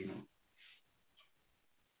ibi bintu.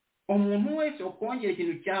 Umuntu wese ukongera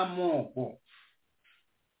ikintu cy'amoko,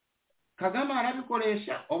 Kagame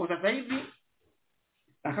arabikoresha sasa hivi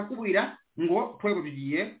akakubwira ngo twebwe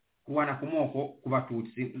tugiye kuwana ku moko ku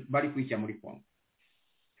Batutsi bari kwica muri Kongo.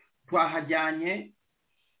 Twahajyanye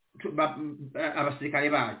abasirikare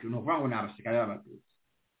bacu, no kuvuga ngo ni abasirikare b'Abatutsi.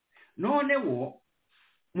 Noneho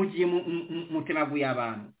mugiye mutemaguye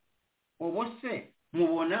abantu, obose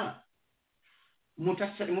mubona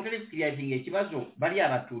mutari creating ikibazo bari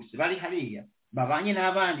Abatutsi bari hariya babanye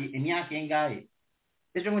n'abandi emyaka engahe.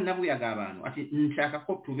 Ejo nabuyaga abantu ati nshaka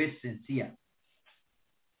ko tube sincere.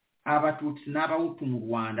 Abatutsi n'Abahutu mu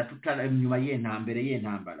Rwanda tutala nyuma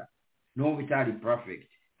y'intambara no bitari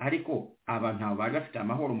perfect, ariko abantu bari bafite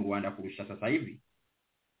amahoro mu Rwanda kurusha sasa hivi.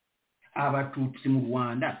 Abatutsi mu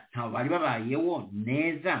Rwanda ntabwo bari babayeho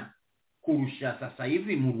neza kurusha sasa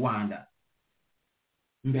hivi mu Rwanda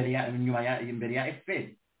mbere ya FPR.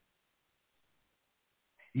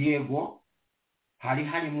 Yego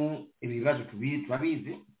harimo ibibazo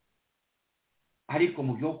tubabizi, ariko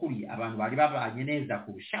mu by'ukuri abantu bari babanye neza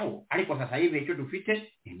kurushaho. Ariko sasa hivi icyo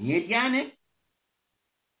dufite imyejyane,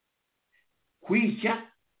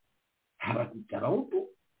 kwica Abatutsi Abahutu,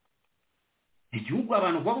 igihugu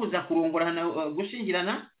abantu babuza kurongorana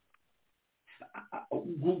gushingirana,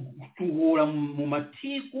 guhura mu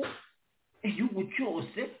matiku, igihugu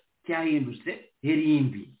cyose cyahindutse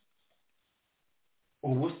herimbi.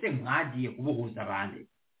 Ubose mwagiye kubohoza abandi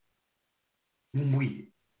mumuye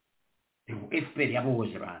FPR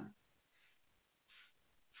yabohoje abandi,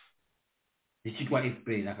 ikitwa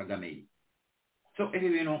FPR na Kagame. So ibi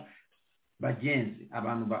bintu bagenzi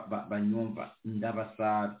abantu banyumva,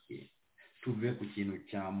 ndabasabye tuve ku kintu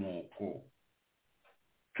cy'amoko.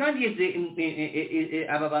 Kandi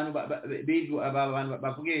aba bantu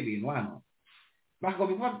bavuga ibintu hano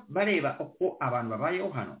bagomba bareba uko abantu babayeho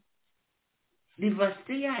hano.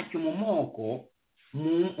 Diversity yacu mu moko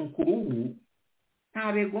mu kuruhu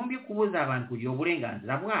ntabegombe kubuza abantu kugira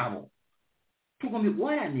uburenganzira bwabo. Tugomba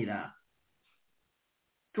guharanira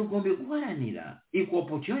equal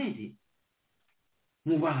opportunity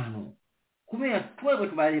mu bantu, kubera twebwe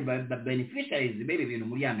tubari beneficiaries bebe bintu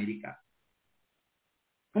muri Amerika.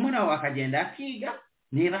 Umwana wawe akagenda akiga,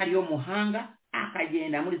 niba ariyo muhanga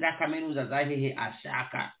akagenda muri za kaminuza za hehe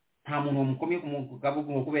ashaka. Nta muntu umukomye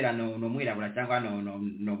kukavuga kubera no mwirabura cyangwa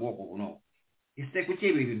no bwoko buno. Ese kuki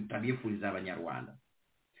ibi bintu tabyifuriza Abanyarwanda?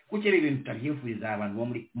 Kuki ibi bintu tabyifuriza abantu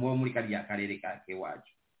bo muri kariya karere ka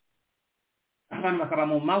kewacu? Abantu bakaba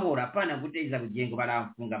mu mahoro, apana guteza bugengo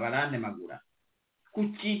baramfunga barane magura.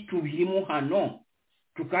 Kuki tubirimo hano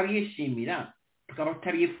tukabishimira tukaba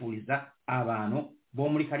tabyifuriza abantu bo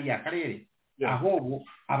muri kariya karere? Ahubwo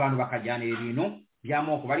abantu bakajyanira ibintu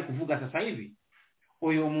by'amoko bari kuvuga sasa hivi.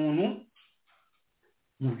 Oyo muntu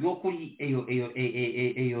mu by'ukuri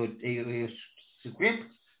eyo script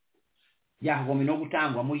yagomba no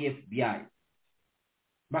gutangwa muri FBI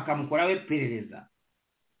bakamukoraho iperereza.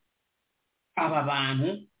 Aba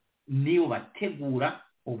bantu niyo bategura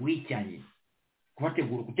ubwicanyi,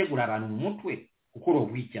 gutegura abantu mu mutwe gukora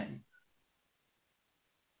ubwicanyi.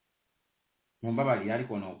 Mumbabarira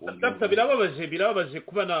ariko no Dr. birababaje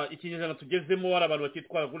kubana ikinyejana tugezemo ari abantu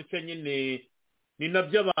bakitwara gutya nyine. Ni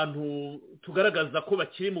nabyo abantu tugaragaza ko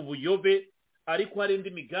bakiri mu buyobe, ariko hari indi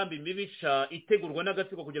migambi mibisha itegurwa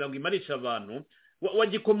n'agatsiko kugira ngo imarishe abantu.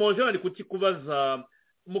 Wagikomoje ari kukikubaza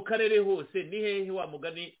mu karere hose ni hehe wa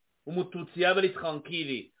mugani umututsi yaba ari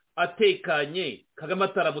tranquille atekanye Kagame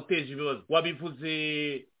ataramuteje ibibazo?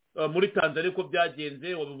 Wabivuze muri Tanzania uko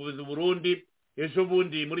byagenze, wabivuze Burundi, ejo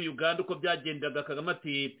bundi muri Uganda uko byagendaga Kagame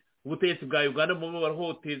ati ubutegetsi bwa Uganda mu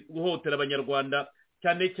guhotera Abanyarwanda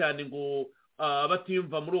cyane cyane ngo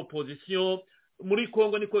batiyumva muri opposition. Muri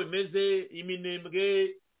Kongo niko bimeze,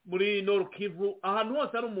 Iminembwe, muri Nord Kivu, ahantu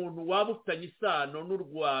hose ari umuntu waba ufitanye isano n'u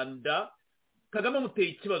Rwanda Kagame amuteye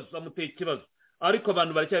ikibazo. Ariko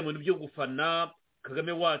abantu baracyari mu bintu byo gufana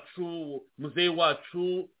Kagame wacu, muzehe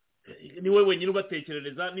wacu, ni we wenyine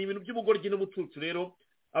ubatekerereza. Ni ibintu by'ubugoryi n'ubucucu. Rero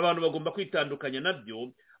abantu bagomba kwitandukanya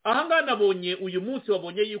nabyo. Ahangaha nabonye uyu munsi,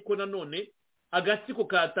 wabonye yuko nanone agatsiko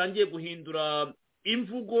katangiye guhindura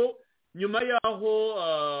imvugo nyuma yaho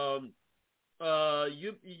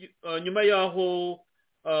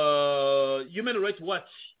Human Rights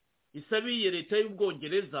Watch isabiye leta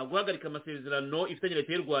y'Ubwongereza guhagarika amasezerano ifitanye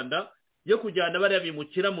leta y'u Rwanda yo kujyana bariya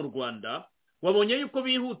bimukira mu Rwanda. Wabonye yuko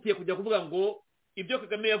bihutiye kujya kuvuga ngo ibyo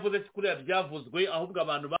Kagame yavuze si kuriya byavuzwe, ahubwo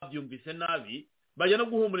abantu babyumvise nabi. bajya no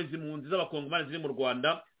guhumuriza impunzi z'abakongomani ziri mu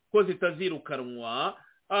Rwanda ko zitazirukanwa.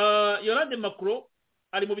 Yolande Macron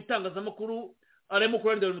ari mu bitangazamakuru, arimo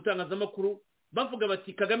kurandira mu bitangazamakuru bavuga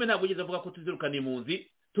bati Kagame ntabwo yigeze avuga ko tuzirukana impunzi,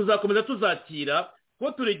 tuzakomeza tuzakira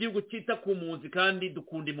ko turi igihugu cyita ku mpunzi kandi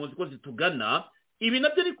dukunda impunzi ko zitugana. Ibi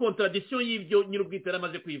nabyo ni contradiction y'ibyo nyir'ubwite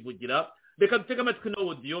yaramaze kwivugira. Reka dutege amatwi na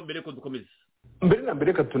audio mbere ko dukomeza. Mbere na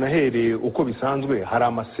mbere tunahereye uko bisanzwe hari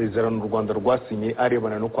amasezerano u Rwanda rwasinye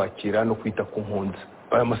arebana no kwakira no kwita ku mpunzi.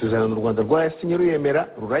 Aya masezerano u Rwanda rwayasinye ruyemera,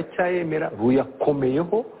 ruracyayemera,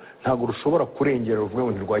 ruyakomeyeho, ntabwo rushobora kurengera ruvuga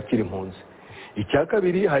ngo ntirwakira impunzi. Icya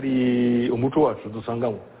kabiri hari umuco wacu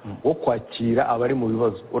dusangamo wo kwakira abari mu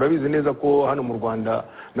bibazo. Urabizi neza ko hano mu Rwanda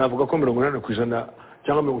navuga ko 80%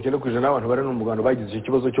 cyangwa 90% abantu bari no mu Rwanda bagize icyo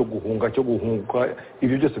kibazo cyo guhunga,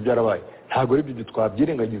 ibyo byose byarabaye. Ntabwo ari byo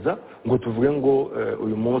twabyirengagiza ngo tuvuge ngo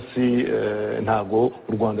uyu munsi ntabwo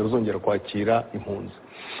u Rwanda ruzongera kwakira impunzi.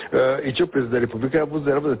 Icyo Prezida wa Repubulika yavuze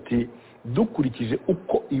ati dukurikije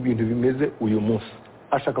uko ibintu bimeze uyu munsi,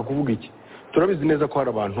 ashaka kuvuga iki? Turabizi neza ko hari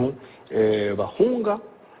abantu bahunga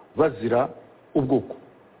bazira ubwoko,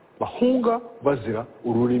 bahunga bazira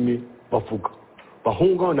ururimi bavuga,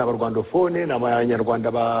 bahunga ni abarwandofone, ni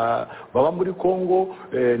abanyarwanda baba muri Kongo,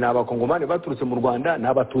 ni abakongomani baturutse mu Rwanda, ni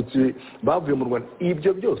abatutsi bavuye mu Rwanda.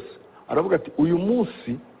 Ibyo byose aravuga ati uyu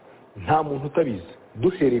munsi nta muntu utabizi,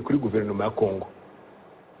 duhereye kuri guverinoma ya Kongo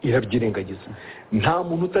irabyirengagiza, nta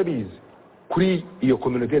muntu utabizi kuri iyo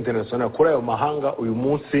community international, kuri ayo mahanga uyu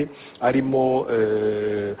munsi arimo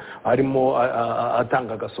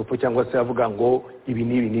atanga gasopo cyangwa se avuga ngo ibi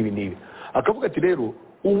nibi. Akavuga ati rero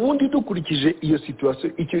ubundi dukurikije iyo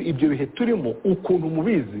situation, ibyo bihe turimo ukuntu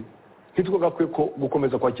mubizi, ntitwagakwiye ko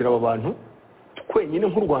gukomeza kwakira aba bantu twenyine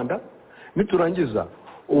nk'u Rwanda. Niturangiza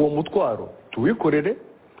uwo mutwaro tuwikorere,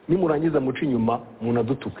 nimurangiza muci inyuma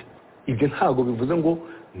munadutuke. Ibyo ntago bivuze ngo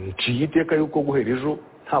nciye iteka yuko guhera ejo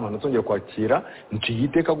nta bantu tongera kwakira, nciye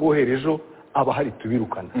iteka guhera ejo abahari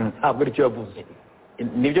tubirukana. Ntabwo ari cyo yavuze.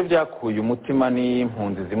 Nibyo byakuye umutima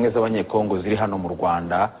n'impunzi zimwe z'abanyekongo ziri hano mu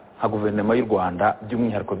Rwanda, nka guverinoma y'u Rwanda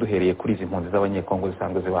by'umwihariko duhereye kuri izi mpunzi z'abanyekongo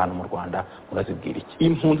zisanzwe ziba hano mu Rwanda, murazibwira iki?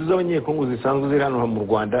 Impunzi z'abanyekongo zisanzwe ziri hano mu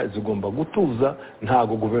Rwanda zigomba gutuza,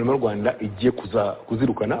 ntago guverinoma y'u Rwanda igiye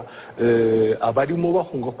kuzirukana. Abarimo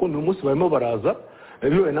bahunga ko uyu munsi barimo baraza,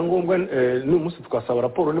 bibaye na ngombwa n'uyu munsi twasaba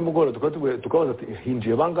raporo nimugoroba tukabaza ati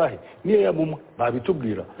hinjiye bangahe, niyo yabumwe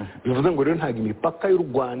babitubwira. Bivuze ngo rero ntago imipaka y'u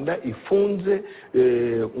Rwanda ifunze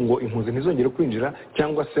ngo impunzi ntizongere kwinjira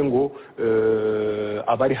cyangwa se ngo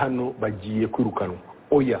abari hano bagiye kwirukanwa.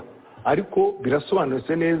 Oya, ariko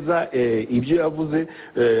birasobanutse neza ibyo yavuze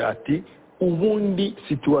ati ubundi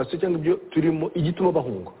situation cyangwa ibyo turimo igituma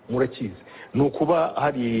bahunga murakizi, ni ukuba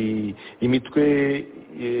hari imitwe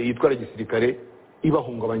yitwara gisirikare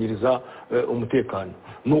ibahungabanyiriza umutekano,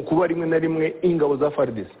 ni ukuba rimwe na rimwe ingabo za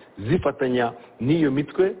FARDC zifatanya n'iyo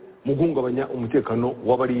mitwe mu guhungabanya umutekano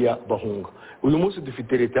w'abariya bahunga. Uyu munsi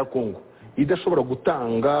dufite leta ya Kongo idashobora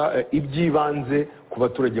gutanga iby'ibanze ku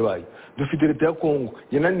baturage bayo. Dufite leta ya Kongo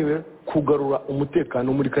yananiwe kugarura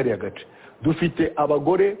umutekano muri kariya gace. Dufite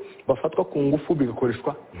abagore bafatwa ku ngufu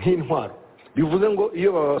bigakoreshwa nk'intwaro. Bivuze ngo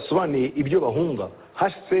iyo basobanuye ibyo bahunga,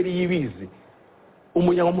 HCR yibizi,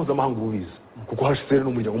 umuryango mpuzamahanga ubizi, kuko HCR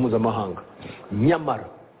n'umuryango mpuzamahanga. Nyamara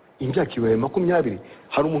imyaka 20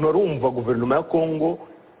 hari umuntu warumva guverinoma ya Kongo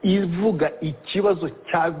ivuga ikibazo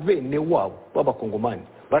cya bene wabo b'abakongomani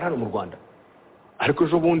bari hano mu Rwanda. Ariko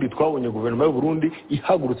ejo bundi twabonye guverinoma y'u Burundi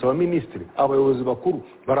ihagurutsa abaminisitiri, abayobozi bakuru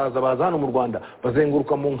baza hano mu Rwanda,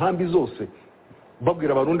 bazenguruka mu nkambi zose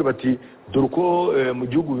babwira abarundi bati dore uko mu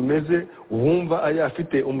gihugu bimeze, wumva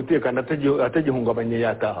afite umutekano atagihungabanye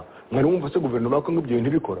yataha. Mwari wumva se guverinoma ya Kongo ibyo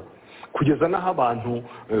bintu bikora? Kugeza naho abantu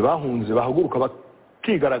bahunze bahaguruka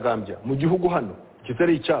bakigaragambya mu gihugu hano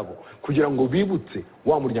kitari icyabo, kugira ngo bibutse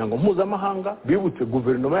wa muryango mpuzamahanga, bibutse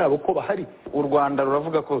guverinoma yabo ko bahari. U Rwanda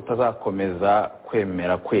ruravuga ko rutazakomeza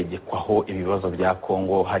kwemera kwegekwaho ibibazo bya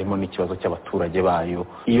Kongo, harimo n'ikibazo cy'abaturage bayo.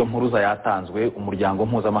 Iyo mpuruza yatanzwe, umuryango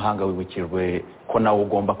mpuzamahanga wibukijwe ko nawo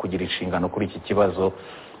ugomba kugira inshingano kuri iki kibazo.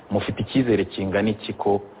 Mufite icyizere kingana iki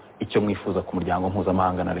ko icyo mwifuza ku muryango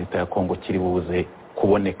mpuzamahanga na leta ya Kongo kiri buze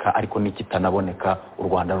kuboneka, ariko nikitanaboneka u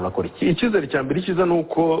Rwanda rurakora iki? Icyizere cya mbere kiza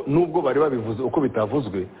nuko nubwo bari babivuze uko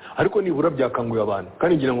bitavuzwe, ariko nibura byakanguye abantu,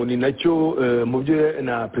 kandi ngira ngo ni nacyo mu byo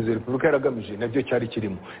na Prezida wa Repubulika yaragamije nabyo cyari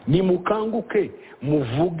kirimo. Ni mukanguke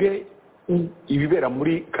muvuge ibibera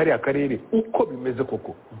muri kariya karere uko bimeze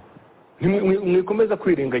koko. mwikomeza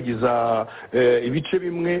kwirengagiza ibice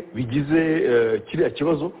bimwe bigize kiriya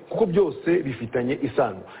kibazo kuko byose bifitanye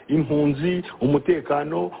isano impunzi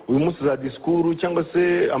umutekano uyu munsi za disikuru cyangwa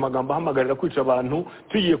se amagambo ahamagarira kwica abantu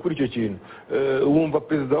tugiye kuri icyo kintu wumva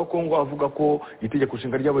perezida wa Kongo avuga ko itegeko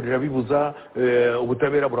nshinga ryabo rirabibuza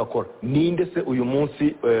ubutabera burakora ninde se uyu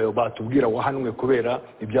munsi batubwira wahanwe kubera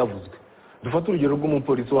ibyavuzwe dufata urugero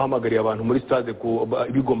rw'umupolisi wahamagariye abantu muri stade ko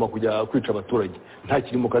bigomba kujya kwica abaturage nta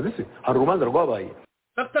kiri mu kazi se hari urubanza rwabaye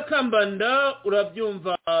Dr. Kambanda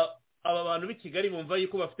urabyumva aba bantu b'i Kigali bumva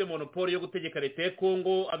yuko bafite monopole yo gutegeka leta ya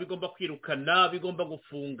Kongo abigomba kwirukana abigomba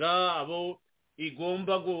gufunga abo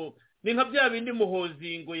igomba ni nka bya bindi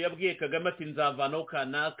Muhozi ngo yabwiye Kagame ati nzavanaho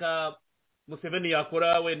kanaka Museveni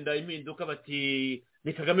yakora wenda impinduka bati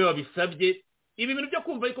ni Kagame wabisabye ibi bintu byo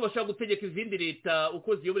kumva yuko bashaka gutegeka izindi leta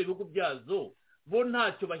uko ziyobora ibihugu byazo bo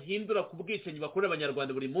ntacyo bahindura ku bwicanyi bakorera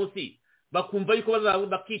abanyarwanda buri munsi bakumva yuko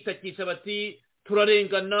bakitakisha bati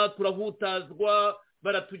turarengana turahutazwa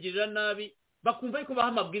baratugirira nabi bakumva yuko baha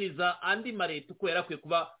amabwiriza andi mareta uko yarakwiye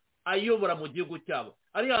kuba ayobora mu gihugu cyabo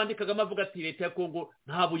ari handi Kagame avuga ati leta ya Kongo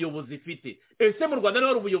nta buyobozi ifite ese mu Rwanda niho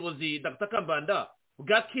hari ubuyobozi Dr. Kambanda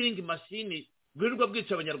bwa killing machine bwirirwa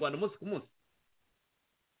bwica abanyarwanda umunsi ku munsi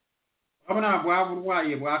abana bwa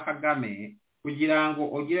burwayi bwa Kagame kugira ngo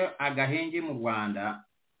ugire agahenge mu Rwanda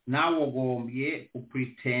nawe ugombye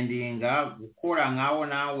upretendinga gukora nkawo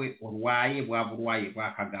nawe urwaye bwa burwayi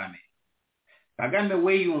bwa Kagame Kagame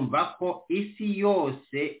we yumva ko isi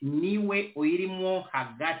yose niwe uyirimo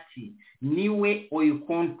hagati niwe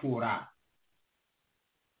uyikontura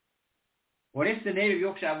Oreste nebe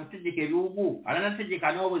byo kushaka gutegeka ibihugu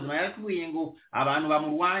aranategeka n'ubuzima yaratubwiye ngo abantu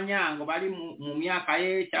bamurwanya ngo bari mu myaka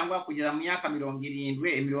ye cyangwa kugera mu myaka 70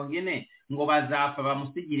 40 ngo bazapfa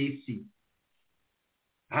bamusigire isi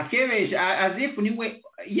akebeje azifu niwe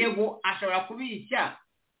yego ashobora kubica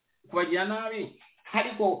kubagira nabi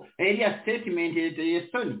ariko area statement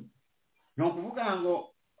yesoni no kuvuga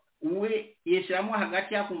ngo uwe yeshiramo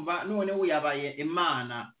hagati yakumva none we yabaye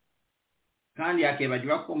imana kandi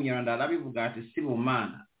yakebajwa ko umunyarwanda arabivuga ati si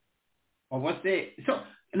bumana obose so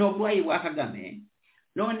no burwayi bwa Kagame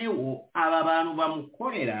none wo aba bantu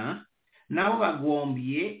bamukorera nabo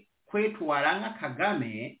bagombye kwetwara nka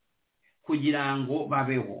Kagame kugira ngo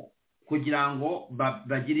babeho kugira ngo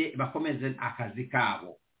bagire bakomeze akazi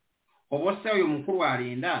kabo obose uyu mukuru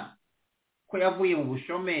warinda ko yavuye mu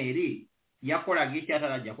bushomeri yakoraga iki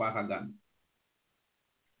atarajya kwa Kagame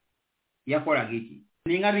yakoraga iki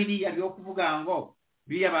ninga biriya byo kuvuga ngo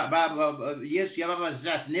biya Yesu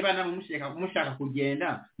yababaza niba namushaka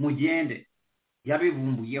kugenda mugende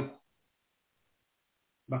yabivumbuyeho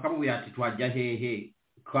bakamubwira ati twajya hehe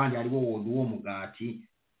kandi ari wo mugati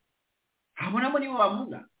habonamo nibo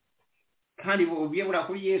bavuga kandi bo byebura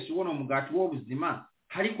kuri Yesu wono mugati wo buzima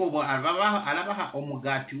ariko bo arabaha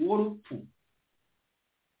umugati w'urupfu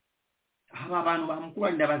aba bantu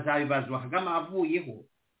bamukurinda bazabibazwa Kagame avuyeho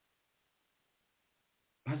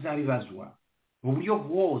bazabibazwa uburyo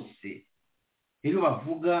bwose rero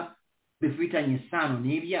bavuga bifitanye isano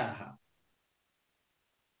n'ibyaha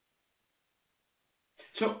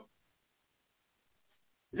so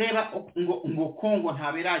reba ngo Kongo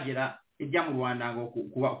ntabiragera ijya mu Rwanda ngo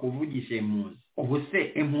kuvugisha impunzi ubuse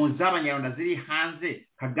impunzi z'abanyarwanda ziri hanze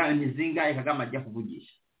Kagame zingaye Kagame ajya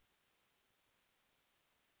kuvugisha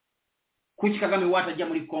kuki Kagame watajya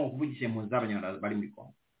muri Kongo kuvugisha impunzi z'abanyarwanda bari muri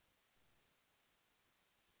Kongo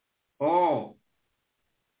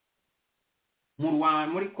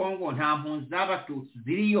muri Kongo nta mpunzi z'abatutsi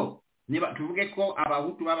ziriyo niba tuvuge ko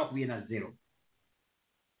abahutu babakubiye na zero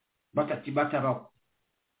batabaho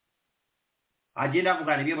agenda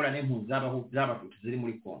avugana ibyo burane impunzi z'abatutsi ziri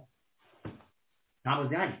muri Kongo ntabwo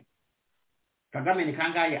zihari Kagame ni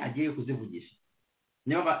kangaye agiye kuzivugisha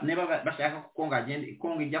niba bashaka ko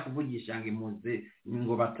Kongo ijya kuvugisha ngo impunzi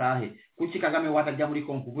ngo batahe kuki Kagame watajya muri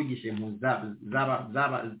Kongo kuvugisha impunzi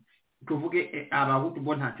zaba tuvuge abahutu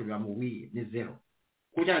bo ntacyo bamuwiye ni zero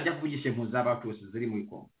kuki ajya kuvugisha impunzi z'abatutsi ziri muri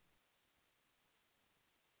Kongo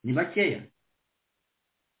ni bakeya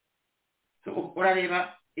so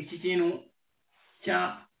urareba iki kintu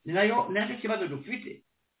cya nacyo kibazo dufite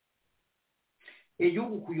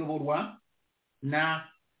igihugu kuyoborwa na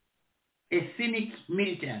ethnic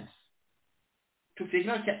militants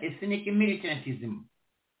tufikiria cha ethnic militantism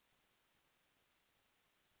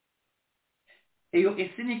eyo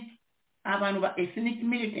abantu ba ethnic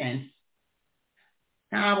militants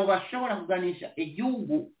nabo bashobora kuganisha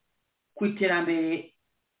igihugu ku iterambere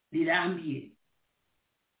rirambye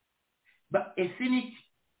ba ethnic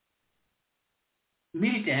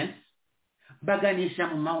militants baganisha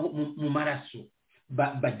mu maraso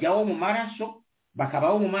bajyaho mu maraso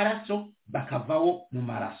bakabaho mu maraso bakavaho mu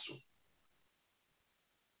maraso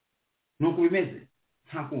nuko bimeze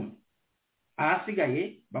nta kundi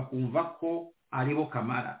ahasigaye bakumva ko aribo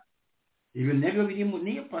kamara ibyo nabyo biri mu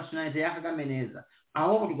niyo personality ya Kagame neza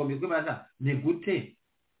aho rugomba kwibaza ni gute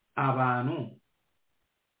abantu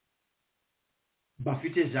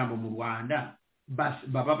bafite jambo mu Rwanda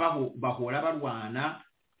baba bahora barwana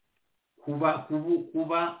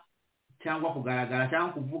kuba cyangwa kugaragara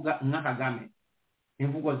cyangwa kuvuga nka Kagame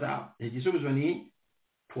imvugo zabo igisubizo ni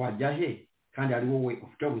twajyahe kandi ari wowe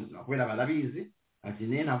ufite ubuzima kubera barabizi ati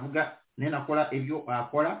nakora ibyo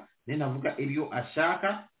akora navuga ibyo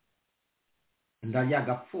ashaka ndajya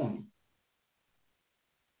gapfuni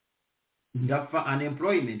ndafa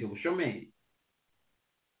unemployment ubushomeri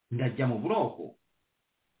ndajya mu buroko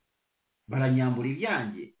baranyambura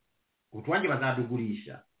ibyanjye utwanjye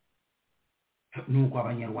bazadugurisha nuko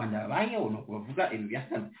abanyarwanda bayeho no kuvuga ibi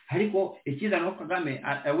byakaze ariko ikiza no Kagame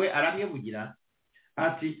we arabyevugira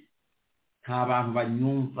ati nta bantu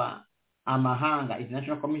banyumva amahanga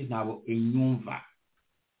international community nabo inyumva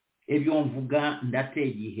ebyo mvuga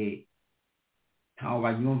ndategihe nta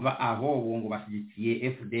banyumva aho ngo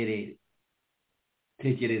bashyigikiye FDLR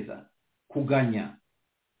tekereza kuganya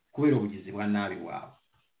kubera ubugizi bwa nabi wabo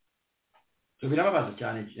so birababaza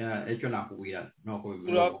cyane icyo nakubwira nuko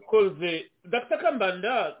urakoze Dr.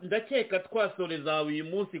 Kambanda ndakeka twasoreza uyu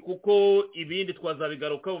munsi kuko ibindi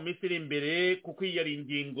twazabigaruka mu minsi iri imbere kuko iyi ari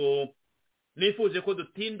ingingo nifuje ko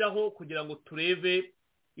dutindaho kugira ngo turebe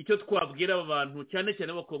icyo twabwira abantu cyane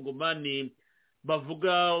cyane abakongomani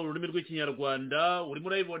bavuga ururimi rw'ikinyarwanda urimo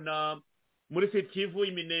urayibona muri Kivu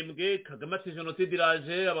iminembwe Kagame ati jenoside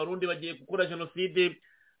iraje abarundi bagiye gukora jenoside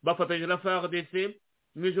bafatanyije na FARDC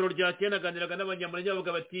mu ijoro ryakeye naganiraga n'abanyamurenge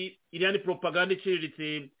bavuga bati iriya ni propaganda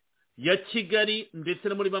iciriritse ya Kigali ndetse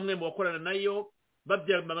no muri bamwe mu bakorana nayo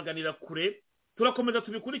babyamaganira kure turakomeza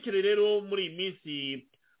tubikurikire rero muri iyi minsi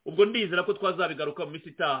ubwo ndizera ko twazabigaruka mu minsi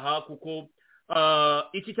itaha kuko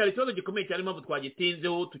iki cyari ikibazo gikomeye cyane impamvu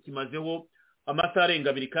twagitinzeho tukimazeho amasaha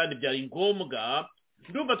arenga 2 kandi byari ngombwa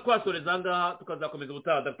ndumva twasoreza ngaha tukazakomeza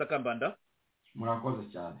ubutaha Dr. Kambanda murakoze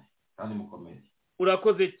cyane kandi mukomeze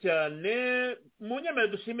urakoze cyane munyemere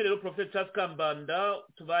dushimire rero Professor Charles Kambanda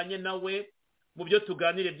tubanye nawe mu byo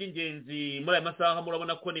tuganire by'ingenzi muri aya masaha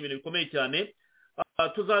murabona ko ni ibintu bikomeye cyane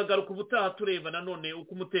tuzagaruka ubutaha tureba nanone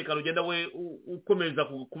uko umutekano ugenda we ukomeza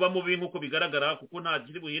kuba mubi nk'uko bigaragara kuko nta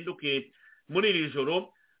kiri buhinduke muri iri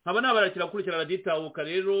joro nkaba nabarakira gukurikirana Radio Itahuka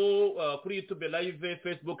rero kuri YouTube live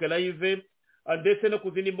Facebook live ndetse no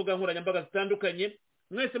ku zindi mbuga nkoranyambaga zitandukanye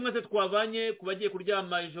mwese twabanye kubagiye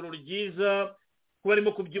kuryama ijoro ryiza kuba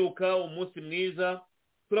arimo kubyuka umunsi mwiza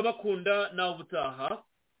turabakunda nawe ubutaha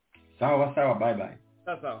sawa bye bye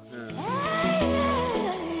sawa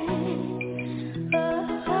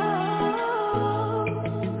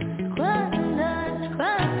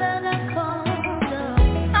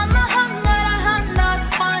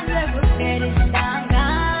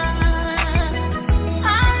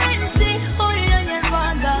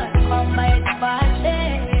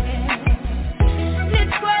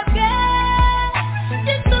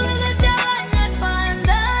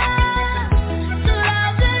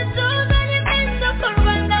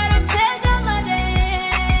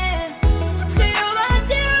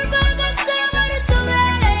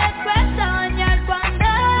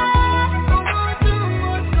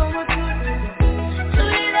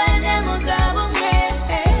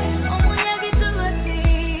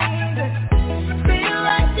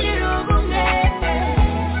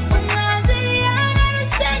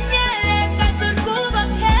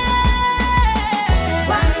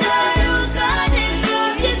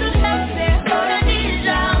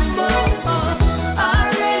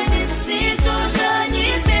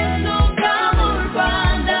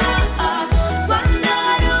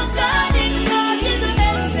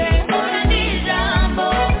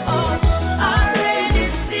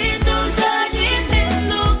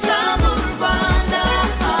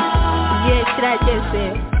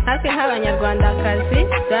nk'abanyarwandakazi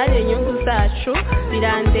byari inyungu zacu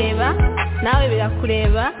birandeba nawe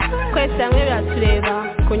birakureba twese hamwe biratureba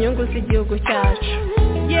ku nyungu z'igihugu cyacu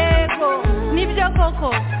yego nibyo koko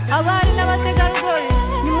abari n'abategarugori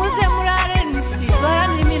nimuze muri RNC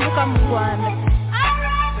baharanira impinduka mu Rwanda